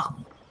all.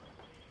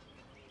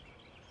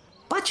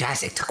 But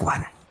Jurassic took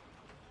one.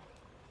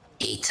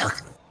 He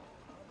took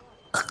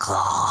a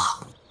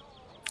claw.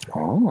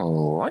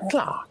 Oh, what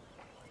claw?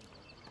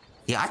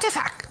 The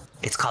artifact.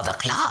 It's called a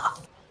claw.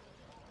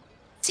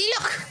 See,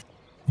 look.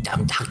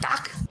 Dumb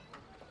Tok.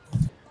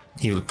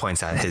 He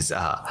points at his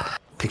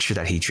picture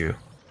that he drew.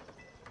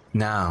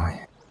 Now,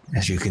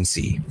 as you can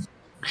see,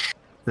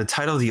 the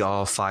title "The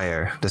All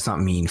Fire" does not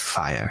mean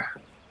fire.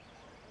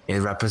 It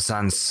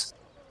represents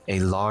a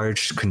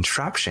large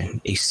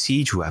contraption, a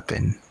siege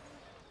weapon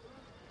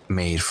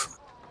made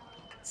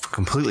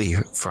completely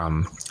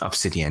from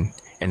obsidian,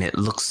 and it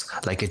looks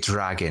like a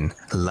dragon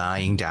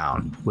lying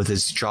down with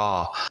its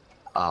jaw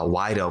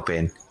wide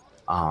open,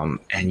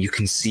 and you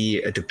can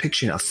see a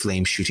depiction of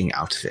flame shooting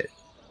out of it.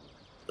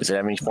 Does it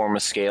have any form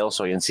of scale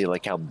so you can see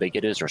like how big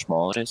it is or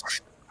small it is?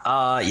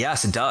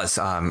 Yes, it does.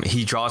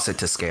 He draws it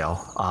to scale.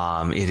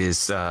 It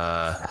is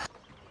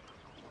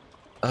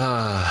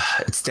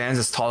it stands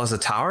as tall as a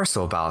tower,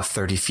 so about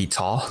 30 feet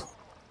tall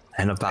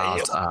and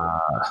about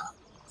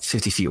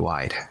 50 feet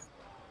wide.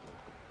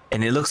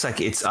 And it looks like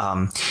it's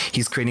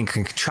he's creating a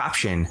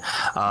contraption,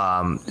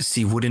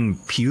 see wooden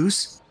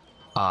pews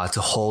to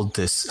hold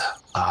this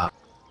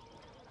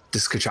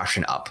this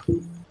contraption up.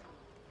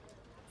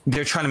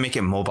 They're trying to make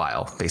it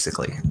mobile,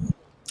 basically.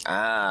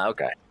 Ah,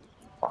 okay.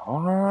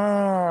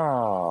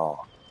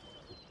 Oh.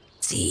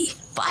 See,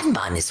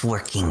 Bonbon is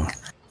working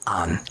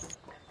on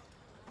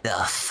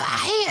the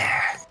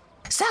fire.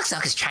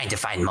 Sock is trying to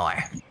find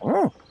more.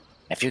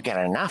 If you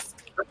get enough,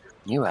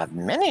 you have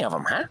many of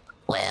them, huh?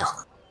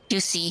 Well,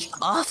 you see,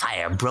 all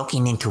fire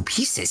broken into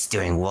pieces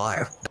during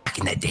war back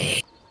in the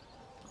day.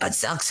 But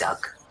Zug,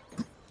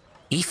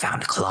 he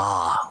found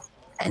Claw,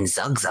 and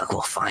Zug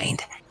will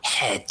find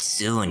Head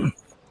soon.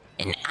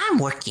 And I'm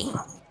working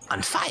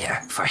on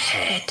fire for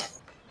Head.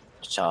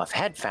 So if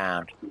Head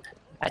found,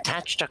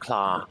 attached to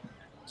Claw,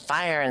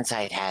 fire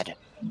inside Head,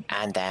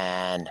 and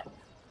then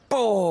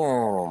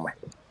boom!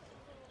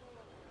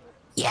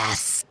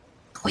 Yes,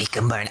 we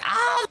can burn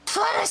all the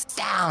forest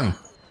down.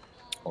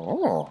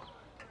 Oh.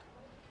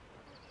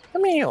 I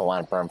mean, you don't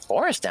want to burn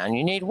forest down,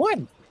 you need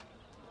wood.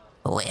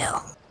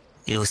 Well,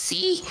 you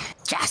see,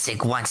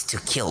 Jurassic wants to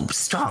kill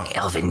strong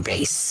elven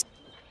base.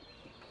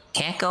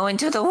 Can't go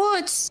into the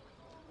woods.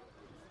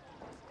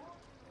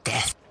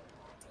 Death.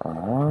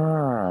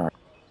 Oh.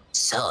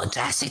 So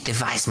Jurassic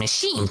devised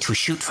machine to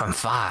shoot from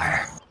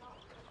far.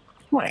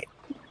 Wait,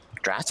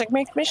 Jurassic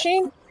make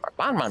machine? Or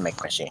Bonbon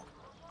make machine?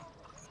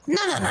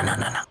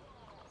 No.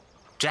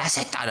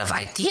 Jurassic thought of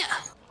idea.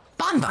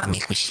 Bonbon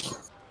make machine.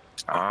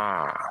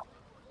 Ah.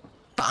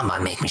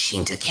 Bonbon make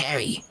machine to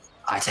carry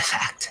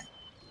artifact.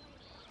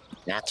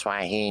 That's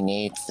why he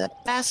needs the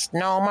best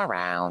gnome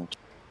around.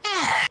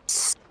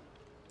 Yes.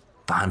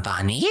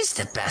 Bonbon is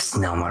the best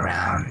gnome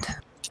around.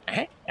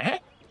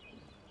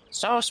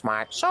 So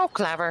smart, so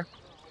clever.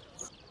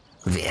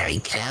 Very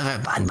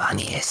clever Bonbon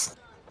is.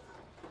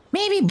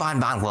 Maybe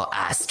Bonbon will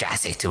ask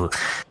Jurassic to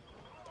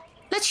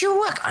let you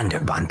work under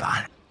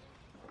Bonbon.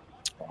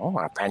 Oh,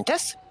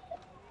 apprentice?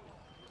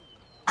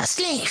 A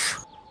slave.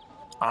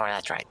 Oh,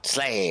 that's right,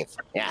 slave.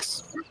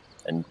 Yes.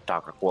 And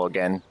Dr. will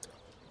again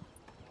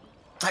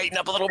tighten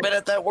up a little bit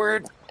at that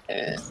word.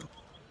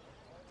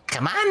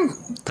 Come on,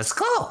 let's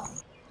go.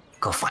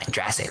 Go find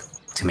Jurassic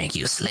to make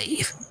you a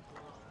slave.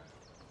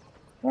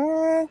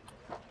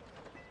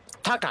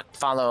 Tok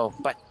follow,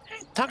 but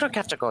Tok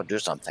have to go do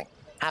something.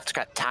 Have to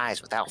cut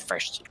ties with Elf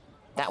first.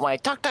 That way,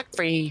 Tok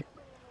free.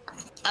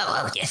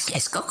 Oh,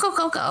 yes, go.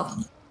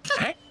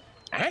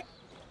 Alright.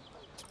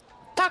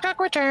 Tok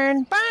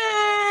return.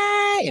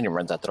 Bye! And he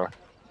runs out the door.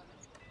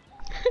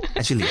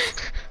 As you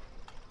leave,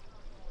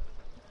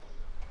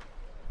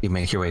 you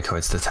make your way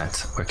towards the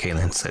tent where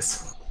Kaylin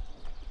sits.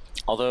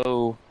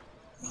 Although,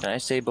 can I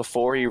say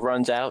before he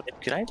runs out,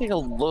 can I take a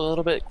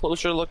little bit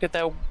closer look at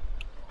that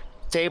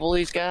table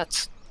he's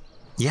got?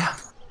 Yeah.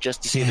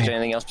 Just to see if there's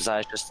anything else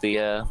besides just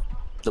the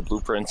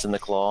blueprints and the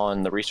claw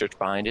and the research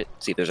behind it.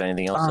 See if there's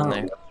anything else in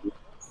there.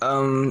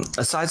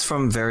 Aside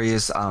from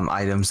various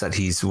items that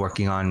he's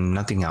working on,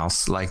 nothing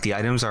else. Like the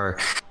items are,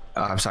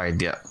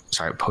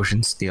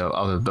 potions.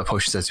 The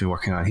potions that's been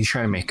working on. He's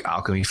trying to make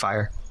alchemy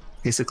fire,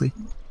 basically.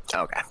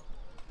 Okay.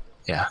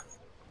 Yeah.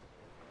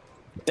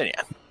 Then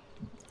yeah,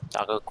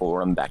 I'll go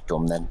run back to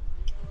him then.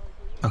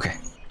 Okay.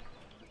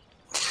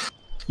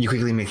 You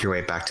quickly make your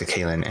way back to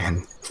Kaylin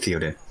and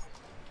Theoden.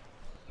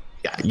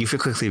 Yeah, you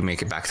quickly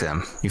make it back to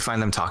them. You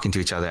find them talking to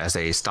each other as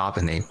they stop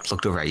and they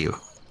looked over at you.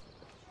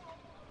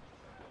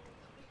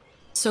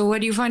 So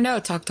what do you find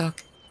out, Tok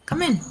Tok?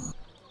 Come in.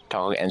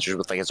 Tok enters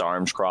with like his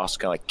arms crossed,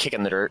 kind of like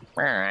kicking the dirt.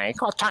 Alright,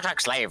 call Tok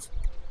Tok slave.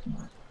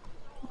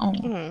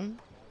 Oh.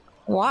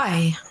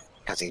 Why?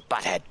 Because he's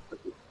butthead.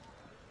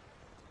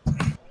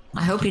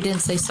 I hope you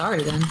didn't say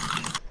sorry then.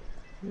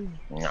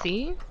 No.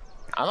 See?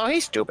 Although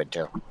he's stupid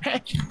too.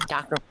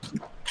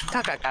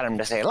 Tok got him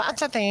to say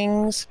lots of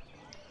things.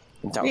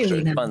 And Tok Really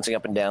started then? bouncing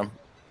up and down.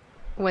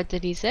 What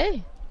did he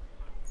say?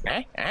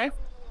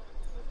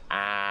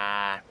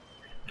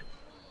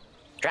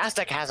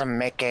 Drastic has him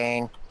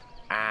making,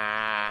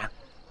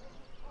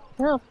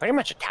 well, pretty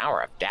much a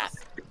tower of death.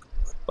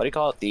 What do you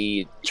call it?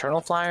 The Eternal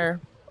Flyer?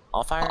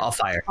 All fire? All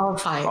fire. All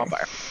fire. All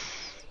fire.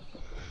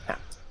 Yeah.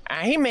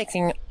 He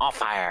making all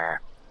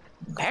fire.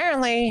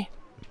 Apparently,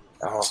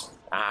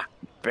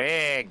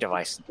 big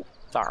device.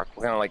 Dark.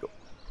 We're gonna like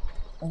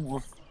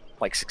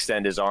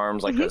extend his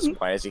arms like as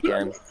wide as he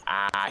can.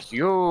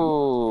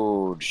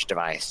 Huge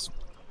device.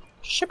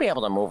 Should be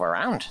able to move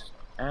around.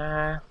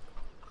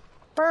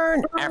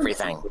 Burn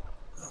everything.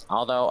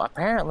 Although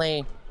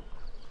apparently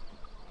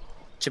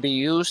to be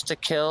used to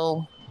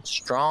kill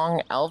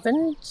strong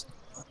elvins.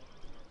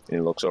 He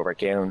looks over at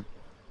Kaelin.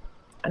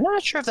 I'm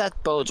not sure if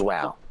that bodes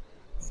well.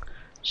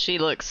 She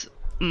looks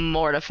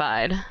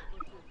mortified.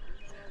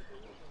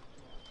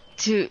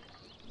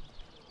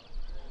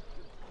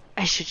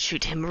 I should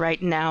shoot him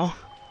right now.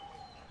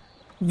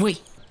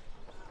 Wait.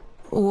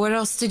 What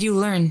else did you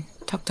learn,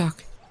 Tok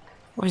Tok?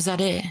 Or is that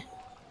it?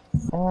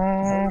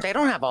 They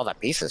don't have all the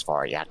pieces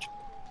for it yet.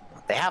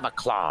 They have a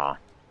claw.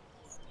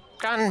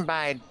 Done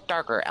by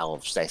darker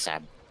elves, they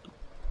said.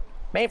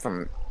 Made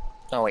from...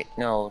 Oh, wait,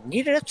 no.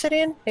 Needed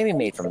obsidian? Maybe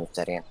made from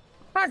obsidian.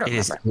 I don't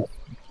remember.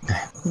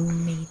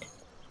 Made.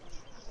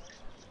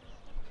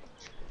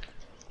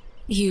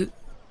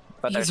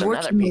 But there's he's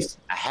another working piece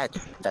ahead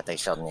that they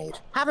still need.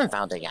 Haven't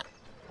found it yet.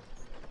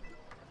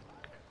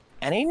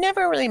 And he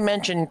never really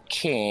mentioned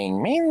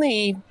King.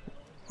 Mainly...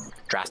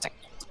 Drastic.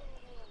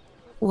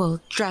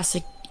 Well,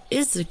 Drastic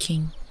is the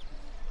king.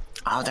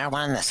 Oh, they're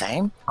one and the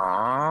same?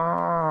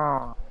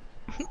 Oh.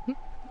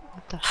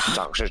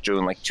 Doc's just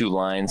doing like two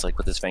lines, like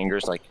with his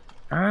fingers, like,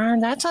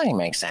 that's how he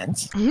makes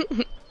sense.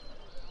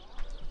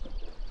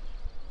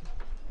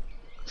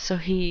 So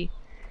he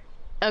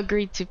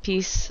agreed to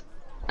peace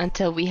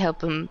until we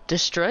help him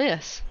destroy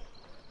us.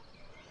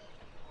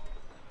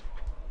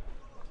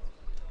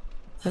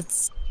 I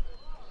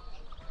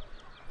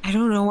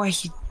don't know why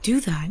he'd do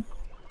that.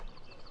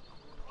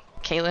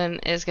 Kaylin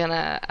is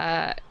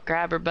gonna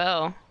grab her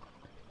bow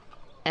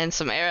and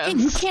some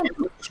arrows. Hey,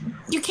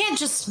 you can't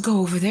just go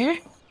over there.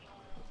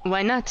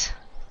 Why not?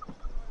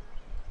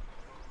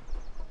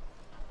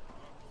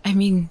 I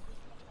mean,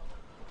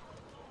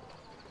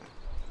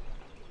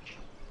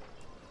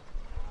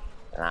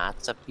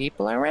 Lots of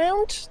people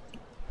around?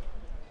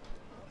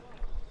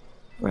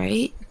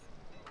 right?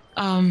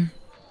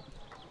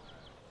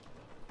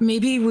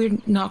 Maybe we're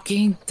not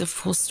getting the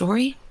full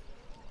story.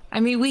 I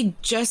mean, we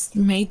just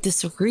made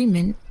this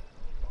agreement.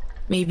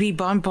 Maybe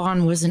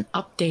Bonbon wasn't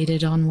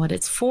updated on what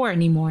it's for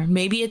anymore.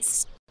 Maybe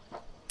it's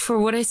for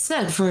what I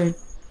said, for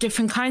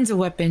different kinds of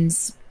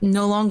weapons.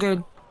 No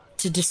longer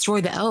to destroy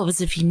the elves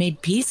if he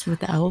made peace with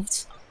the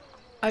elves.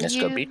 This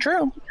could be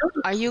true.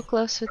 Are you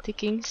close with the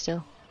king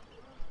still?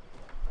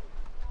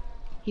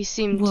 He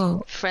seemed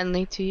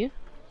friendly to you.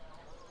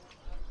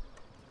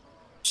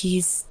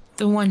 He's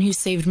the one who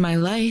saved my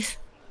life,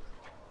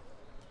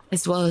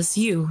 as well as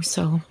you,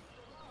 so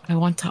I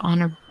want to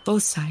honor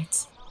both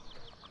sides.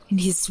 And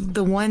he's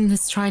the one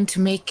that's trying to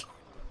make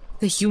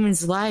the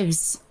humans'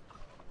 lives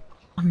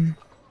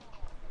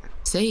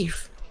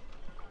safe.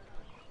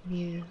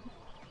 You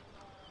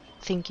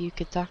think you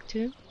could talk to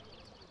him?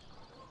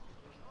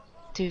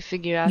 To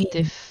figure out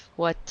if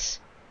what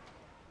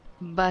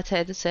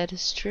Butthead said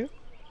is true?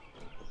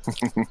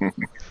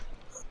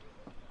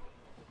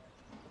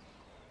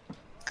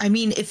 I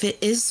mean, if it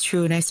is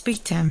true and I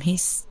speak to him,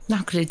 he's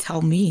not going to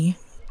tell me.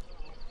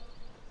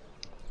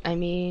 I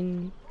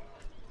mean,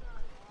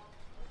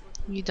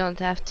 you don't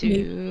have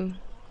to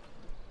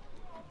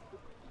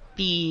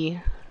be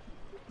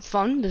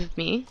fond of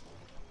me.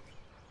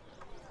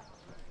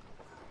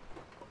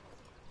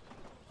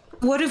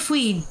 What if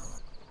we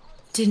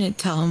didn't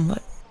tell him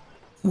what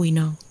we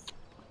know?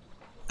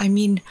 I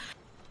mean,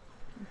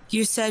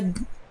 you said,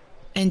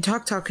 and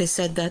Tok Tok has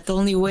said that the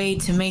only way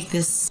to make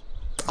this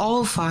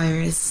all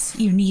fire is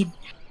you need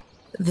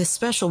the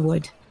special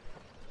wood.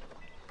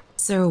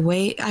 Is there a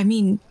way? I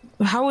mean,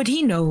 how would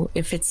he know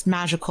if it's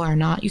magical or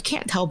not? You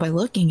can't tell by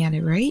looking at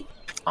it, right?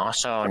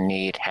 Also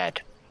need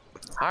head.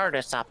 Hard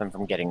to stop him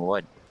from getting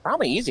wood.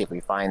 Probably easy if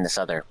we find this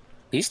other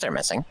piece they're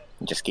missing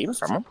and just keep it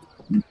from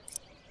him.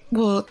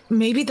 Well,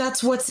 maybe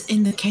that's what's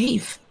in the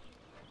cave.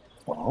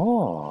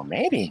 Oh,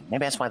 maybe.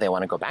 Maybe that's why they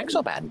want to go back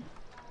so bad.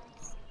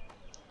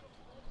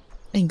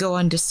 and go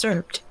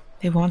undisturbed.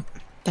 They want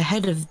the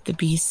head of the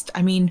beast.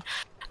 I mean,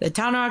 the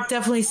town arc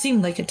definitely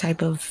seemed like a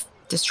type of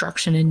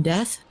destruction and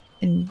death,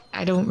 and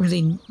I don't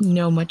really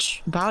know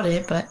much about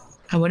it, but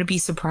I wouldn't be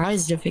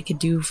surprised if it could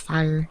do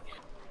fire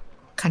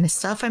kind of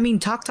stuff. I mean,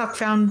 Tok Tok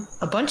found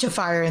a bunch of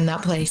fire in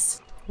that place.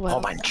 Whole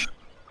bunch.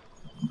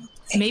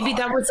 Maybe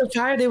that was the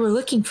fire they were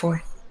looking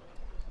for.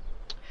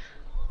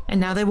 And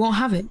now they won't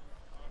have it.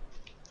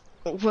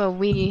 Well,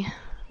 we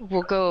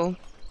will go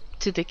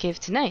to the cave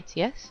tonight,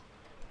 yes?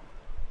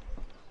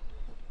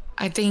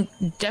 I think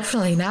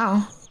definitely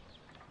now.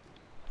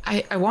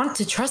 I want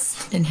to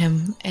trust in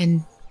him,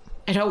 and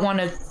I don't want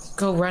to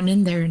go run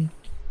in there and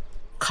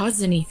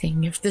cause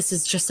anything if this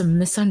is just a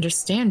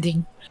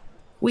misunderstanding.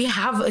 We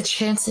have a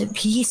chance at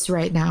peace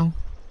right now.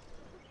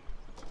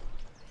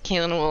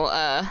 Kaylin will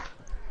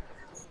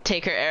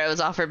take her arrows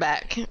off her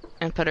back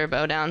and put her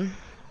bow down.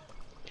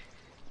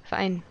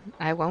 Fine,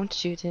 I won't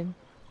shoot him.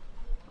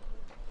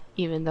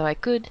 Even though I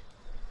could.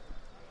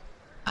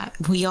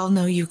 We all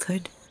know you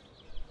could.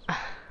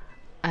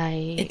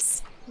 I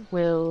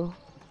will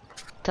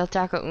tell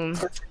Taka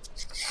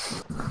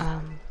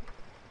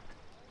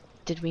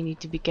did we need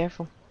to be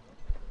careful?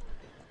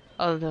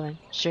 Although I'm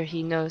sure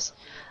he knows.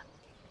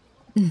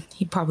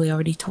 He probably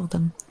already told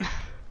them.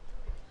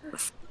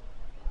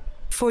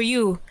 For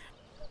you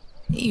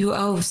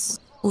elves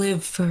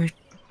live for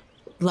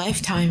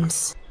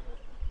lifetimes.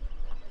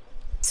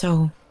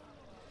 So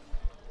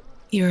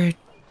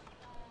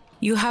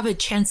you have a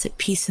chance at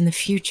peace in the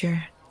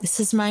future. This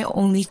is my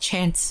only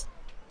chance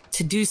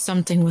to do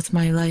something with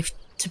my life,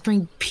 to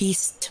bring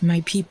peace to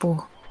my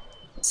people.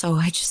 So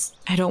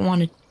I don't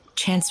want a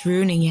chance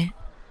ruining it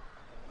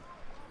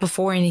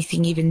before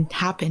anything even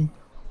happened,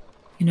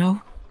 you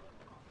know?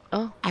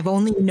 Oh. I've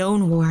only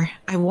known war.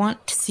 I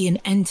want to see an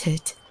end to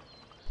it.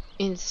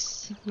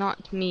 It's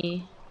not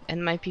me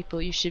and my people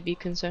you should be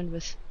concerned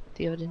with,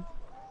 Theoden.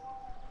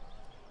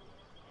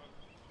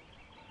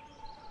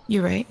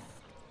 You're right.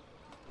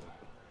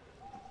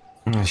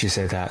 As you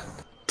say that,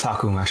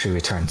 Takum actually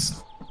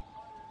returns.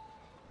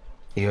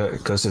 He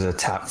goes to the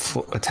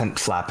tent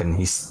flap, and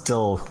he's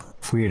still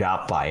weirded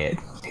out by it.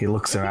 He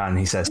looks around and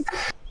he says,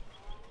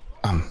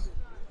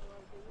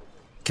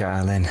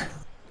 Carolyn.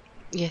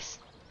 Yes.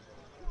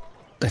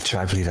 The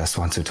tribe leaders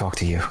want to talk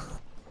to you.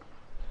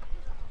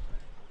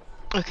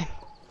 Okay.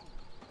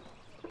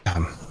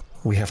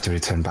 We have to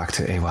return back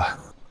to Ewa.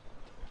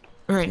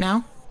 Right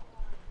now?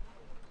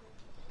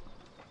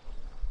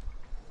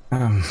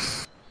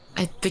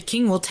 The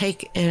king will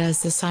take it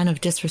as a sign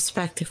of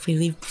disrespect if we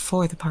leave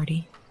before the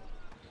party.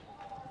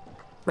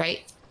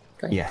 Right?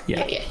 Yeah.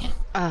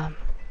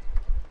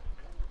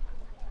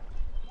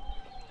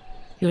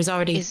 He was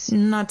already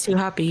not too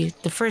happy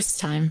the first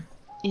time.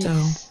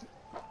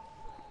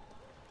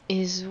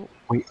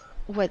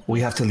 We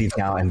have to leave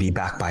now and be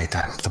back by the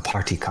time the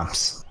party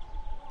comes.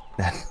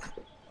 Then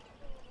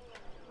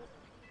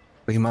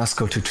we must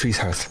go to Tree's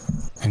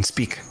Hearth and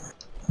speak.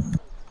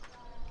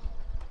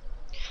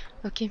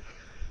 Okay.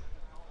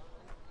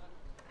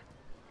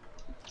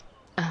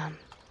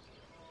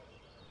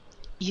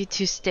 You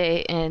two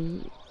stay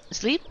and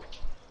sleep?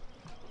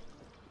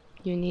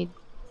 You need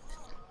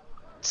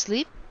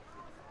sleep?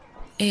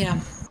 Yeah,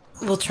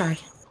 we'll try.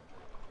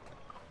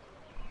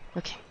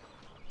 Okay.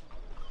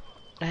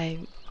 I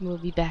will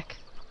be back.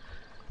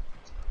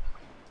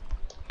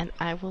 And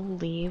I will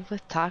leave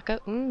with Taka.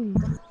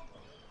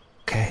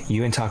 Okay,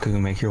 you and Taku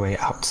make your way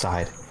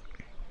outside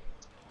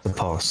the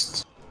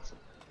post.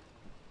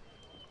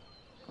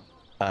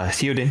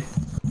 Theoden,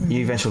 you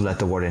eventually let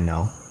the warden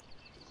know.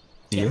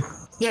 Do you?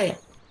 Yeah.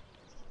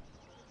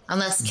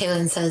 Unless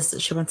Kaylin says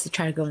that she wants to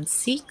try to go in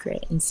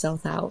secret and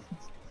stealth out.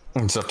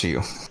 It's up to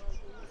you.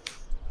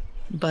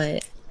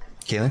 But...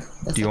 Kaylin,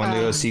 do you want to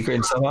go secret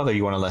and stealth out, or do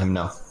you want to let him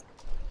know?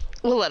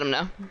 We'll let him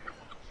know.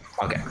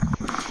 Okay.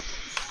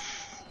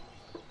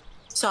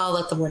 So I'll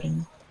let the warden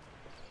know.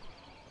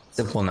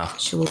 Simple enough.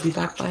 She will be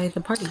back by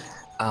the party.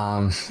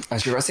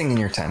 As you're resting in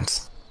your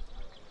tent,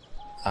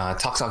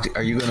 Tok,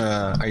 are you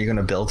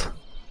gonna build?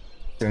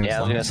 Yeah,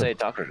 I was gonna say,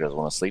 Doctor doesn't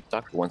want to sleep.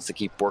 Doctor wants to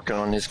keep working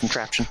on his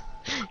contraption.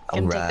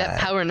 Can take that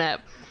power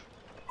nap.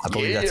 I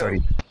believe that's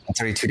already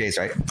 2 days,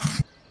 right?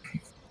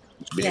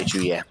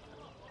 Yeah.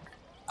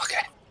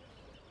 Okay.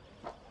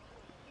 I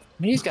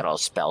mean, he's got all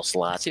spell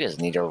slots. He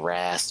doesn't need a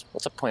rest.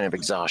 What's the point of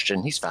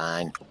exhaustion? He's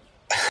fine.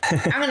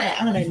 I'm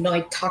gonna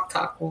annoy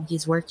Tok while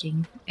he's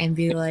working and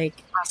be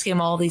like, ask him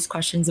all these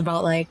questions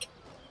about like,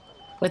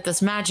 with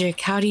this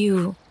magic,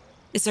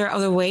 is there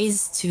other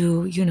ways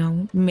to,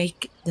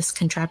 make this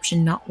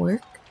contraption not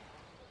work?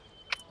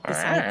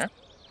 Besides,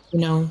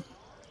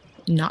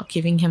 not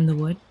giving him the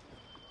wood?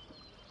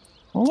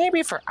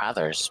 Maybe for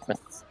others, but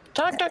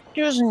Tok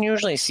doesn't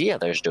usually see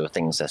others do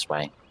things this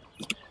way.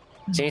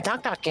 See,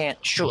 Tok can't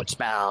shoot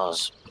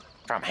spells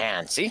from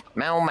hand. See?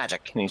 No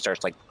magic. And he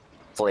starts,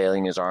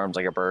 flailing his arms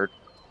like a bird.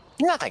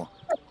 Nothing.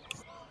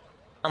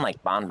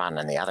 Unlike Bonbon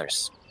and the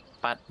others.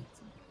 But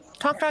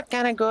Tok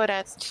kind of good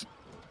at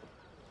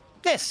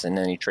this. And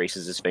then he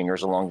traces his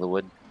fingers along the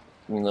wood.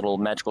 Little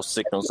magical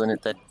signals in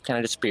it that kind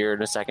of disappear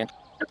in a second.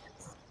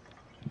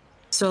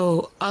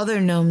 So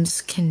other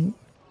gnomes can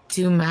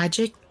do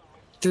magic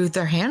through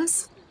their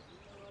hands?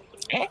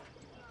 Eh?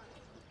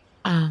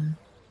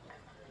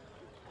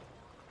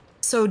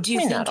 So do you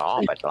think not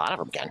all, but a lot of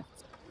them can.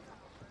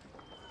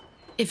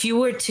 if you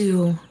were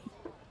to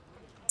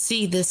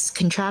see this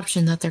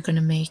contraption that they're going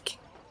to make,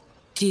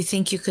 do you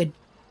think you could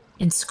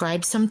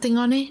inscribe something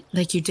on it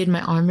like you did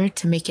my armor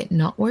to make it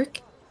not work?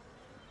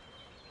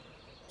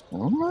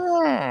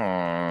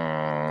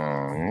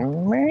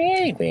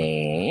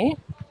 Maybe.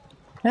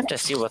 I have to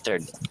see what they're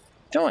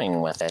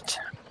doing with it.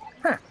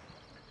 Huh.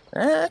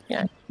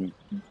 Yeah.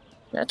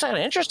 That's kind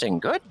of interesting.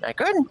 Good. I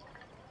could.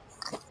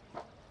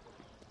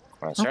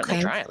 I'll certainly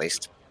Okay. try at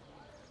least.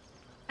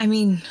 I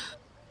mean,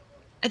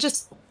 I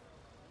just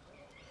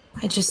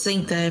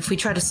think that if we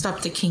try to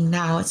stop the king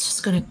now, it's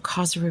just going to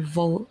cause a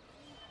revolt.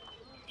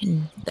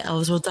 And the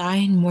elves will die,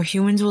 and more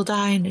humans will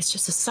die, and it's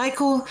just a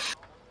cycle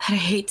that I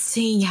hate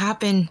seeing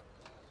happen.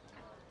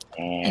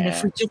 And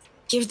if we just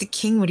give the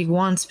king what he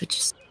wants, but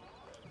just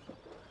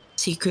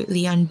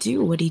secretly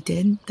undo what he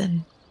did,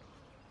 then...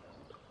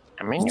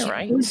 I mean, you're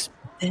right.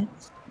 it.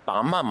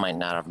 Bamba might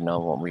not have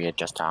known what we had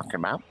just talked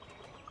about.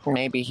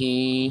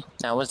 Maybe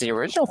that was the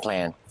original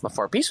plan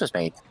before peace was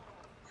made.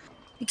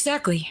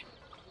 Exactly.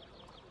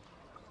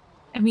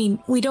 I mean,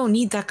 we don't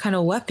need that kind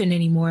of weapon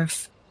anymore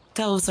if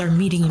the elves are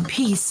meeting in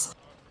peace.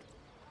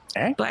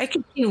 Eh? But I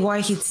can see why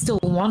he'd still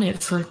want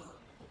it for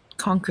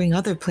conquering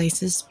other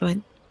places, but...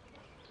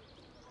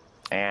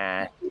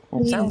 Yeah,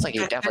 it sounds like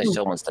he definitely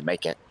still wants to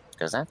make it,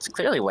 because that's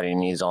clearly what he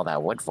needs all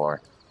that wood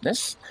for.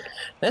 This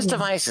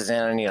device is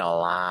going to need a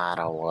lot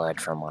of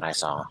wood from what I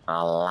saw.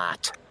 A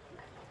lot.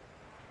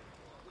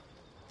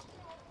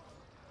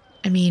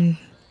 I mean,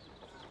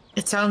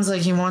 it sounds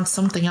like he wants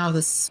something out of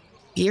the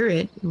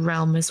spirit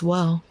realm as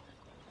well.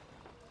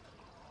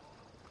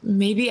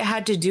 Maybe it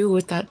had to do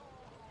with that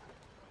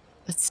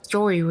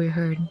story we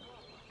heard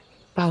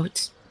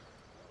about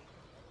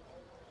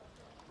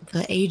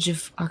the Age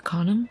of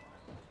Arcanum.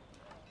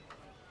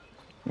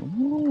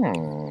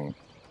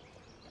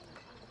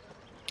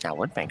 That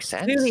would make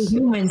sense. Clearly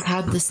humans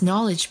had this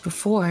knowledge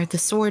before. The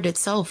sword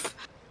itself,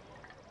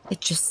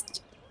 it's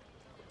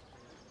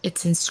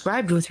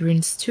inscribed with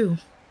runes too.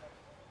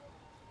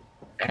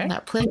 Okay. And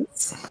that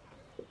place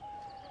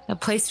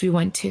we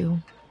went to,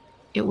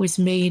 it was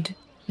made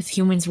with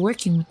humans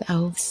working with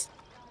elves.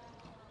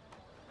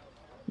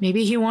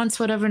 Maybe he wants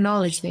whatever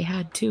knowledge they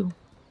had too.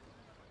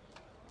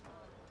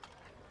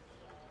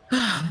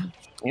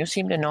 You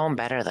seem to know him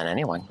better than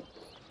anyone.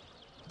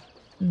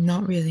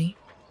 Not really.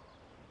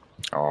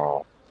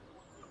 Oh.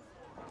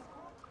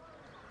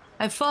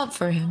 I fought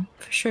for him,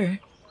 for sure.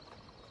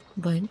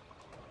 But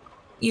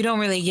you don't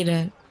really get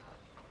to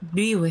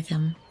be with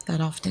him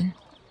that often.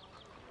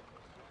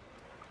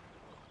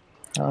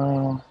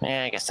 Oh,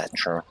 yeah, I guess that's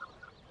true.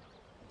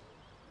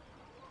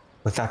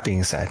 With that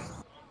being said,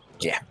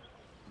 Yeah.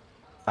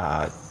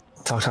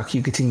 Talk,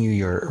 you continue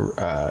your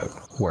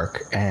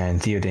work, and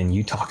Theoden,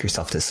 you talk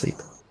yourself to sleep.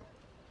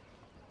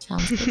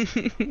 Sounds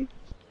good.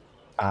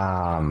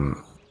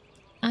 I'm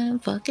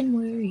fucking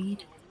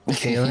worried.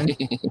 Kaylin,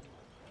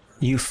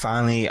 you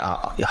finally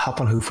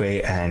hop on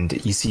Hufei, and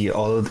you see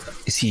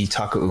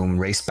Takaum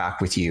race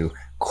back with you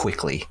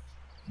quickly.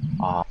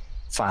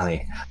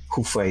 Finally,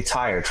 Hufei,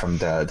 tired from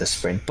the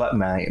sprint, but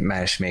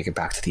managed to make it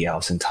back to the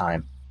elves in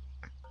time.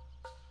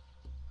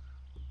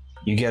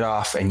 You get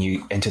off and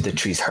you enter the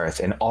tree's hearth,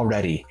 and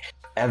already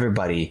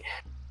everybody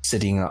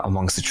sitting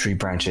amongst the tree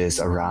branches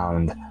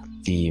around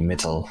the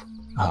middle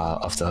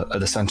of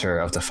the center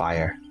of the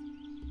fire.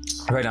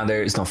 Right now,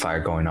 there is no fire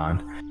going on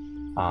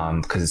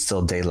because it's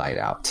still daylight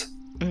out.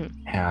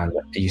 And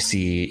you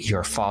see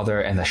your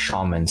father and the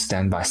shaman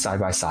stand side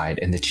by side,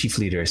 and the chief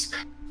leaders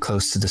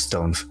close to the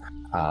stone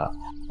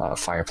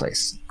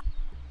fireplace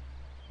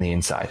on the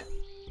inside.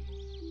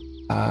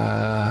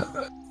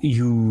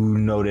 You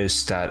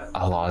notice that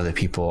a lot of the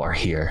people are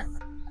here.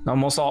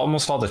 Almost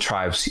all the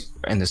tribes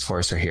in this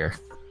forest are here.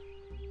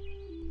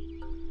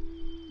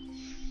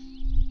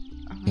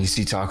 You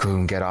see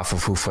Taku get off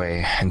of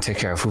Hufei and take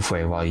care of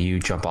Hufei while you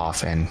jump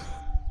off and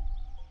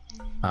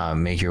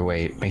make your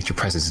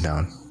presence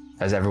known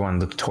as everyone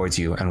look towards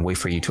you and wait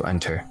for you to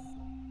enter.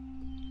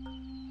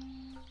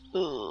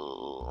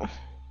 Ooh.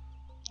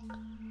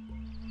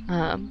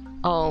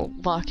 I'll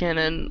walk in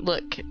and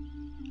look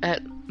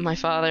at my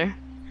father.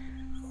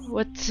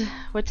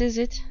 What is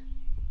it?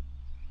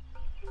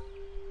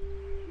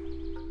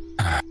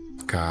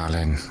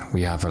 Garland,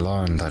 we have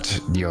learned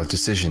of your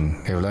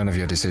decision.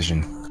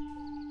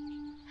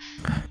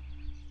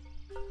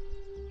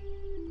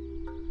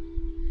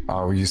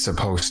 Are we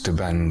supposed to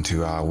bend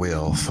to our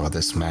will for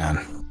this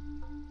man?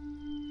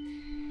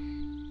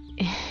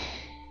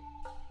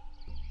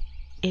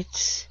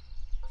 It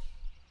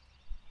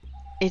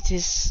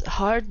is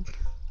hard.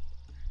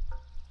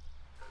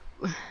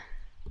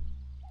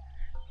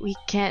 We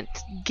can't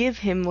give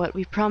him what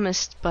we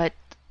promised, but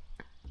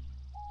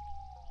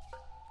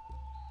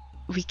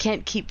we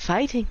can't keep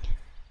fighting.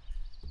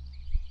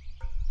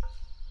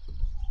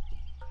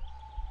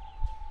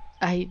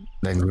 Then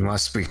we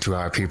must speak to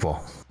our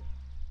people.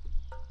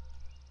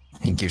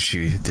 He gives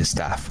you the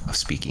staff of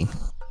speaking.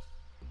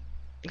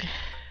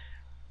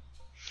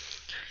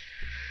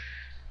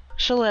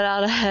 She'll let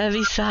out a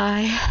heavy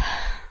sigh.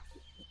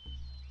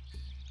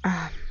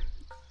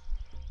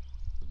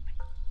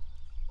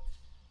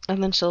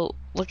 And then she'll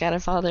look at her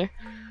father.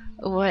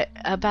 What?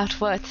 About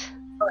what?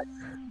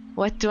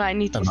 What do I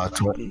need to... About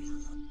what?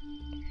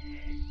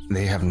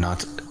 They have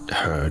not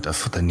heard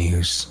of the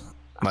news.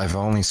 I've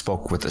only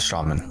spoke with the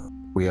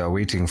shaman. We are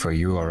waiting for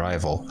your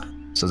arrival,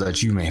 so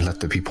that you may let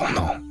the people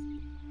know.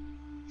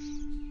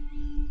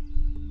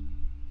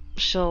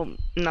 She'll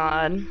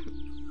nod.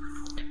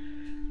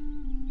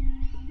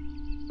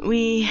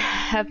 We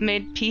have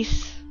made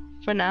peace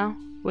for now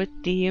with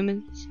the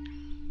humans.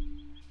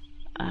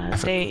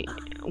 They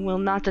will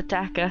not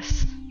attack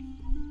us.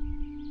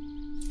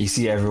 You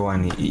see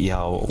everyone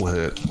yell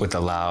with a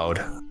loud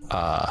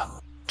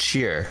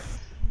cheer.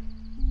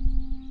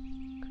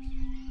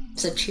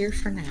 It's a cheer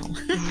for now.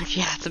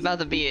 Yeah, it's about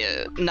to be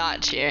a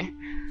not cheer.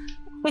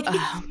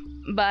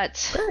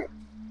 But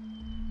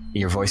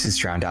Your voice is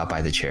drowned out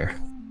by the chair.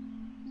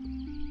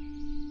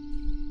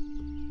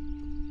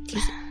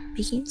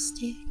 Speaking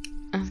stick.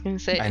 I was gonna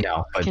say, I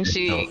know, but can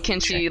still-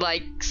 she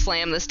like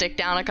slam the stick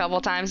down a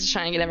couple times to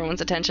try and get everyone's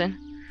attention?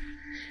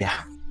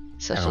 Yeah.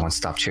 So Everyone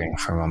stop cheering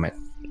for a moment.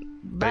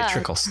 But it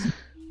trickles.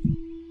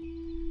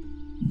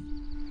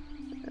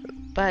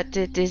 But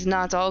it is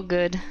not all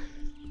good.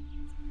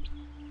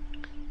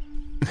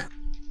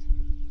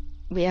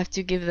 We have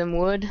to give them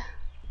wood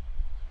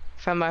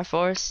from our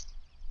forest.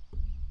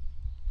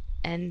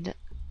 And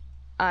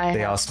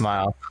They all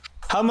smile.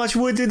 How much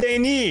wood do they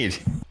need?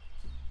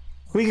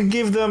 We can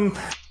give them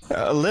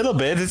a little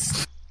bit.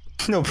 It's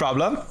no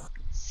problem.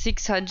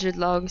 600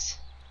 logs.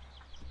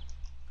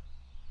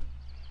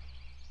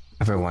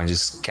 Everyone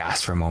just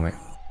gasps for a moment.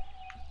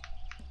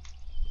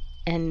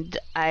 And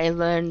I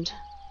learned...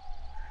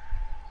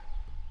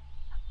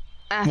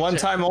 One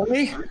time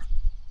only?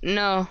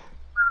 No.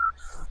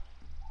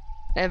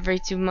 Every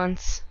 2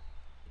 months.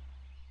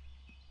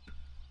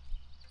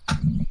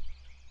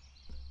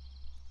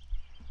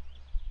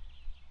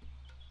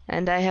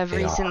 And I have Yeah.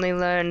 recently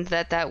learned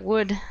that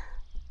wood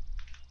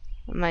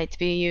might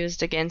be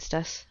used against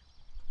us.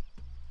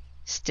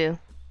 Still.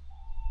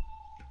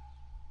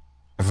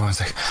 Everyone's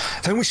like,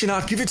 then we should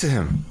not give it to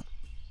him.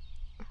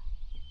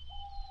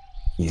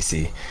 You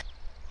see,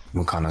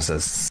 Mukano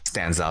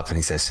stands up and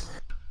he says,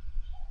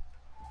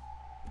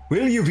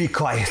 will you be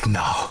quiet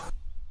now?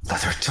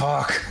 Let her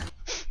talk.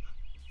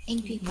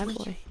 Angry My boy.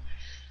 boy.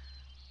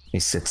 He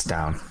sits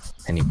down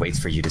and he waits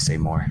for you to say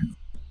more.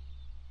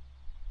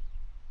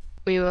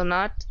 We will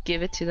not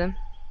give it to them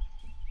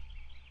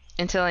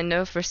until I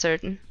know for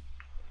certain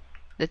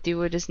that the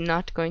wood is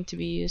not going to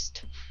be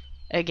used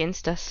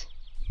against us.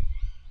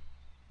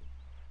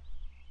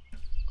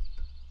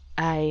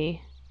 I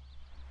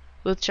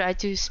will try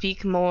to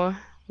speak more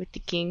with the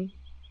king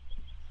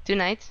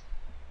tonight.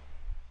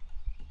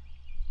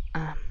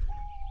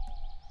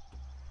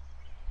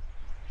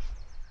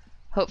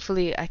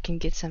 Hopefully I can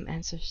get some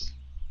answers.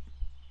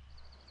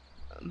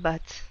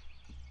 But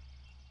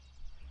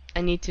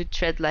I need to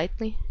tread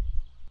lightly.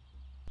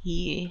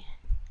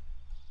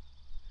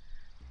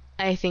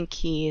 I think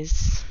he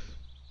is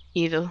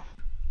evil,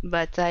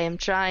 but I am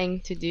trying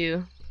to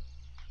do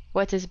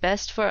what is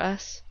best for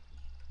us.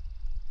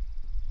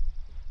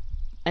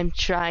 I'm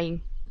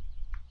trying.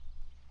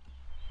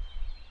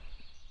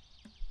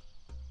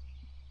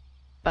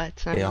 But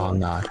They all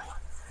nod.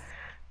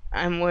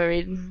 I'm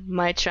worried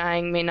my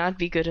trying may not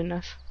be good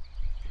enough.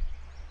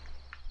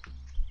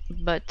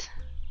 But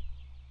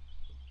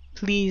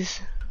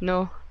please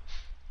know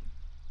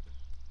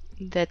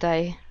that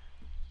I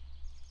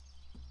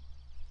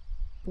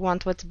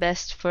want what's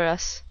best for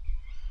us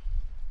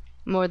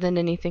more than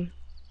anything.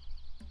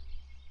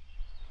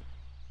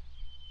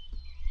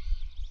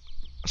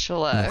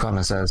 She'll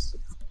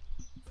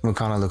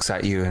Mukano looks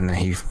at you and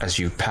as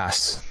you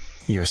pass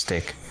your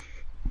stick.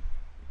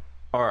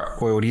 Or,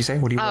 wait, what do you say?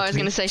 What do you Oh, I was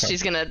gonna say Sorry.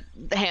 she's gonna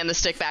hand the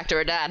stick back to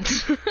her dad.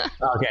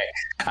 Okay.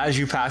 As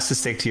you pass the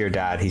stick to your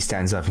dad, he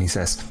stands up and he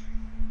says,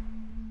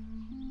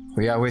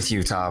 we are with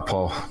you,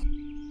 Taapo.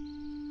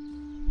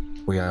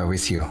 We are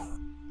with you.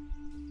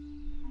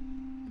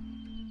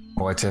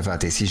 Whatever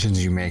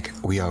decisions you make,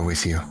 we are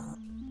with you.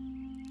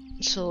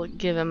 She'll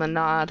give him a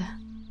nod.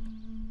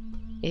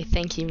 A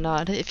thank you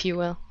nod, if you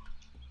will.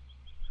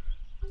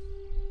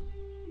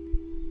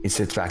 He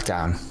sits back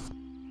down.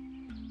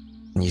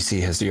 And you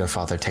see your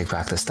father take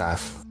back the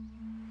staff.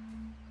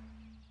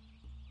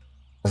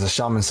 As the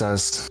shaman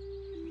says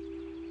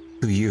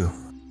to you,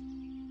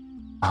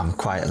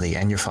 quietly,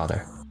 and your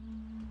father,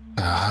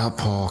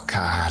 Poor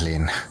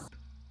Kahalin.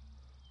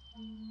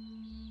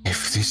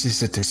 If this is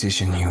the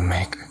decision you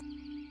make,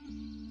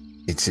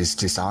 it is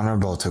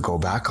dishonorable to go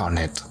back on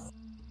it.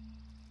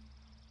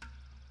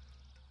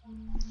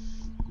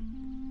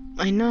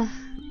 I know.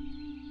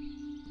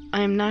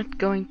 I am not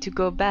going to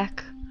go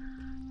back.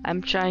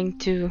 I'm trying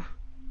to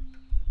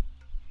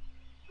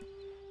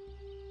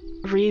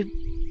rework.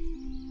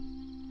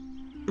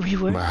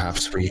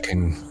 Perhaps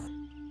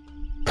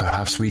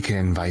Perhaps we can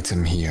invite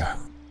him here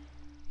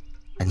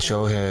and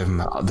show him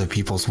the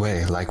people's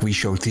way like we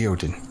showed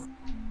Theoden.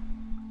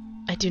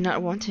 I do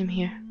not want him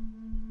here.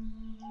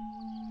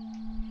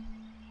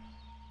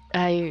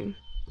 Theoden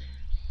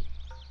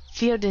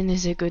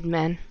is a good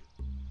man,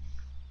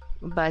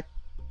 but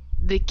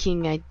the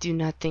king I do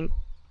not think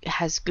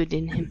has good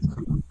in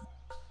him.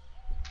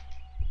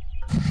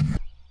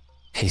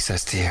 He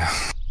says to you,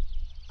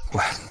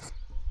 well,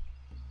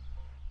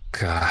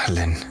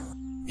 Carlin,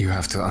 you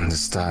have to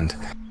understand.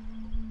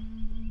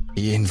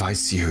 He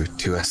invites you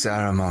to a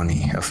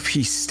ceremony of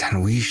peace,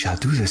 and we shall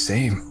do the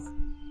same.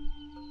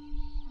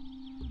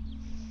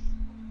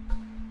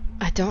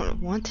 I don't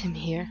want him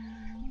here.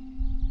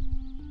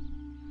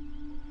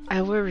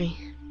 I worry.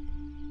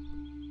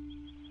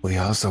 We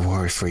also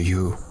worry for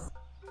you.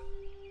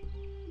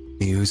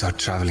 News are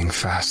traveling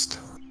fast.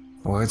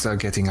 Words are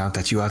getting out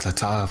that you are the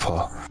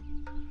Tarpor.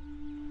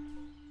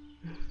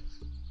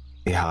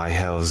 The High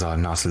Hells are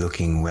not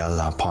looking well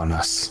upon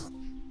us.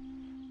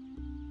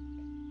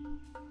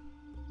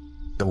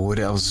 The Wood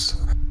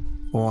Elves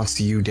wants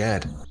you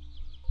dead,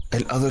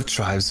 and other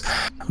tribes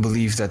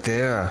believe that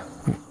their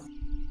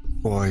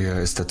warrior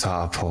is the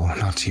Tarpor,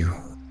 not you.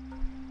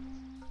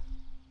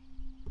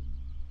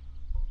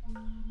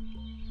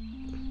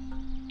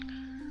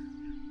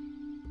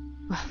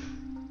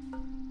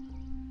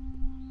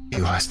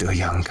 You are still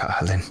young,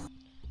 Carlin.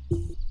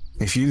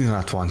 If you do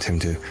not want him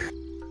to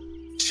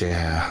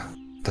share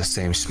the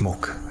same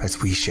smoke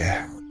as we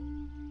share,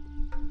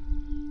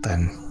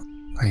 then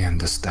I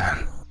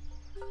understand.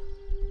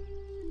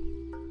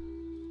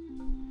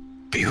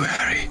 Be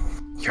wary.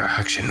 Your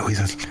action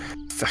will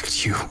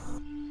affect you.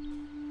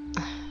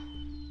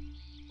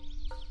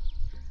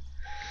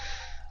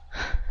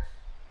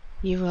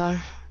 You are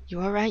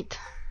right.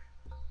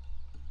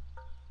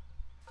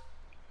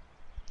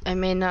 I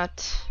may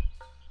not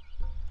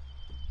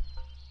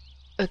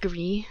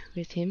agree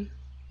with him,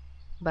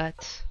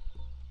 but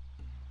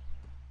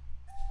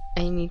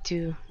I need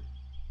to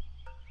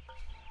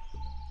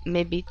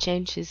maybe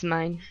change his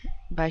mind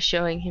by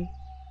showing him.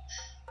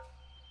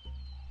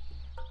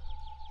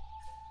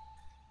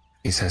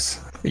 He says,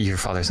 your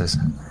father says,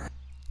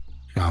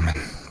 Norman,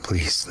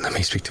 please let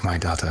me speak to my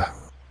daughter.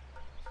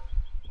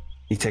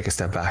 He takes a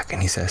step back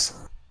and he says,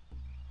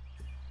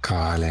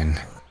 Carlin,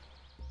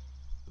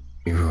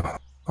 you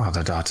are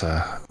the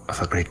daughter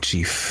of a great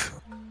chief,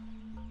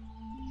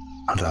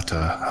 a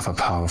daughter of a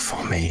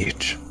powerful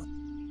mage.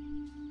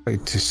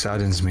 It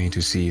saddens me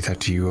to see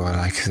that you are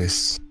like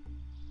this.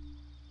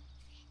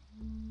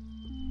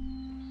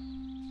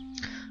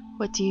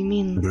 What do you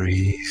mean?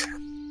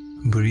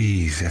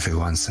 Breathe every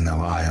once in a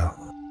while.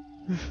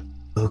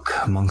 Look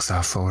amongst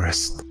our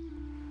forest.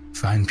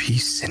 Find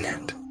peace in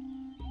it.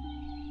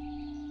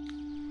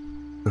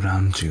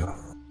 Around you.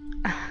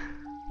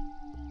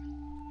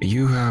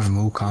 You have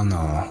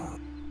Mukano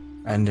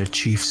and the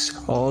chiefs,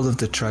 all of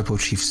the tribal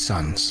chiefs'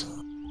 sons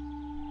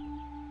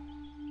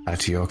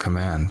at your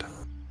command.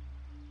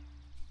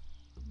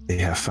 They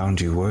have found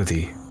you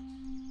worthy,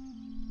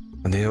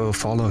 and they will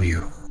follow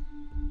you.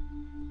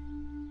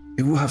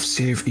 You have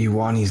saved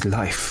Iwani's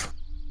life,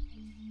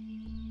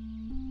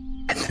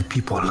 and the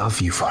people love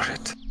you for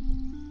it.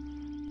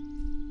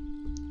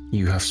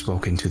 You have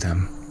spoken to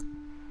them.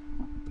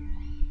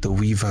 The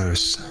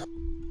weavers,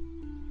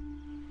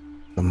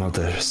 the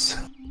mothers,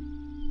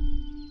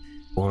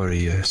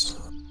 warriors.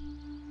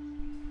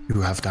 You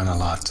have done a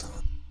lot.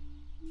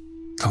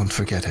 Don't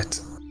forget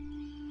it.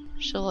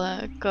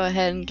 She'll go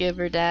ahead and give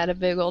her dad a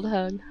big old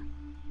hug.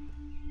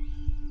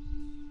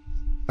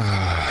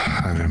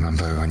 I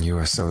remember when you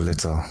were so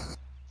little.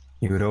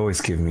 You would always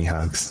give me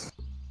hugs.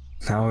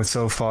 Now it's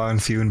so far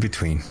and few in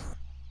between.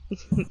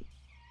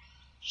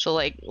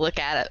 She'll look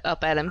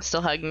up at him,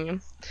 still hugging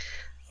him.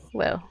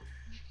 Well,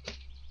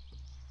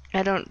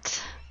 I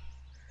don't.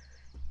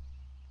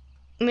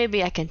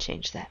 Maybe I can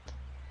change that.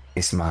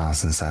 He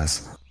smiles and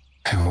says,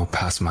 I will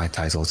pass my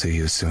title to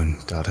you soon,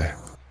 daughter.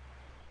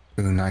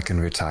 Soon I can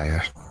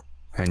retire,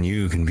 and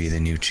you can be the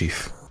new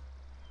chief.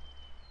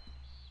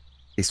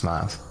 He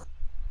smiles.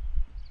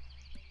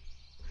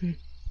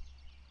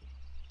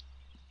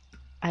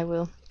 I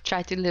will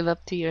try to live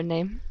up to your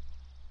name.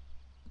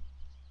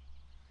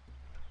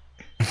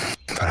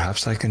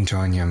 Perhaps I can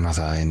join your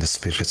mother in the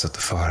spirits of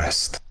the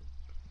forest.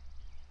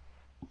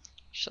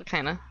 She'll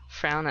kind of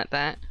frown at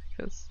that,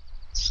 because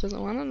she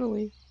doesn't want him to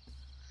leave.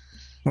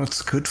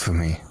 What's good for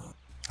me?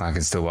 I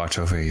can still watch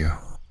over you.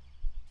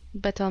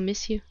 But I'll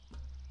miss you.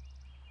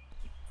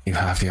 You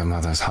have your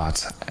mother's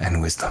heart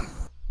and wisdom.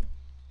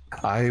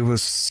 I will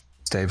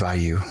stay by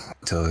you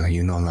till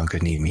you no longer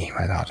need me,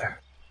 my daughter.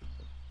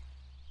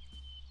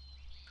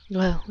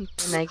 Well,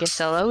 then I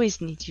guess I'll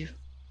always need you.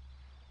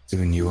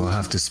 Soon you will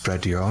have to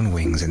spread your own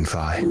wings and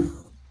fly.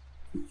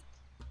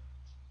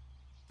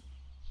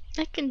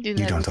 I can do You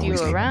that don't with you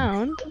always need me.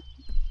 around.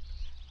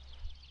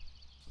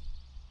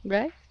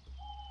 Right?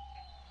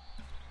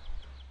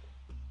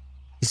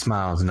 He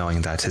smiles,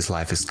 knowing that his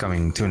life is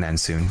coming to an end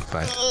soon,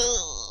 but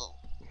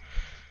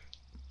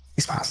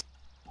he smiles.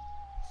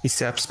 He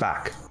steps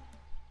back.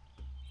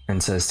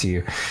 and says to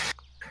you,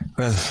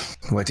 "Well,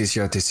 what is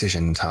your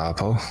decision,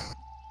 Tarapo?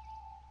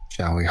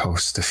 Shall we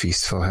host a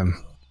feast for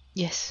him?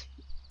 Yes.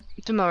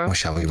 Tomorrow. Or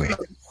shall we wait?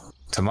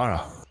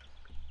 Tomorrow?"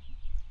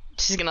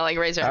 She's gonna like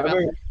raise her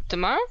eyebrow.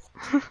 Tomorrow?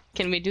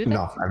 Can we do that?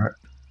 No.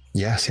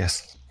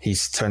 Yes. He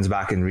turns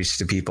back and reaches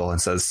to people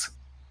and says,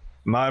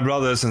 "My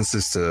brothers and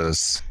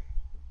sisters,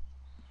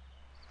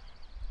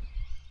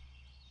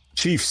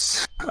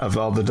 chiefs of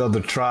all the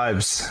other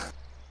tribes,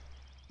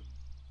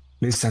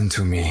 listen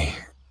to me.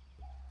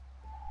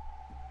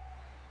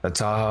 The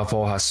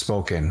Tarapo has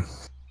spoken.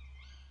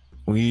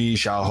 We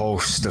shall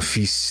host a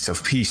feast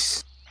of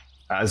peace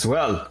as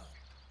well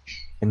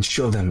and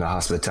show them the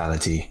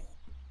hospitality.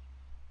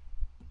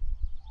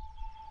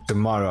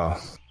 Tomorrow,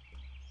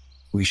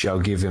 we shall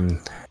give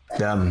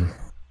them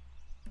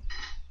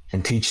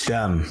and teach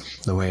them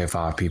the way of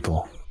our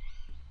people.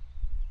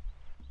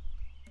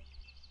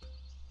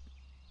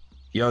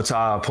 Your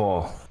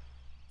Tarapo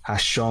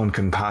has shown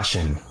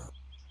compassion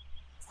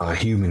for a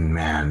human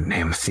man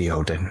named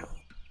Theoden,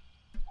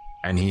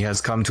 and he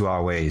has come to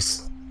our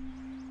ways.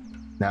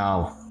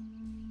 Now,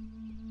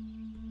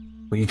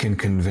 we can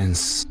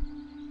convince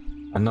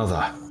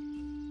another."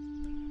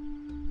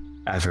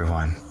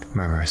 Everyone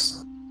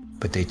murmurs,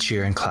 but they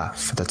cheer and clap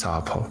for the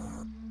Tarapo.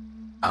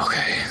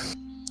 "Okay,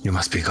 you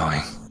must be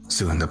going.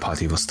 Soon the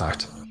party will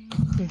start.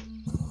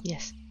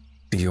 Yes.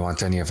 Do you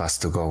want any of us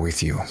to go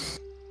with you?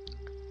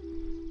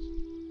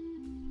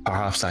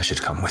 Perhaps I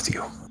should come with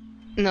you."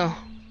 No.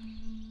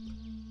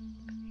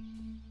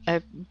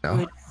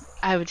 No?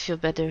 I would feel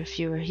better if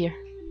you were here.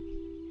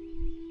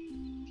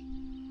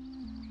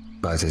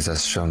 But it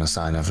has shown a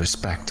sign of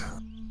respect.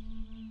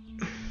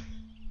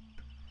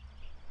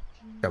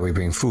 Shall we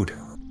bring food?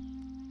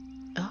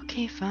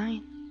 Okay,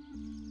 fine.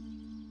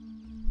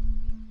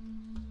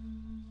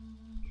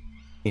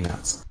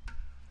 Peanuts.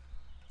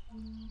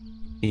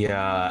 He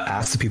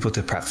asks the people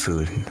to prep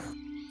food,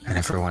 and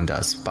everyone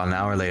does. About an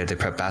hour later, they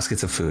prep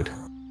baskets of food.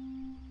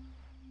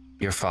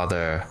 Your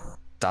father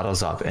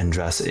saddles up and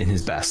dressed in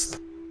his best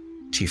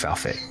chief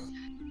outfit.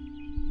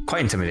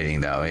 Quite intimidating,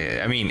 though.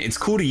 I mean, it's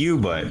cool to you,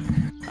 but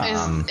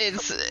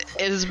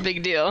it's a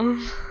big deal.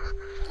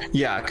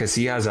 yeah, because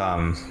he has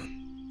a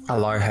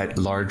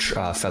large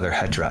feather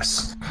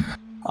headdress,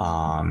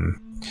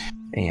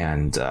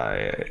 and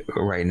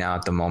right now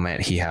at the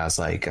moment he has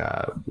like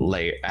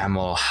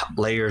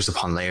layers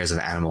upon layers of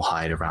animal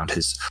hide around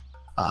his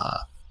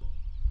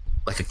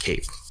like a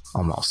cape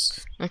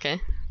almost. Okay.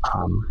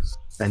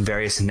 And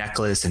various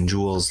necklace and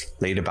jewels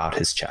laid about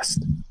his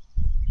chest.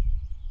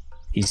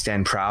 He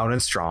stand proud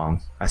and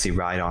strong as he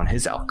ride on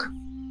his elk.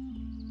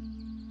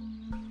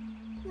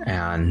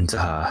 And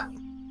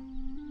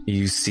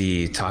you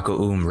see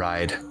Taco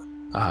ride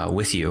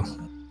with you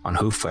on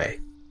Hoofway.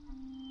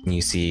 And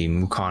you see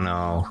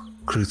Mukano,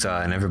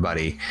 Kruta, and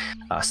everybody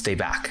stay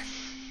back.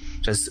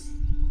 Just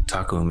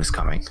Taco is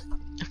coming.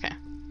 Okay.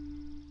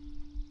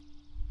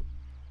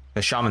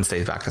 The shaman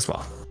stays back as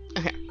well.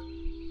 Okay.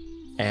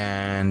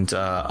 And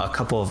a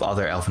couple of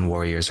other elven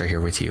warriors are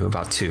here with you,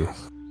 about 2.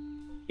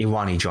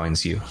 Iwani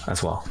joins you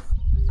as well.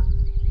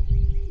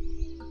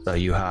 So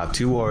you have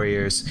 2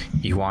 warriors,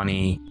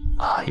 Iwani,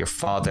 your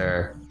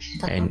father,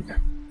 and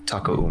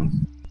Taco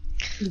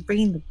You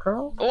bringing the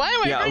girl? Why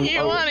am I bringing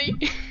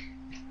Iwani?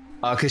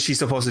 Because she's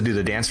supposed to do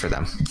the dance for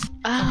them.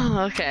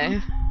 Oh,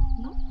 okay.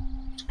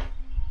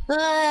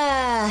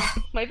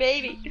 My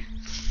baby.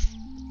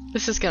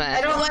 This is gonna.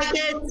 I don't like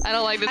it. I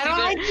don't like this either.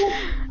 Like it.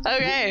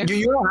 Okay.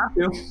 You don't have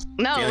to.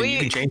 No, you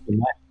can change the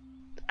mind.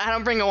 I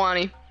don't bring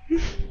Iwani.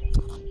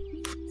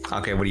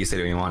 Okay, what do you say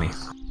to Iwani?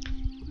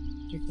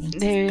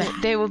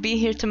 They will be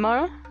here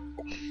tomorrow.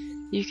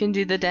 You can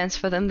do the dance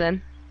for them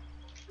then.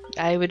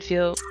 I would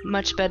feel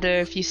much better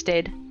if you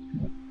stayed.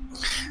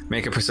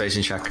 Make a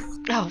persuasion check.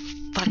 Oh,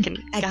 fucking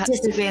At god.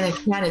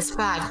 disadvantage, minus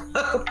 5.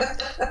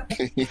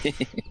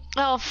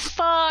 Oh,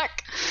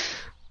 fuck.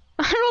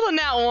 I rolled a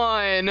nat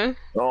 1.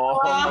 Oh,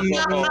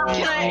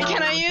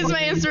 Can I use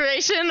my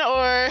inspiration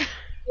or?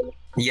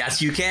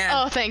 Yes, you can.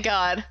 Oh, thank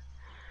God.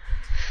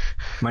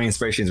 My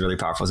inspiration is really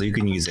powerful, so you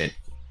can use it.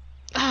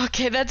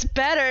 Okay, that's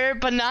better,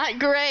 but not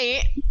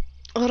great.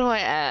 What do I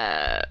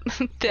add?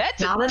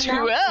 That's Not a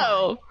enough.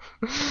 12.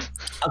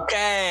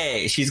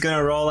 Okay, she's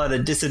gonna roll at a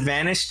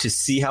disadvantage to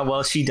see how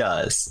well she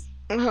does.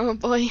 Oh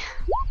boy.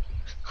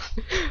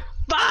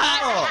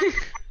 Fuck!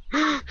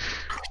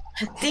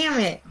 Damn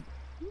it.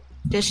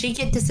 Does she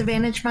get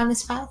disadvantage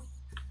minus 5?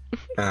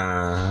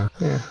 Yeah.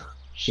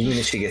 Even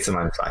if she gets a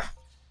 -5.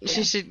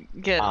 She should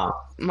get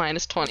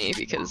minus 20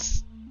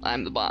 because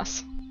I'm the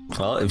boss.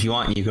 Well, if you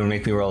want, you can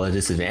make me roll a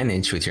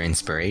disadvantage with your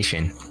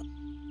inspiration.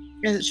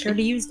 She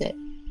already used it.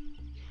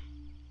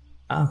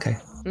 Oh, okay.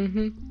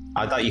 Mm-hmm.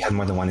 I thought you had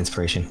more than one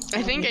inspiration.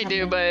 I think I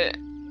do, but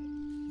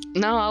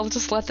no, I'll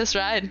just let this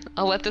ride.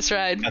 I'll let this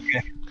ride.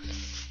 Okay.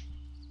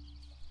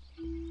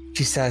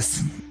 She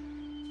says,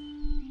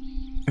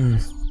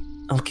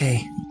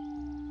 okay.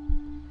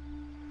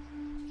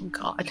 Oh,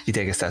 God. She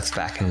takes a step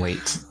back and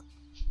waits.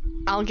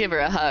 I'll give her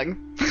a hug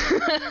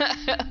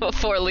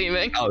before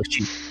leaving. Oh,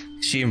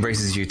 she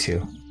embraces you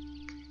too.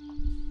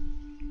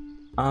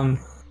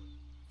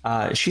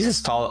 She's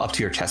as tall up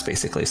to your chest,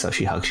 basically, so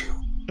she hugs you.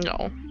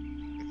 No.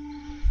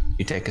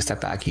 You take a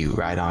step back, you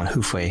ride on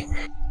Hoofway,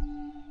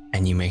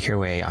 and you make your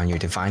way on your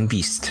divine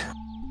beast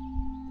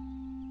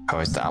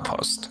towards the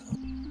outpost.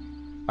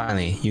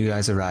 Finally, you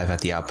guys arrive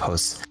at the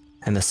outpost,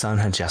 and the sun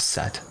had just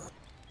set.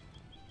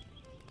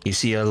 You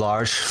see a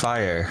large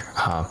fire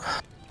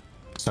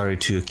started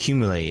to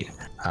accumulate,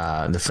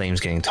 the flames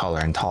getting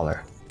taller and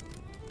taller,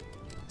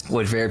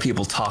 with various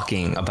people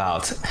talking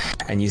about,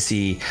 and you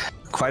see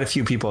quite a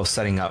few people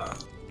setting up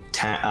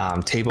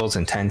tables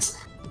and tents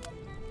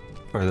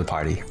for the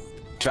party.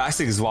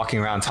 Drastic is walking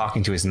around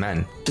talking to his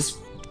men, just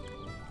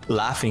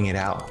laughing it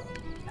out.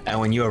 And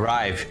when you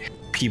arrive,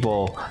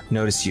 people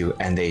notice you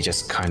and they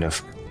just kind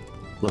of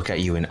look at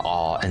you in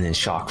awe and in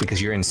shock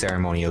because you're in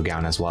ceremonial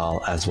gown as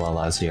well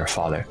as your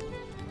father.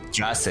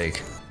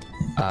 Drastic,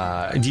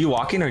 do you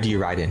walk in or do you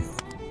ride in?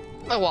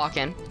 I walk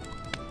in.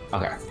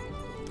 Okay.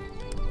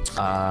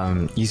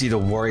 You see the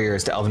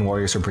elven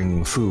warriors are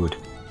bringing food,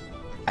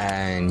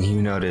 and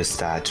you notice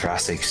that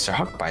Drastic's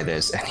shocked by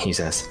this, and he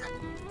says,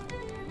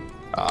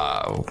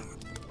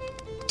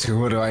 to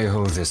what do I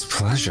owe this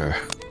pleasure,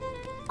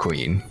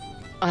 Queen?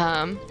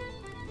 Am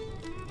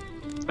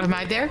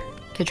I there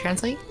to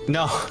translate?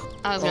 No.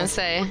 I was gonna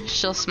say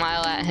she'll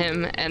smile at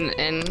him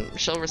and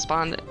she'll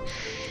respond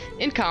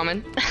in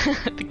common.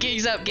 The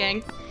gig's up,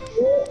 gang.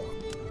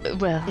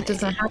 Well,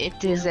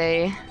 it is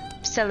a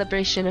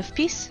celebration of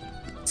peace.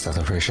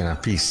 Celebration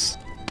of peace.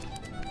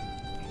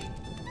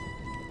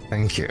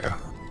 Thank you.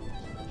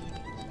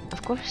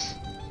 Of course.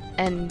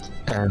 And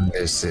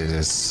this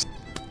is...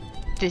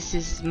 This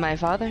is my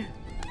father.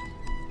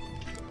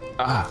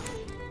 I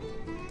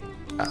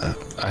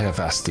have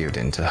asked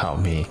Theoden to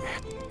help me,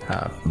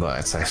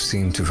 but I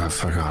seem to have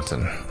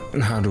forgotten.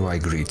 How do I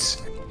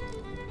greet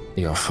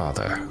your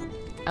father?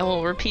 I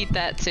will repeat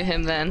that to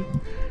him then.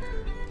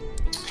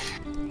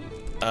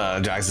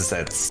 Jackson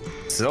said,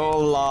 so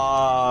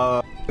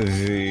love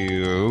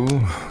you.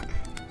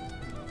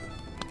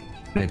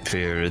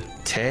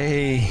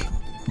 Nepirite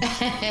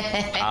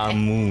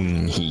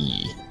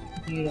Amunhi.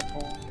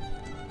 Beautiful.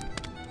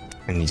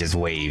 And he just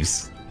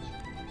waves.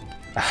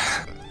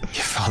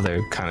 Your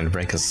father kind of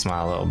breaks a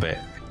smile a little bit.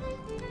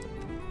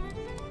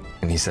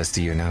 And he says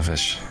to you,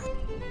 Navish,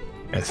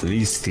 at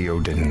least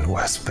Theoden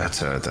was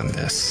better than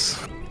this.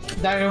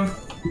 Your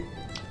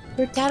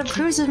dad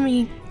approves of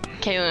me.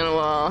 Kaylin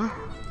will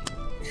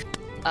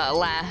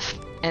laugh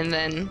and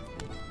then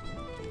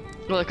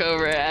look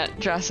over at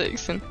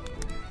Drassix and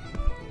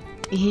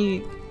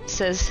he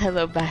says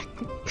hello back.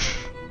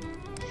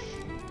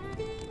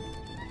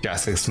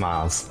 Drassix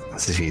smiles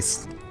as if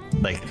he's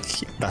like,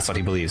 that's what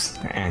he believes,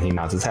 and he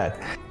nods his head.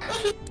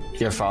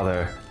 Your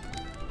father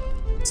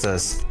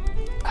says,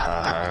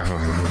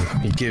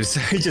 he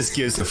just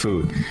gives the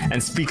food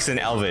and speaks in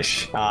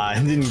Elvish.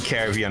 Didn't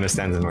care if he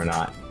understands him or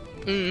not.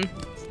 In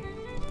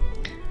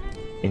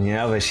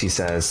Elvish, he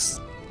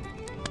says,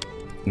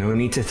 no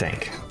need to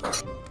thank.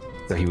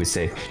 So he would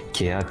say,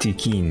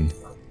 Keatikin.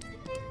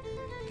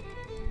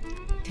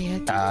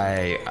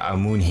 I,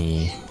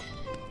 Amunhi,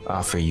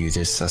 offer you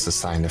this as a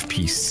sign of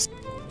peace,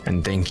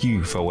 and thank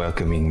you for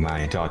welcoming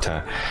my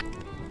daughter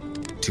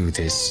to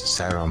this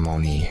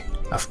ceremony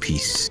of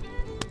peace.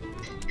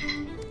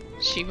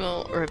 She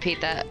will repeat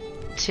that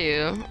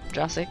to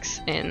Drassix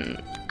in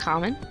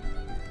common.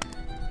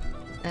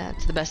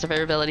 To the best of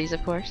her abilities,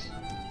 of course.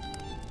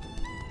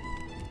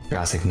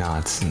 Drassix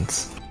nods and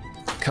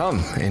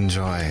come,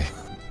 enjoy.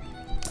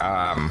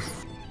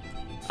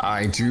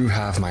 I do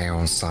have my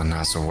own son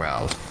as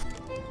well.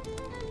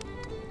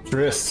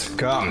 Trist,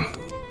 come.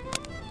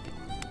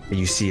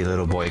 You see a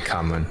little boy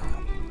come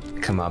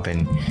up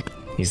and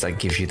he's like,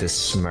 gives you this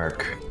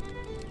smirk.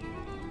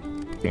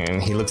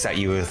 And he looks at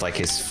you with like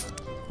a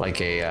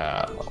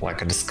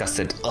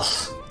disgusted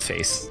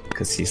face,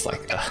 because he's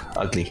like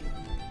ugly.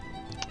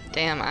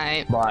 Damn,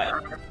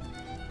 But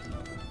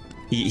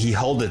he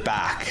hold it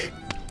back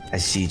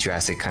as you see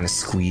Jurassic kind of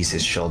squeeze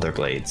his shoulder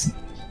blades.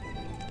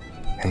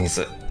 And he's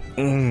like,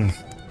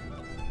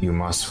 you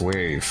must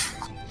wave.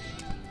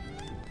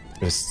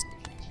 Just,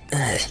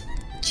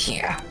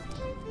 yeah,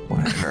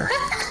 whatever.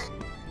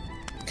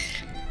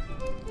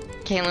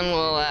 Kaylin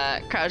will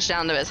crouch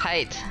down to his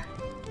height.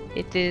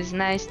 It is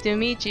nice to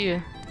meet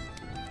you.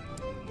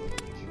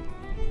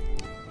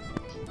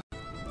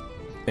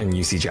 And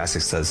you see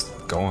Jurassic says,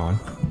 go on,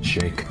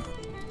 shake.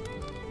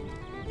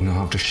 You know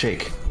how to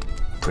shake,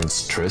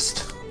 Prince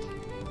Trist.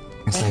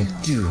 Yes, I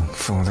do,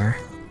 father.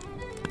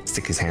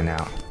 Stick his hand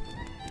out.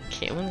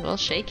 Kaylin will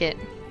shake it.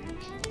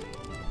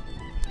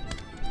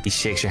 He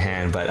shakes your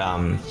hand, but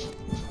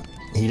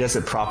he does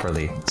it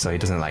properly, so he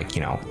doesn't like,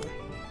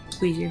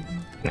 Squeeze you.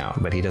 no,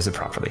 but he does it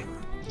properly.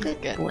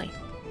 Good boy.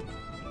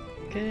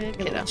 Good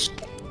kiddo.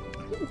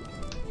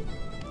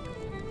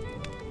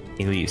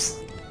 He leaves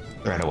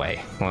right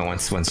away.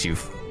 Once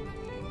you've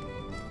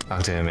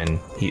talked to him, and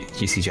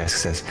you see Jessica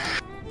says,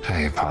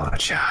 I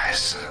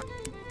apologize.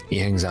 He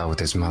hangs out with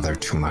his mother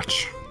too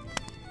much.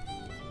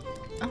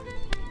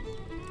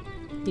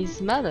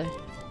 His mother?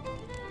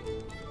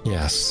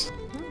 Yes.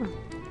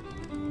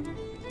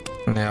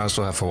 I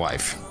also have a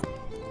wife.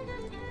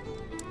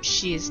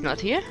 She is not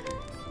here?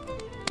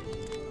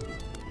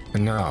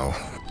 No,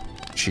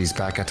 she's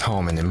back at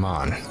home in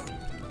Iman.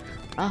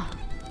 Ah.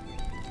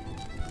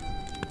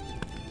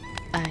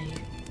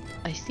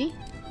 I see.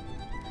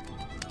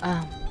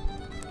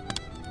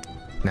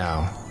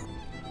 Now,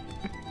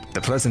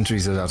 the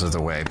pleasantries are out of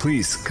the way.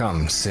 Please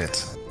come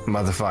sit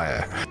by the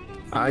fire.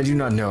 I do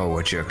not know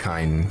what your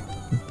kind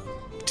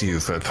do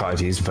for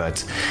parties,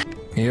 but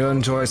you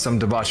enjoy some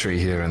debauchery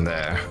here and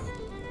there.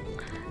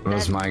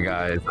 As my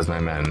guy, as my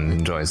man,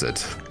 enjoys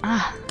it.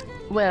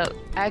 Well,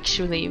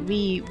 actually,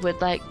 we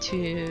would like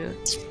to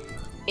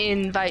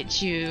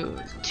invite you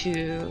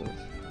to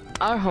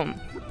our home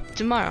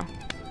tomorrow.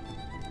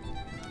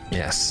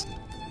 Yes.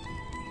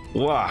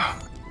 Wow.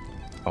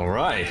 All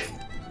right.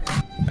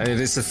 It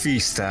is a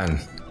feast then.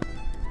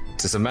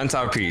 To cement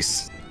our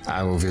peace,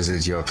 I will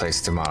visit your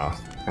place tomorrow,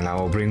 and I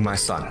will bring my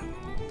son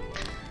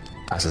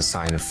as a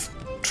sign of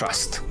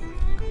trust.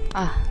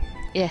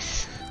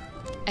 Yes.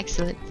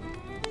 Excellent.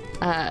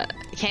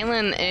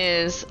 Kaylin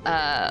is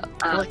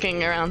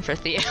looking around for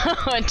Theo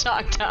and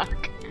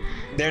Talk.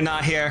 They're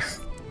not here.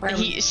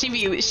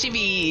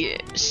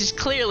 She's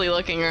clearly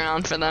looking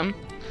around for them.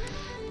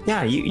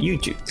 Yeah,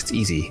 it's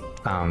easy.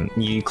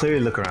 You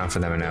clearly look around for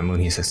them, and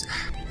Mooney says,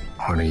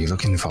 "What are you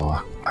looking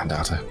for, my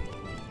daughter?"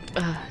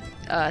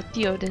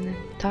 Theo and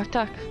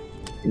Talk.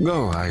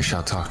 Go, I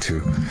shall talk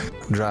to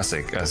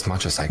Jurassic as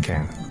much as I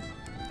can.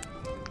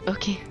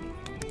 Okay.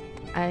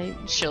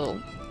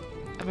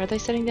 Were they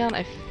sitting down?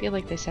 I feel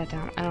like they sat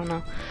down. I don't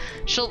know.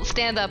 She'll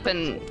stand up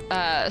and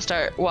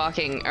start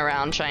walking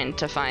around trying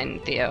to find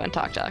Theo and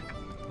Talk.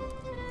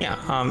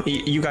 Yeah,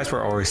 you guys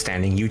were always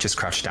standing. You just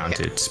crouched down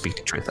to speak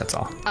the truth, that's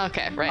all.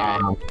 Okay,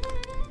 right.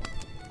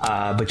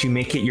 But you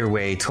make it your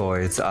way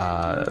towards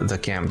the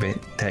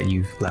gambit that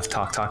you left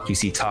Talk. You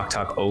see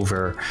Talk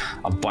over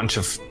a bunch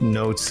of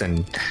notes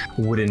and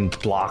wooden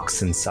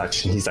blocks and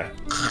such, and he's like,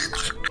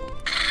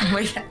 Oh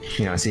my god.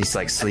 you know, so he's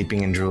like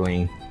sleeping and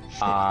drooling.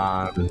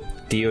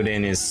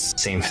 Theoden is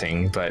same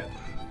thing, but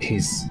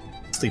he's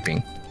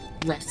sleeping.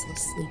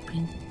 Restless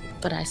sleeping,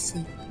 but I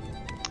sleep.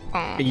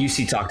 You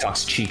see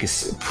Talk's cheek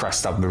is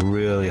pressed up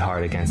really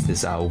hard against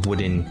this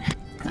wooden.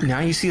 Now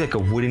you see like a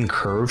wooden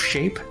curve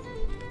shape.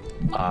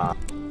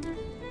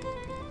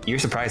 You're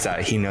surprised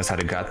that he knows how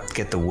to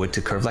get the wood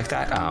to curve like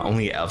that.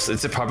 Only elves.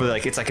 It's probably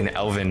like an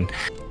elven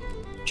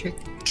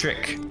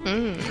Trick.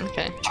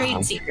 Okay.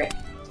 Trade secret.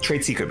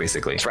 Trade secret,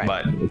 basically. That's right.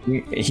 But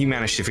he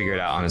managed to figure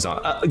it out on his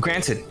own.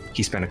 Granted,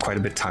 he spent quite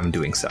a bit of time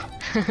doing so.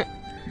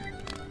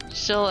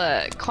 She'll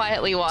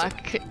quietly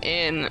walk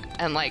in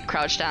and like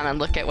crouch down and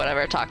look at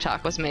whatever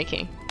Talk was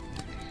making.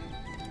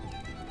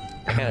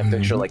 I kind of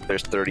picture like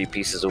there's 30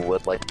 pieces of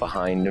wood like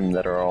behind him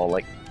that are all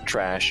like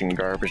trash and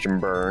garbage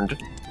and burned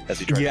as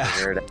he tries to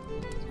figure it out.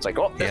 It's like,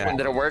 oh, this one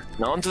didn't work.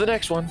 Now on to the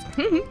next one.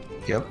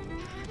 Yep.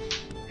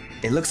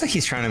 It looks like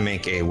he's trying to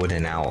make a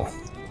wooden owl.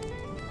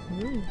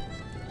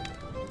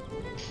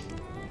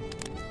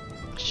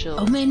 She'll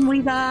Omen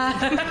Weaver.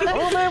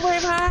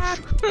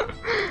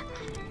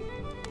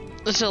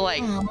 She'll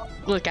like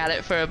look at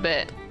it for a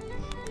bit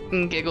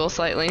and giggle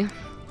slightly,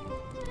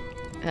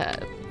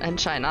 and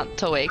try not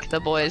to wake the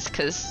boys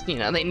because you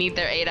know they need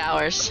their 8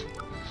 hours.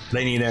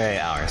 They need their 8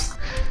 hours.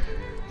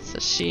 So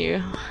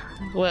she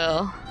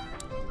will.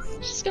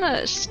 She's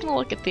gonna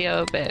look at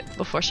Theo a bit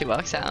before she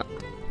walks out.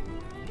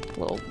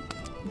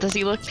 Does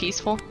he look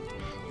peaceful?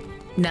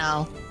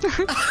 No.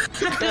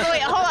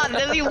 Wait, hold on.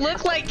 Does he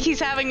look like he's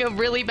having a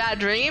really bad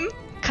dream?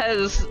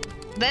 Because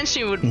then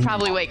she would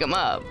probably wake him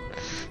up.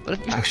 But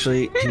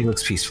Actually, he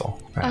looks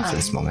peaceful right at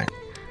this moment.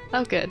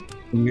 Oh, good.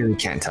 You really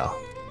can't tell.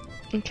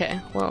 Okay,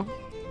 well,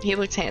 he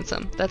looks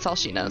handsome. That's all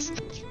she knows.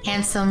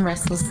 Handsome,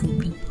 restless,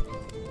 sleeping.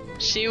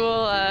 She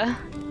will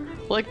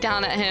look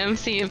down at him,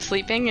 see him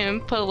sleeping,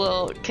 and put a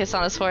little kiss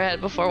on his forehead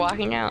before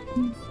walking out.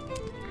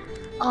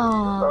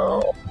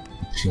 Oh.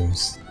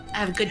 Seems I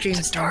have good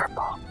dreams.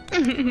 adorable.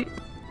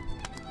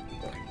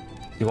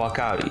 You walk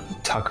out,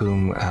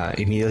 Takum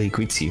immediately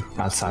greets you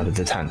outside of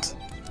the tent.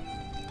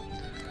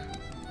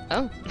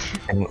 Oh.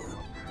 And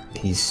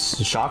he's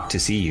shocked to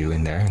see you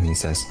in there, and he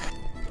says,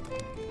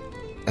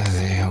 "Are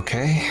they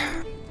okay?"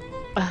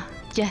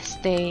 Yes,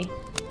 they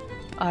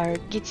are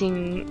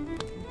getting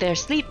their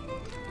sleep.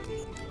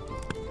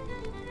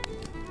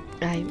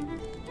 I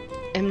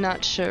am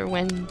not sure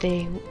when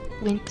they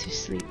went to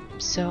sleep,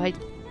 so I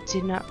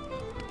did not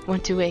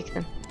want to wake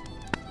them.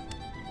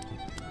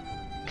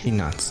 He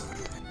nods.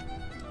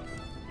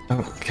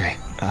 Okay,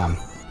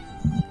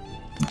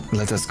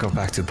 let us go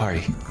back to the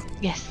party.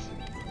 Yes.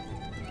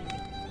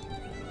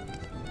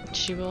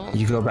 She will.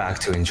 You go back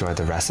to enjoy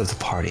the rest of the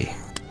party.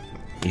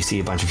 You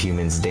see a bunch of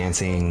humans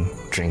dancing,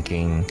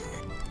 drinking,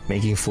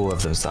 making fool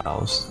of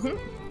themselves.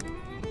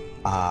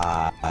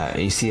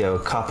 You see a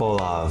couple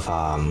of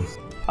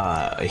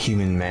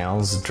human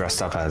males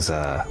dressed up as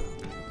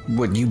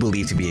what you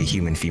believe to be a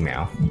human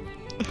female.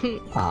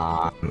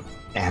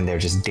 And they're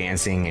just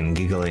dancing and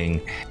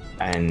giggling,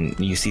 and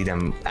you see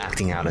them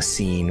acting out a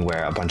scene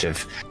where a bunch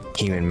of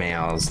human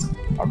males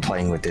are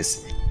playing with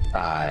this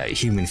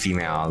human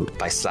female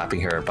by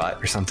slapping her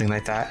butt or something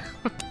like that.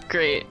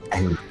 Great.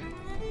 And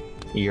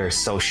you're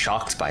so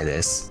shocked by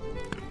this.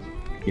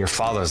 Your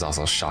father's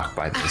also shocked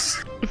by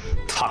this.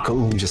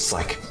 Taku just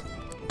like,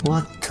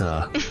 what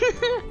the?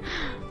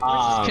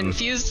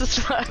 Confused as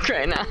fuck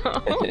right now.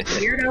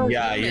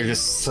 Yeah, you're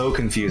just so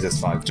confused as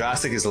fuck.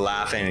 Jurassic is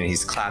laughing and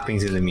he's clapping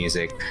to the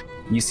music.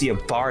 You see a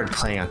bard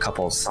playing a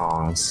couple of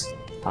songs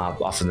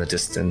off in the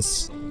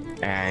distance,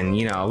 and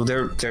you know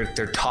they're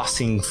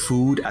tossing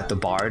food at the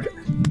bard.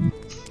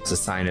 It's a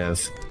sign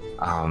of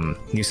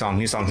new song,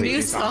 please,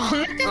 new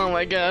song. Oh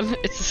my god,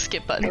 it's a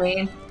skip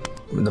button.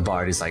 The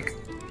bard is like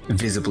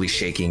visibly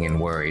shaking and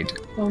worried.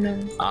 Oh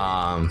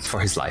no.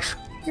 For his life.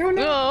 Oh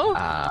no.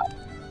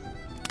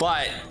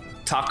 But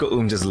Taka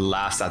just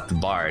laughs at the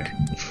bard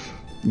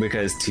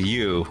because to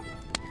you,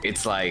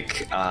 it's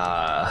like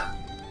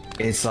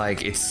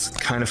it's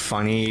kind of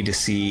funny to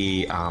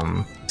see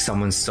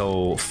someone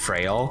so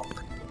frail.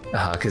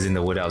 Because in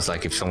the wood, I was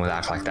like, if someone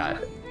acts like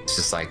that, it's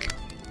just like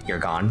you're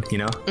gone, you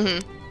know.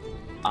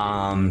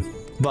 Mm-hmm.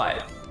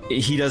 But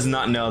he does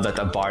not know that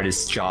the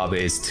bard's job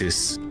is to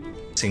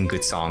sing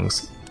good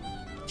songs.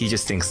 He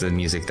just thinks the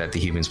music that the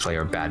humans play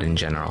are bad in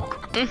general.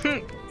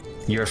 Mm-hmm.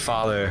 Your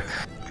father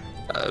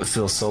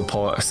feels so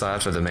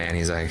sad for the man.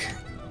 He's like,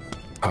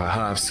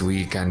 perhaps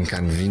we can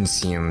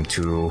convince him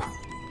to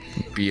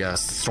be a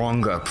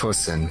stronger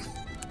person.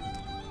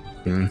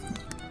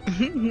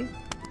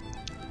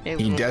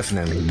 He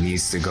definitely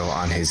needs to go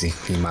on his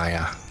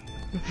Himaya.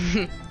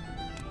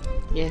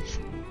 Yes,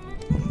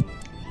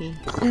 he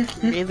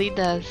really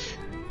does.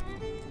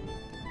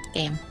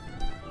 Damn.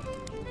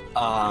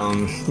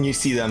 You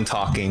see them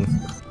talking.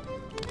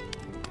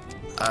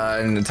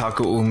 And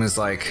Taku is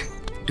like,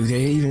 do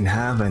they even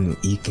have an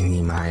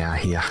Ikinimaya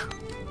here?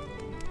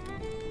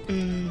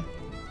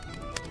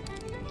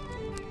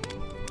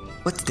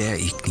 What's their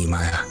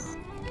Ikinimaya?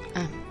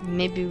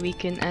 Maybe we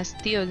can ask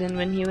Theoden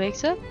when he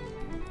wakes up?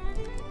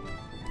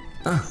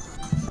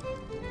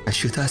 I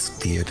should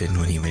ask Theoden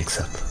when he wakes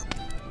up.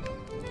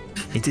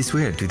 It is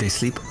weird. Do they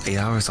sleep 8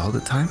 hours all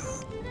the time?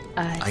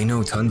 I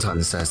know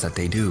Tonton says that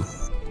they do.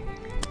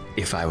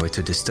 If I were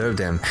to disturb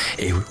them,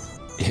 it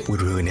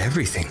would ruin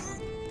everything.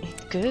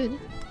 It could.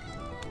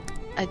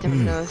 I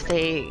don't know if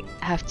they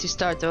have to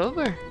start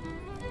over.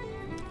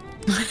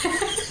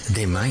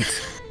 They might.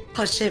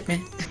 Oh shit,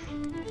 man.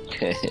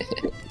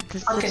 This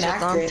is such a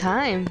long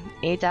time.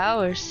 8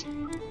 hours.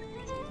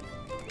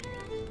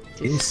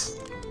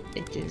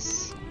 It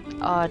is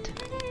odd.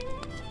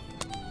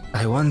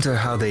 I wonder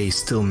how they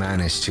still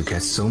manage to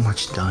get so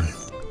much done.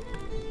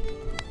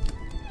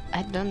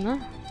 I don't know.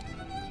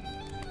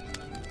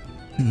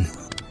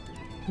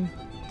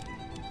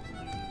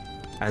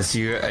 As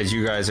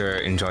you guys are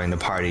enjoying the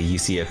party, you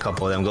see a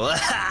couple of them go,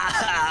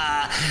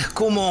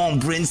 come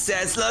on,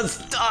 princess, let's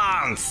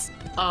dance!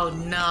 Oh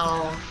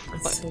no. I'm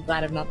so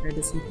glad I'm not there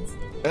to see this.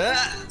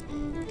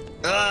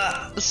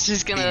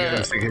 She's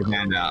gonna stick his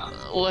hand out.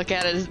 look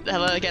at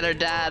her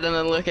dad and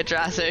then look at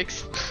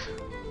Drassix.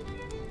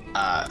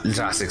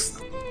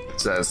 Drassix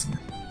says,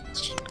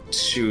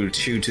 shoo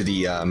to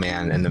the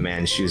man, and the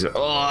man shoos it.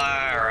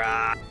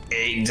 Alright.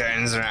 He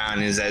turns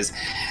around and says,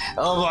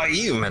 how about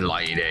you, my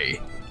lady?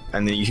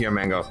 And then you hear a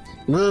man go,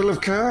 well,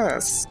 of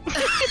course.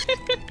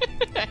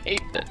 I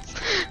hate this.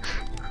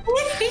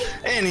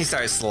 And he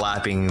starts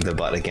slapping the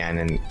butt again,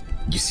 and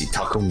you see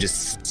Takum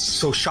just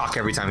so shocked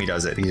every time he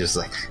does it. He's just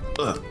like,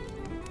 ugh.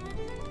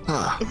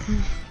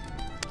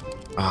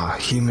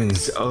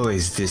 Humans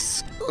always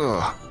this,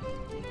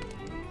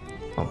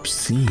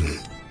 obscene.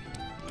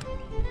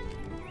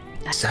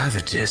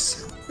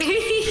 Savages.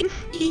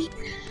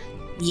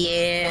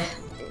 Yeah.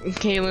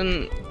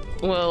 Kaylin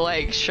will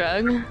like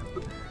shrug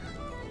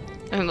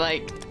and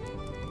like,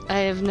 I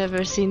have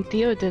never seen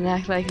Theoden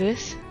act like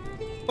this.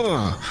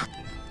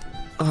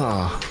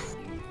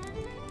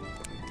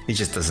 He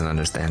just doesn't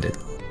understand it.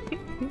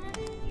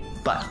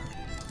 But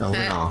all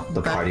in all,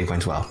 the party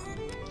went well.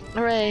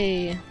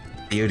 Hooray!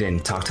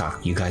 Theoden,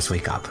 Talk, you guys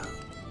wake up.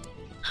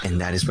 And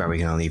that is where we're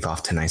gonna leave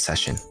off tonight's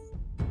session.